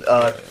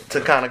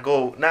to kind of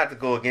go, not to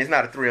go against,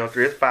 not a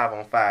 3-on-3, it's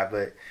 5-on-5,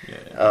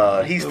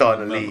 but he's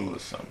starting a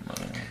league.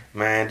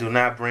 Man, do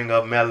not bring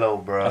up Melo,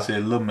 bro. I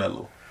said Lil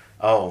Melo.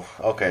 Oh,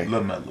 okay.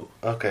 Lil Melo.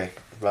 Okay.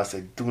 I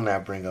said, do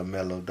not bring up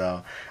Melo,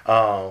 dog.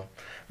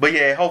 But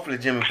yeah, hopefully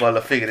Jimmy Butler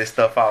figure this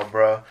stuff out,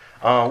 bro.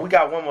 We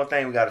got one more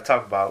thing we got to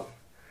talk about,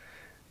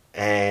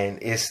 and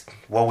it's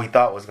what we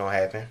thought was going to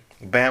happen.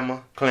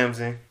 Bama,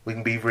 Clemson. We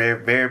can be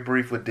very, very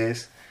brief with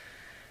this.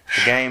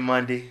 The game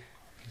Monday.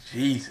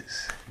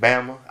 Jesus.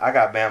 Bama. I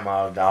got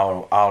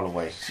Bama all the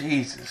way.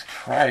 Jesus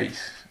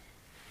Christ.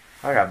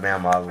 I got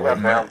Bama all the way.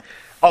 Bama.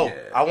 Oh, yeah.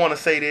 I want to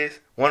say this.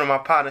 One of my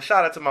partners,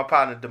 shout out to my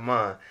partner,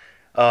 Damon.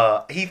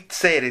 He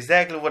said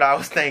exactly what I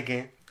was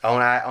thinking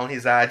on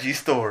his IG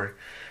story.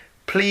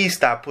 Please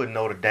stop putting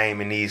Notre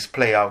Dame in these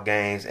playoff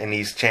games and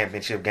these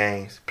championship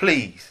games.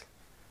 Please.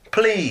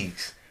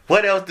 Please.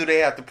 What else do they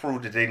have to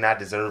prove that they're not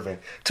deserving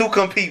to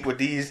compete with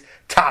these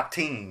top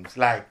teams?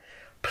 Like,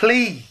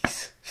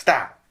 please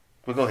stop.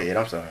 Well, go ahead.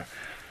 I'm sorry.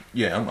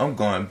 Yeah, I'm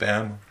going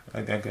Bama.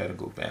 I gotta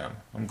go Bama.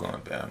 I'm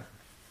going Bama.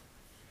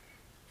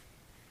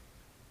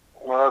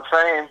 Well,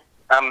 same.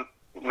 I'm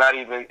not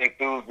even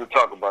enthused to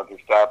talk about this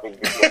topic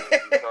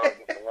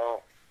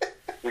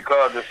we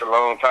called this a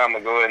long time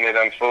ago, and it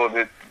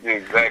unfolded the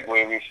exact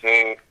way we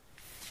said.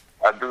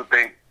 I do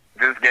think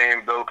this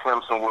game, though,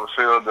 Clemson will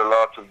feel the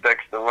loss of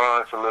Dexter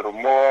Lawrence a little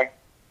more.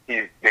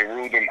 They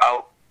ruled him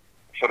out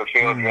for the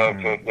field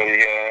drug test that he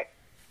had,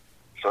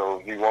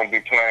 so he won't be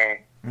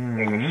playing in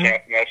the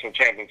national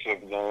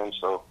championship game.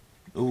 So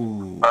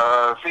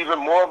it's even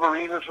more of a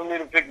reason for me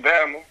to pick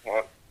Bama.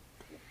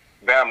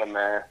 Bama,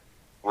 man.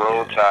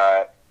 Roll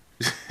Tide.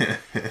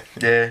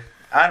 Yeah.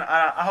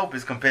 I hope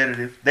it's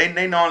competitive.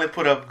 They normally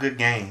put up good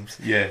games.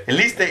 Yeah. At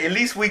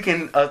least we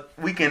can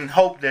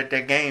hope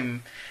that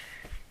game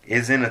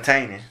is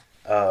entertaining.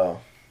 Yeah.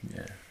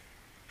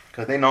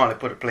 Because they normally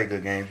play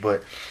good games.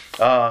 But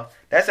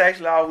that's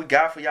actually all we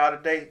got for y'all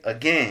today.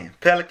 Again,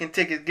 Pelican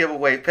tickets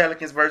giveaway.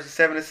 Pelicans versus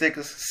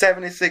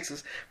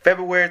 76ers,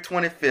 February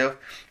 25th.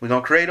 We're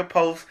going to create a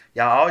post.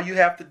 Y'all, all you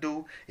have to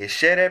do is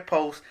share that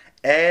post.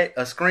 Add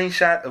a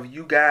screenshot of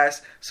you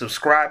guys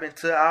subscribing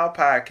to our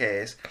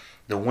podcast.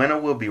 The winner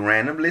will be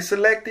randomly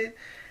selected.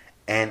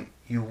 And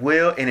it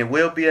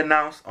will be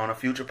announced on a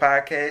future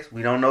podcast.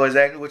 We don't know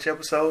exactly which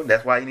episode.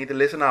 That's why you need to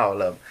listen to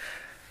all of them.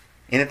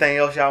 Anything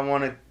else y'all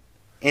want to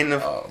end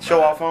the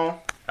show off on?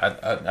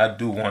 I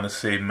do want to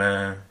say,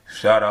 man,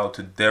 shout out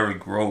to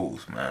Derrick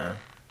Rose, man.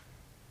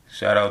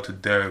 Shout out to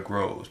Derrick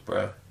Rose,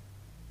 bro.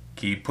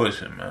 Keep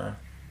pushing, man.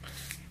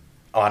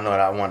 Oh, I know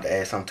that I wanted to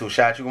add something too.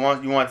 Shot, you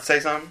want to say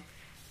something?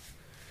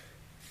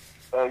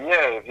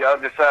 Yeah, if y'all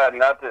decide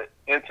not to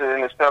enter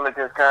in this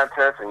Pelicans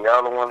contest and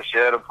y'all don't want to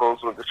share the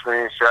post with the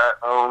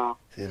screenshot,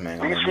 we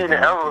see the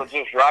error,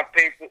 just rock,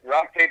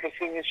 paper,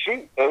 scissors,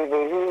 shoot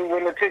over who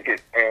win the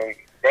ticket, and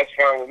that's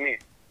fine with me.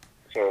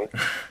 So,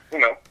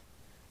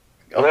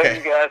 whatever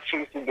you guys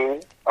choose to do,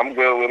 I'm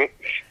good with it.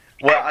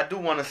 Well, I do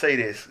want to say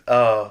this.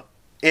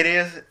 It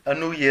is a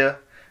new year,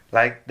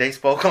 like they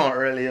spoke on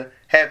earlier.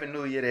 Happy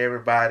New Year to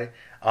everybody.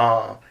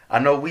 I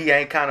know we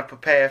ain't kind of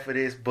prepared for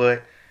this,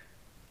 but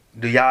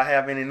do y'all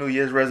have any New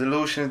Year's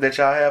resolutions that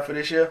y'all have for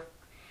this year?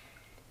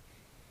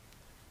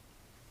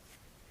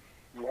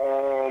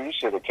 You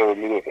should have told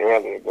me this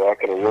earlier, bro. I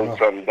could have wrote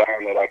something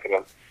down that I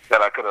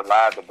could have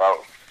lied about.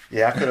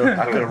 Yeah, I could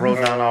have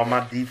wrote down all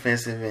my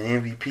defensive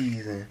and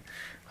MVPs and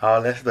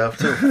all that stuff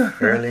too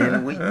early in the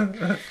week.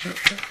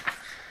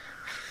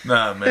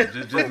 Nah, man,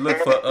 just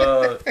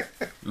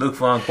look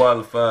for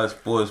Unqualified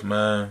Sports,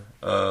 man.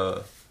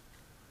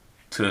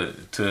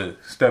 To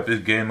step this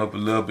game up a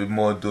little bit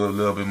more, do a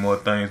little bit more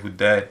things with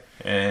that,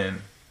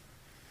 and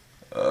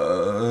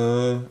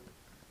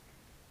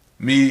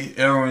me,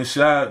 Aaron, and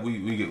Shad,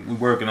 we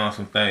working on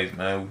some things,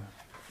 man.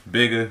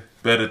 Bigger,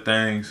 better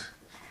things.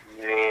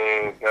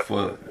 Yeah,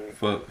 for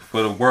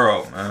the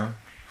world, man.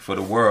 For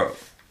the world.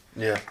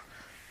 Yeah,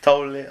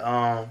 totally.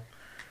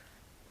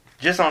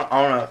 Just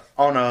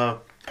on a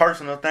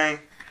personal thing,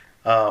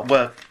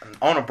 well,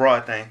 on a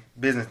broad thing,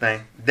 business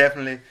thing,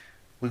 definitely.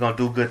 We're going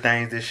to do good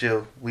things this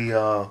year. We're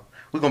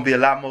going to be a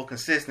lot more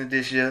consistent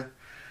this year.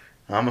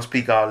 I'm going to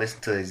speak all this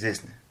into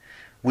existence.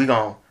 We're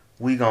going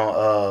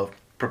to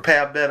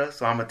prepare better.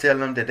 So I'm going to tell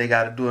them that they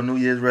got to do a New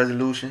Year's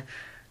resolution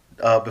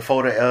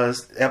before the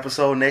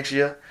episode next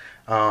year.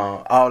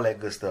 All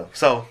that good stuff.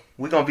 So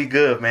we're going to be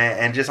good, man.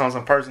 And just on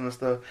some personal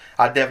stuff,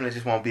 I definitely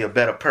just want to be a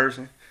better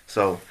person.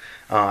 So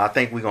I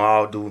think we're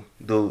going to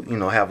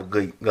all have a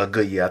good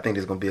year. I think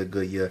this is going to be a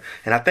good year.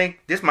 And I think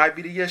this might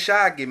be the year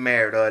Shy get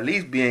married or at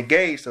least be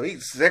engaged. So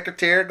he's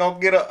secretary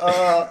going to get a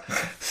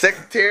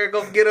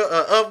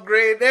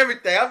upgrade and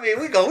everything. I mean,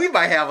 we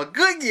might have a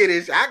good year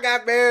this year. I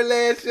got married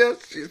last year.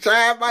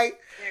 Shy might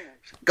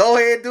go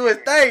ahead and do his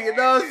thing, you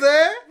know what I'm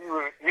saying?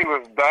 He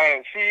was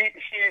dying.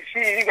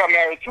 He got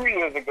married 2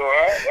 years ago,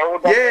 right?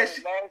 Yeah,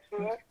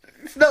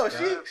 no,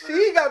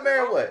 she got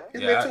married what?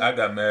 I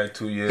got married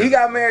 2 years. He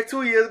got married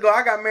 2 years ago.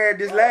 I got married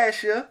this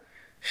last year.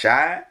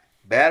 Shy,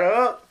 batter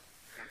up.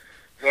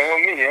 It's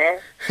on me, huh?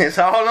 It's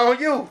all on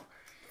you.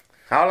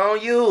 All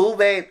on you,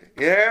 baby.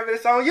 You heard me?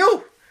 It's on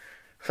you.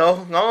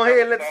 So go ahead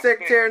and let the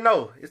secretary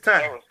know. It's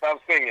time.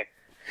 Stop singing.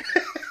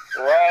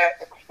 Why?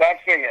 Stop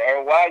singing.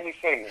 Why are you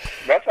singing?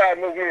 That's how I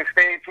knew we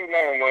stayed too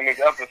long on this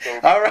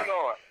episode. All right.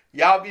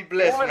 Y'all be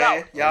blessed,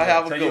 man. Y'all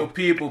have a good one. Tell your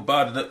people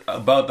about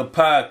the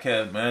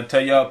podcast, man.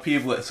 Tell y'all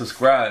people to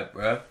subscribe,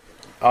 bro.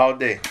 All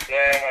day.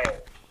 Yeah.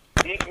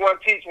 Each one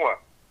teach one.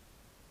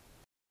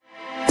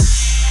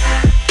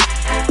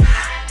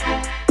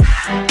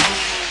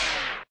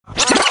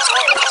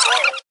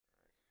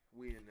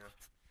 We in there.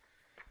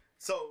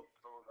 So.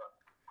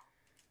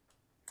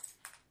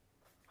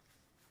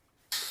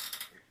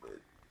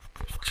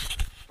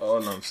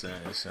 All I'm saying,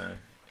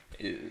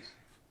 is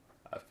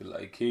I feel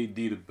like KD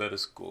the better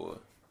scorer.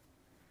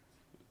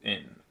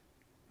 And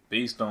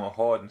based on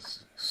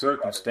Harden's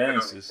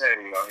circumstances,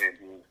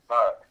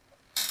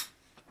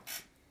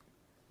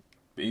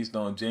 based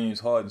on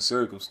James Harden's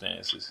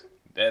circumstances,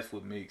 that's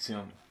what makes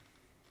him.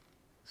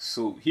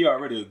 So he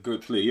already a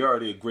good player. He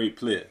already a great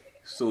player.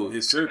 So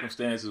his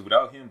circumstances,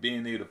 without him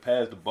being able to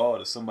pass the ball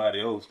to somebody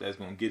else that's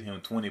going to get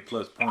him 20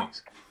 plus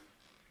points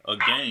a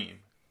game,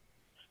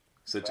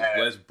 such as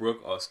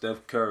Westbrook or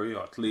Steph Curry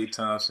or Klay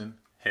Thompson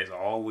has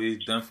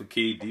always done for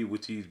KD,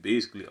 which he's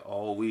basically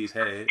always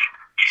had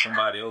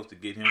somebody else to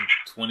get him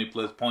 20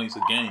 plus points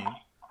a game.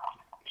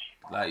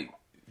 Like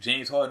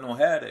James Harden don't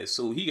have that,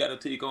 so he got to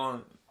take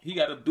on. He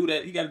got to do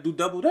that. He got to do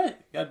double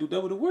that. He got to do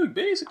double the work,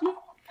 basically.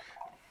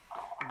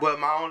 But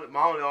my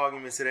only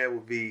argument to that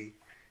would be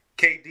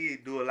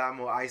KD do a lot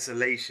more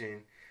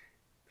isolation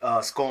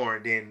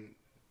scoring than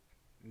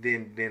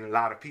a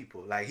lot of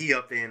people. Like he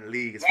up there in the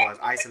league as far as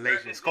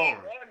isolation scoring.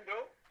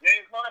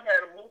 James Harden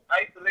had a move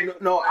isolation.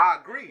 No, I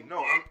agree.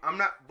 No, I'm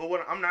not.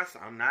 But I'm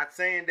not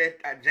saying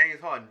that James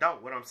Harden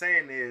don't. What I'm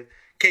saying is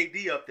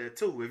KD up there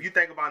too. If you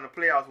think about in the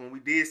playoffs when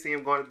we did see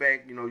him going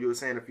back, you were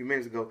saying a few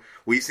minutes ago,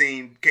 we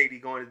seen KD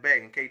going his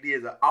back, and KD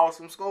is an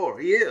awesome scorer.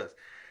 He is.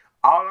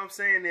 All I'm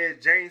saying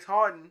is James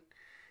Harden,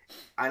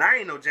 and I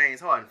ain't no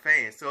James Harden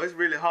fan, so it's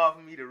really hard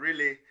for me to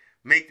really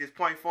make this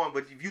point for him.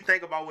 But if you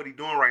think about what he's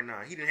doing right now,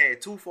 he done had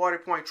 2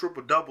 40-point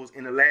triple-doubles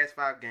in the last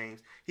 5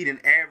 games. He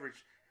done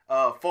averaged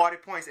 40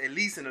 points at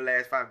least in the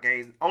last 5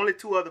 games. Only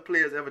 2 other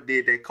players ever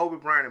did that, Kobe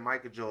Bryant and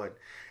Michael Jordan.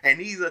 And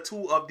these are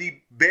 2 of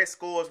the best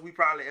scorers we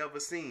probably ever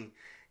seen.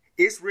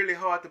 It's really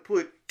hard to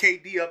put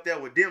KD up there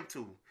with them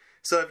 2.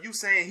 So if you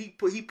saying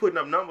he putting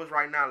up numbers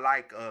right now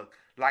like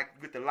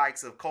with the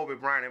likes of Kobe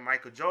Bryant and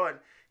Michael Jordan,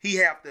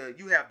 you have to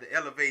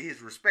elevate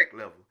his respect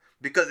level,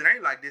 because it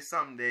ain't like this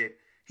something that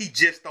he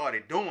just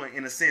started doing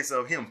in a sense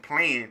of him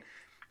playing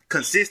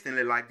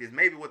consistently like this.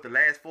 Maybe with the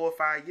last 4 or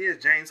 5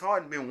 years, James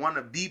Harden been one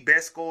of the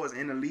best scorers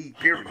in the league,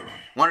 period.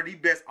 One of the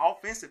best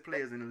offensive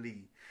players in the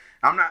league.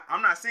 I'm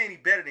not saying he's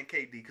better than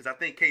KD, because I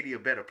think KD a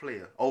better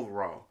player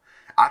overall.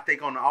 I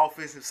think on the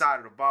offensive side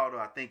of the ball, though,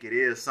 I think it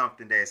is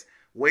something that's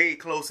way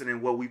closer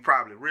than what we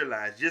probably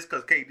realize. Just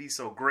because KD's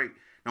so great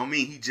don't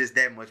mean he's just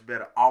that much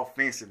better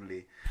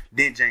offensively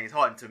than James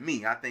Harden. To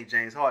me, I think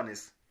James Harden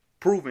is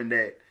proving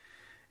that,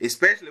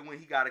 especially when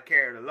he got to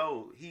carry the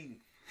load, he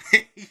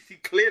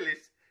clearly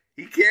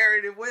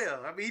carried it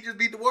well. I mean, he just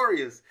beat the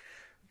Warriors,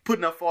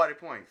 putting up 40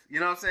 points. You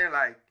know what I'm saying?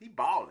 Like, he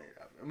balling.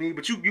 I mean,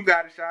 but you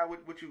got it, Shy.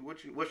 What's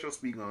your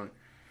speak on it?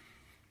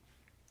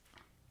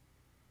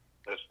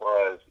 As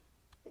far as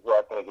who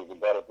I think is the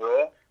better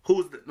player?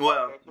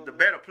 The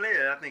better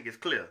player? I think is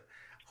clear.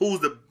 Who's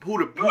the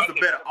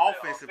better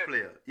offensive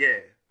player? Yeah.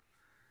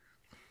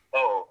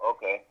 Oh,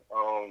 okay.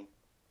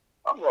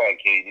 I'm going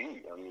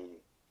KD. I mean,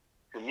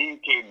 to me,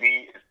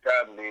 KD is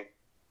probably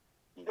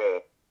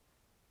the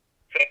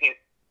second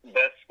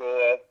best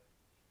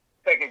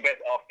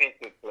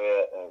offensive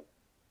player of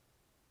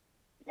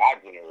my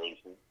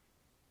generation.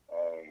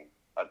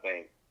 I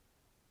think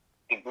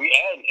if we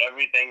add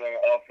everything on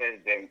offense,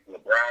 then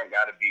LeBron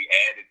got to be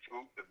added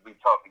too. If we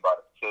talk about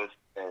assists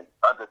and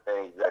other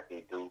things that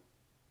they do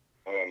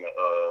on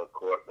the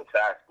court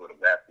besides for the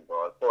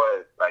basketball, as far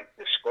as like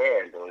the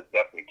scoring, though, it's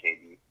definitely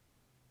KD.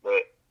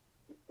 But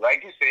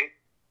like you said,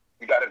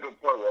 you got a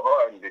good point with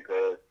Harden,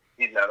 because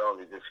he's not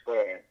only just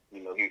scoring,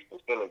 he's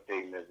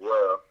facilitating as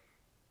well.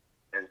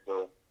 And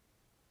so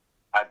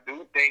I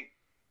do think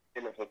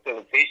in the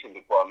facilitation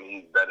department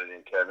he's better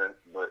than Kevin,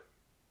 but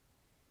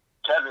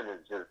Kevin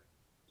is just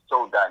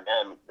so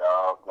dynamic,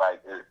 dog.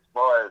 Like, as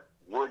far as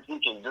what he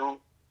can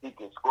do, he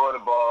can score the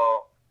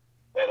ball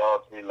at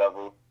all 3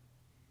 levels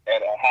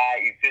at a high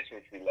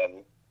efficiency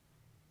level,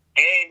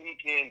 and he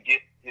can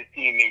get his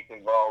teammates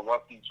involved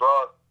once he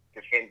draws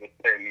defenders.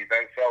 He's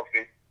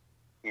unselfish.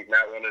 He's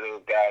not one of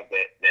those guys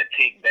that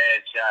take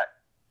bad shots.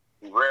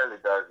 He rarely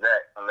does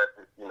that unless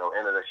it's,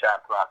 end of the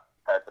shot clock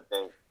type of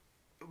thing.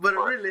 But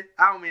really,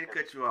 I don't mean to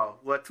cut you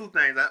off. Well, two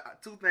things.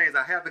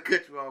 I have to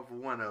cut you off for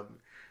one of them.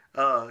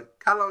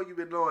 How long you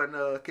been knowing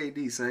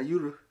KD, son?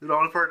 You the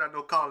only person I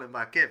know calling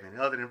by Kevin,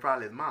 other than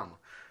probably his mama.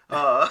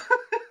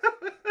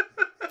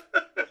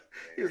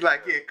 He was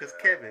like, yeah, cause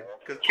Kevin.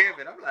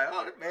 I'm like,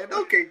 oh man,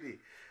 no KD.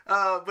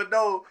 But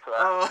no.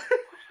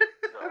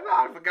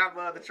 I forgot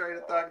my other train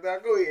of thought.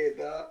 Dog. Go ahead,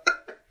 dog.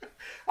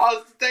 I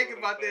was thinking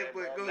about that,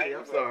 but go ahead.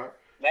 I'm sorry.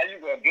 Now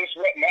you're going to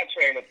disrupt my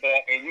train of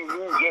thought, and you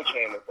lose your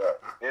train of thought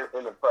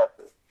in the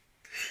process.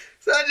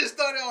 So I just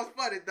thought that was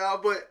funny,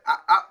 dog. But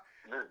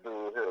this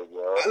dude here,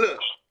 yo. Look,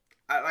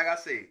 like I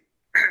said,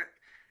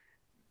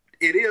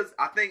 it is.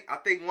 I think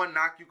one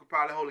knock you could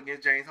probably hold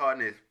against James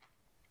Harden is,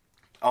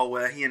 oh,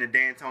 well, he in the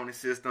D'Antoni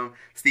system.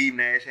 Steve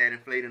Nash had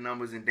inflated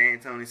numbers in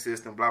D'Antoni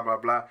system, blah, blah,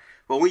 blah.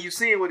 But when you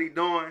seeing what he's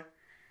doing,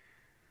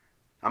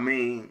 I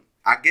mean,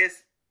 I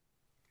guess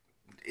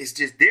it's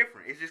just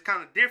different. It's just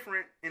kind of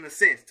different in a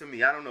sense to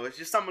me. I don't know. It's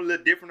just something a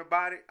little different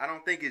about it. I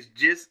don't think it's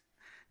just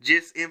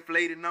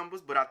inflated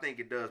numbers, but I think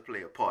it does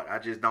play a part. I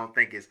just don't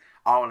think it's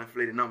all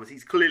inflated numbers.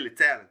 He's clearly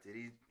talented.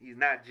 He's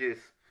not just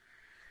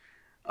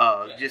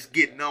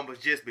get numbers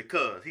just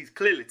because. He's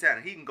clearly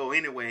talented. He can go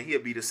anywhere and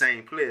he'll be the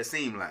same player,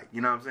 seem like.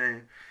 You know what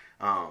I'm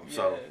saying?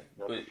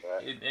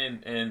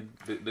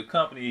 The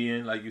company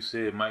in, like you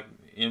said, Mike,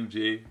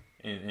 MJ,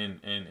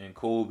 and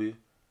Kobe,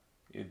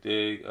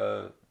 they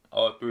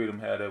all 3 of them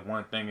had that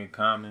one thing in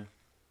common,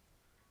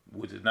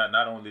 which is not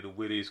only the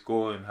way they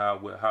score and how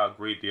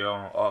great they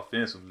are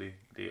offensively,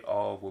 they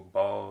all were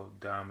ball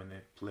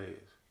dominant players.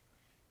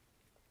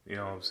 You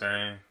know what I'm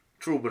saying?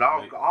 True, but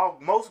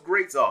most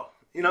greats are.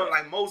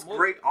 Most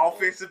great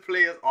offensive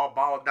players are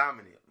ball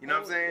dominant. You know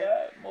what I'm saying?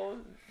 Yeah,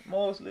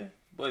 mostly.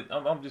 But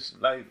I'm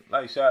just like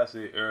Shai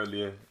said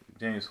earlier,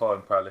 James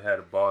Harden probably had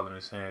a ball in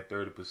his hand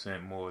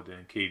 30% more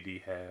than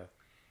KD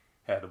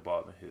had the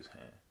ball in his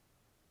hand.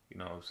 You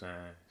know what I'm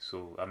saying?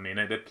 So I mean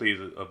that plays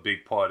a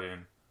big part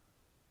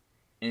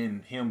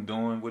in him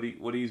doing what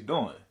he's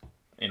doing,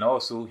 and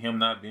also him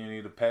not being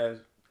able to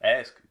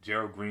ask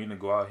Gerald Green to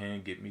go out here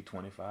and get me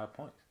 25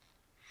 points.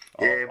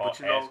 Yeah,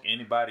 but ask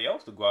anybody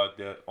else to go out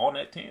there on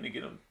that team to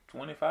get him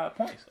 25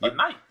 points a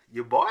night.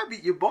 your boy.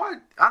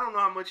 I don't know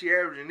how much he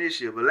averaging this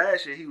year, but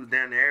last year he was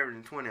down there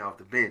averaging 20 off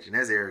the bench, and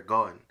that's Eric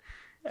Gordon.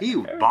 He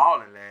was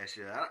balling last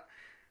year. I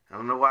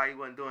don't know why he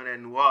wasn't doing that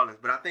in New Orleans,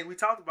 but I think we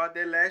talked about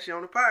that last year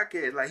on the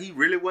podcast. Like, he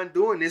really wasn't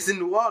doing this in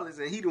New Orleans,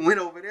 and he went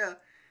over there,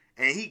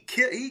 and he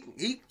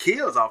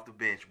kills off the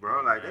bench,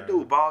 bro. Like, that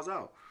dude balls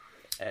out.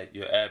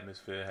 Your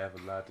atmosphere have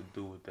a lot to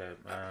do with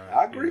that, man.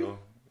 I agree.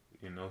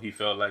 You know, he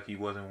felt like he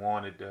wasn't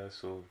wanted there,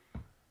 so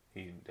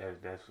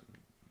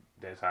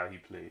that's how he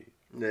played.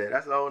 Yeah,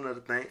 that's a whole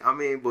other thing. I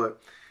mean,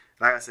 but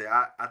like I said,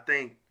 I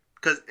think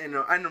because and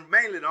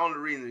mainly the only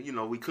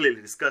reason we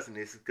clearly discussing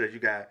this is because you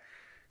got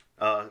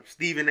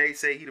Stephen A.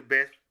 say he the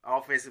best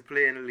offensive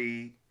player in the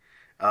league.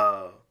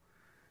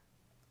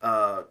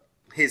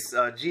 His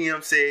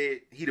GM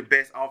said he the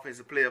best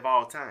offensive player of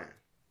all time.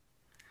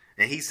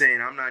 And he's saying,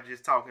 I'm not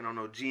just talking on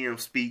no GM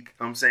speak.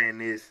 I'm saying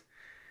this,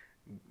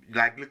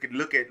 like,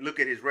 look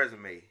at his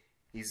resume.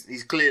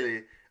 He's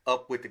clearly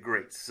up with the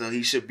greats, so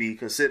he should be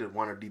considered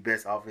one of the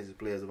best offensive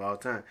players of all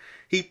time.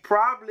 He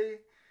probably,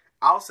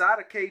 outside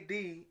of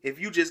KD, if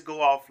you just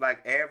go off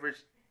like average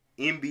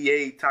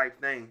NBA type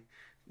thing,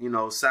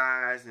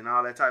 size and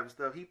all that type of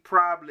stuff, he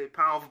probably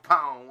pound for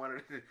pound one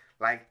of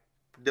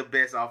the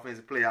best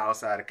offensive player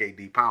outside of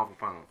KD, pound for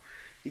pound.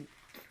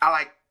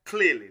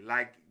 Clearly,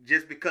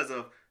 just because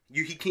of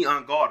he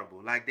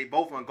unguardable. Like, they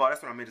both unguardable.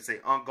 That's what I meant to say.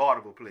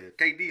 Unguardable player.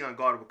 KD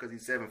unguardable because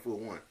he's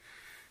 7'1",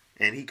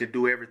 and he could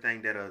do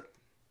everything that a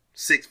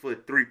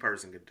 6'3"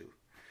 person could do.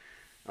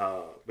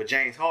 But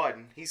James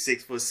Harden, he's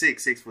 6'6",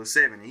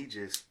 6'7", and he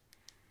just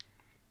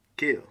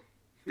kill.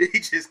 He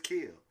just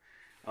kill.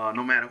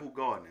 No matter who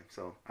guarding him.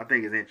 So I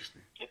think it's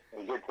interesting.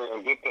 And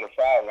get to the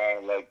foul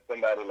line like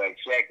somebody like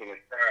Shaq in his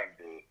prime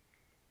did.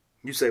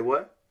 You say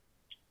what?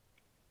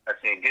 I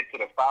said get to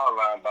the foul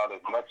line about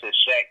as much as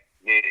Shaq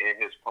did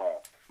in his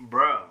prime.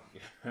 Bro,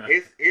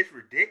 it's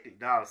ridiculous,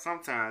 dog.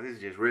 Sometimes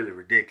it's just really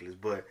ridiculous,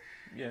 but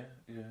yeah,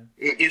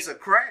 it's a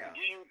crowd.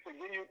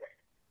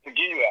 To give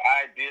you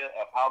an idea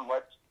of how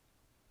much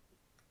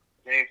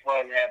James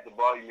Harden had the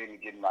ball, you made me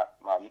get my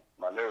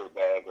nerve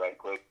bag right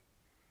quick.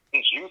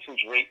 His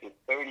usage rate is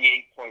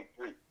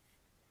 38.3.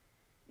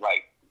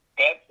 Like,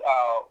 that's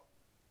how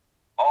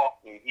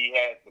often he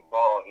has the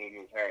ball in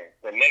his hands.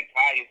 The next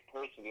highest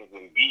person is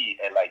Embiid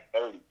at like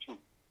 32.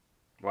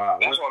 Wow.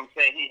 That's what I'm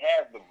saying. He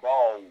has the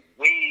ball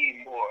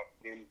way more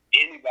than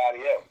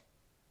anybody else.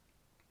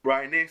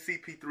 Right, and then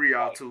CP3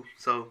 out too,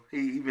 so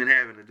he been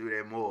having to do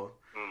that more.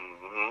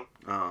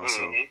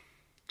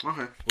 So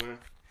okay, well,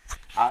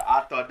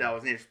 I thought that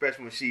was interesting,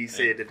 especially when she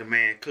said that the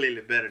man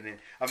clearly better than.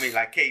 I mean,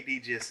 like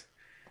KD just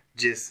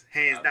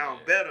hands down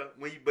better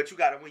when you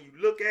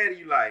look at it,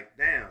 you like,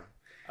 damn.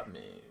 I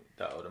mean,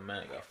 the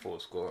man got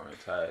 4 scoring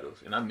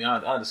titles, and I mean, I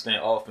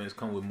understand offense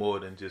come with more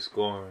than just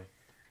scoring.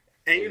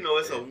 And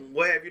it's a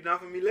what have you done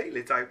for me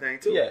lately type thing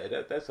too.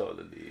 Yeah, that's all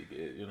the league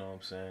is. You know what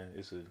I'm saying?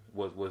 It's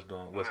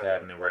what's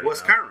happening right now.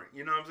 What's current?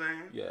 You know what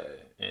I'm saying?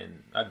 Yeah,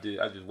 and I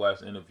just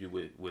watched an interview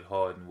with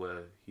Harden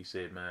where he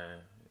said, man,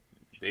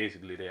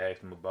 basically they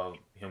asked him about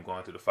him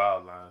going to the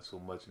foul line so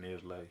much, and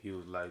he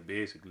was like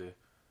basically,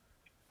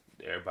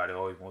 everybody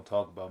always want to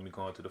talk about me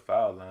going to the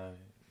foul line.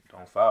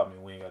 Don't foul me.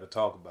 We ain't got to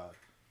talk about it.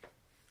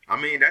 I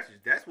mean,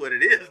 that's what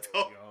it is,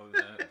 though.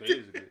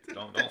 Basically,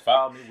 don't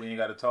foul me. We ain't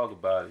got to talk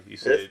about it. He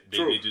said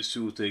they just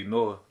choose to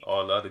ignore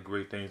all the other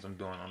great things I'm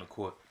doing on the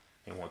court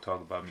and won't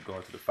talk about me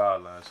going to the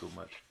foul line so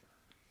much.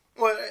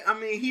 Well, I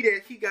mean,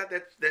 he got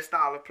that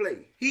style of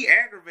play. He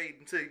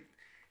aggravating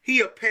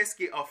he a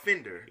pesky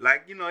offender.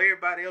 Like,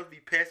 everybody else be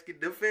pesky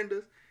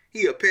defenders.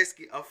 He a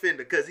pesky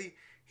offender because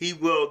he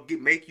will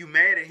make you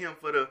mad at him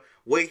for the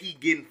way he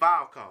getting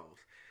foul calls.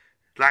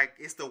 Like,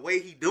 it's the way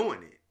he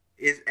doing it.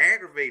 It's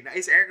aggravating.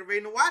 It's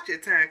aggravating to watch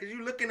at times because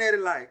you're looking at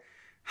it like,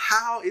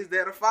 how is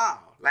that a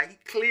foul? Like, he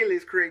clearly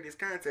is creating this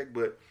contact,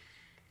 but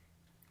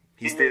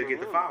he still get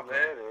the foul call.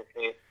 And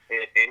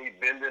he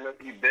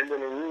bending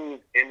the rules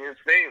in his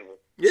favor.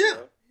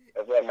 Yeah.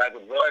 That's why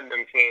Michael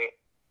Jordan said,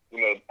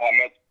 how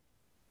much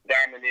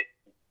dominant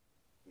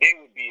they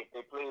would be if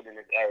they played in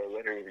this era,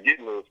 whether he was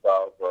getting those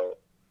fouls. So.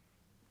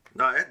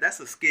 No, that's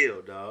a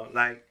skill, dog.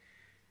 Like,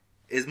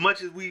 as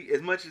much as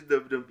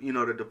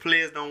the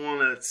players don't want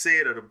to say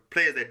it, or the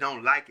players that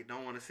don't like it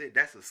don't want to say it,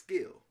 that's a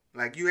skill.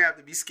 Like, you have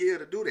to be skilled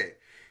to do that.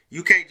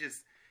 You can't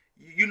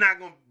you're not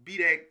going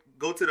to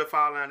go to the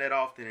foul line that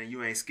often and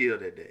you ain't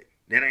skilled at that.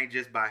 That ain't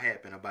just by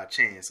happen or by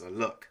chance or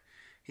luck.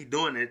 He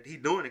doing it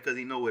because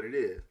he know what it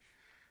is.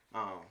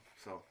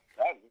 So.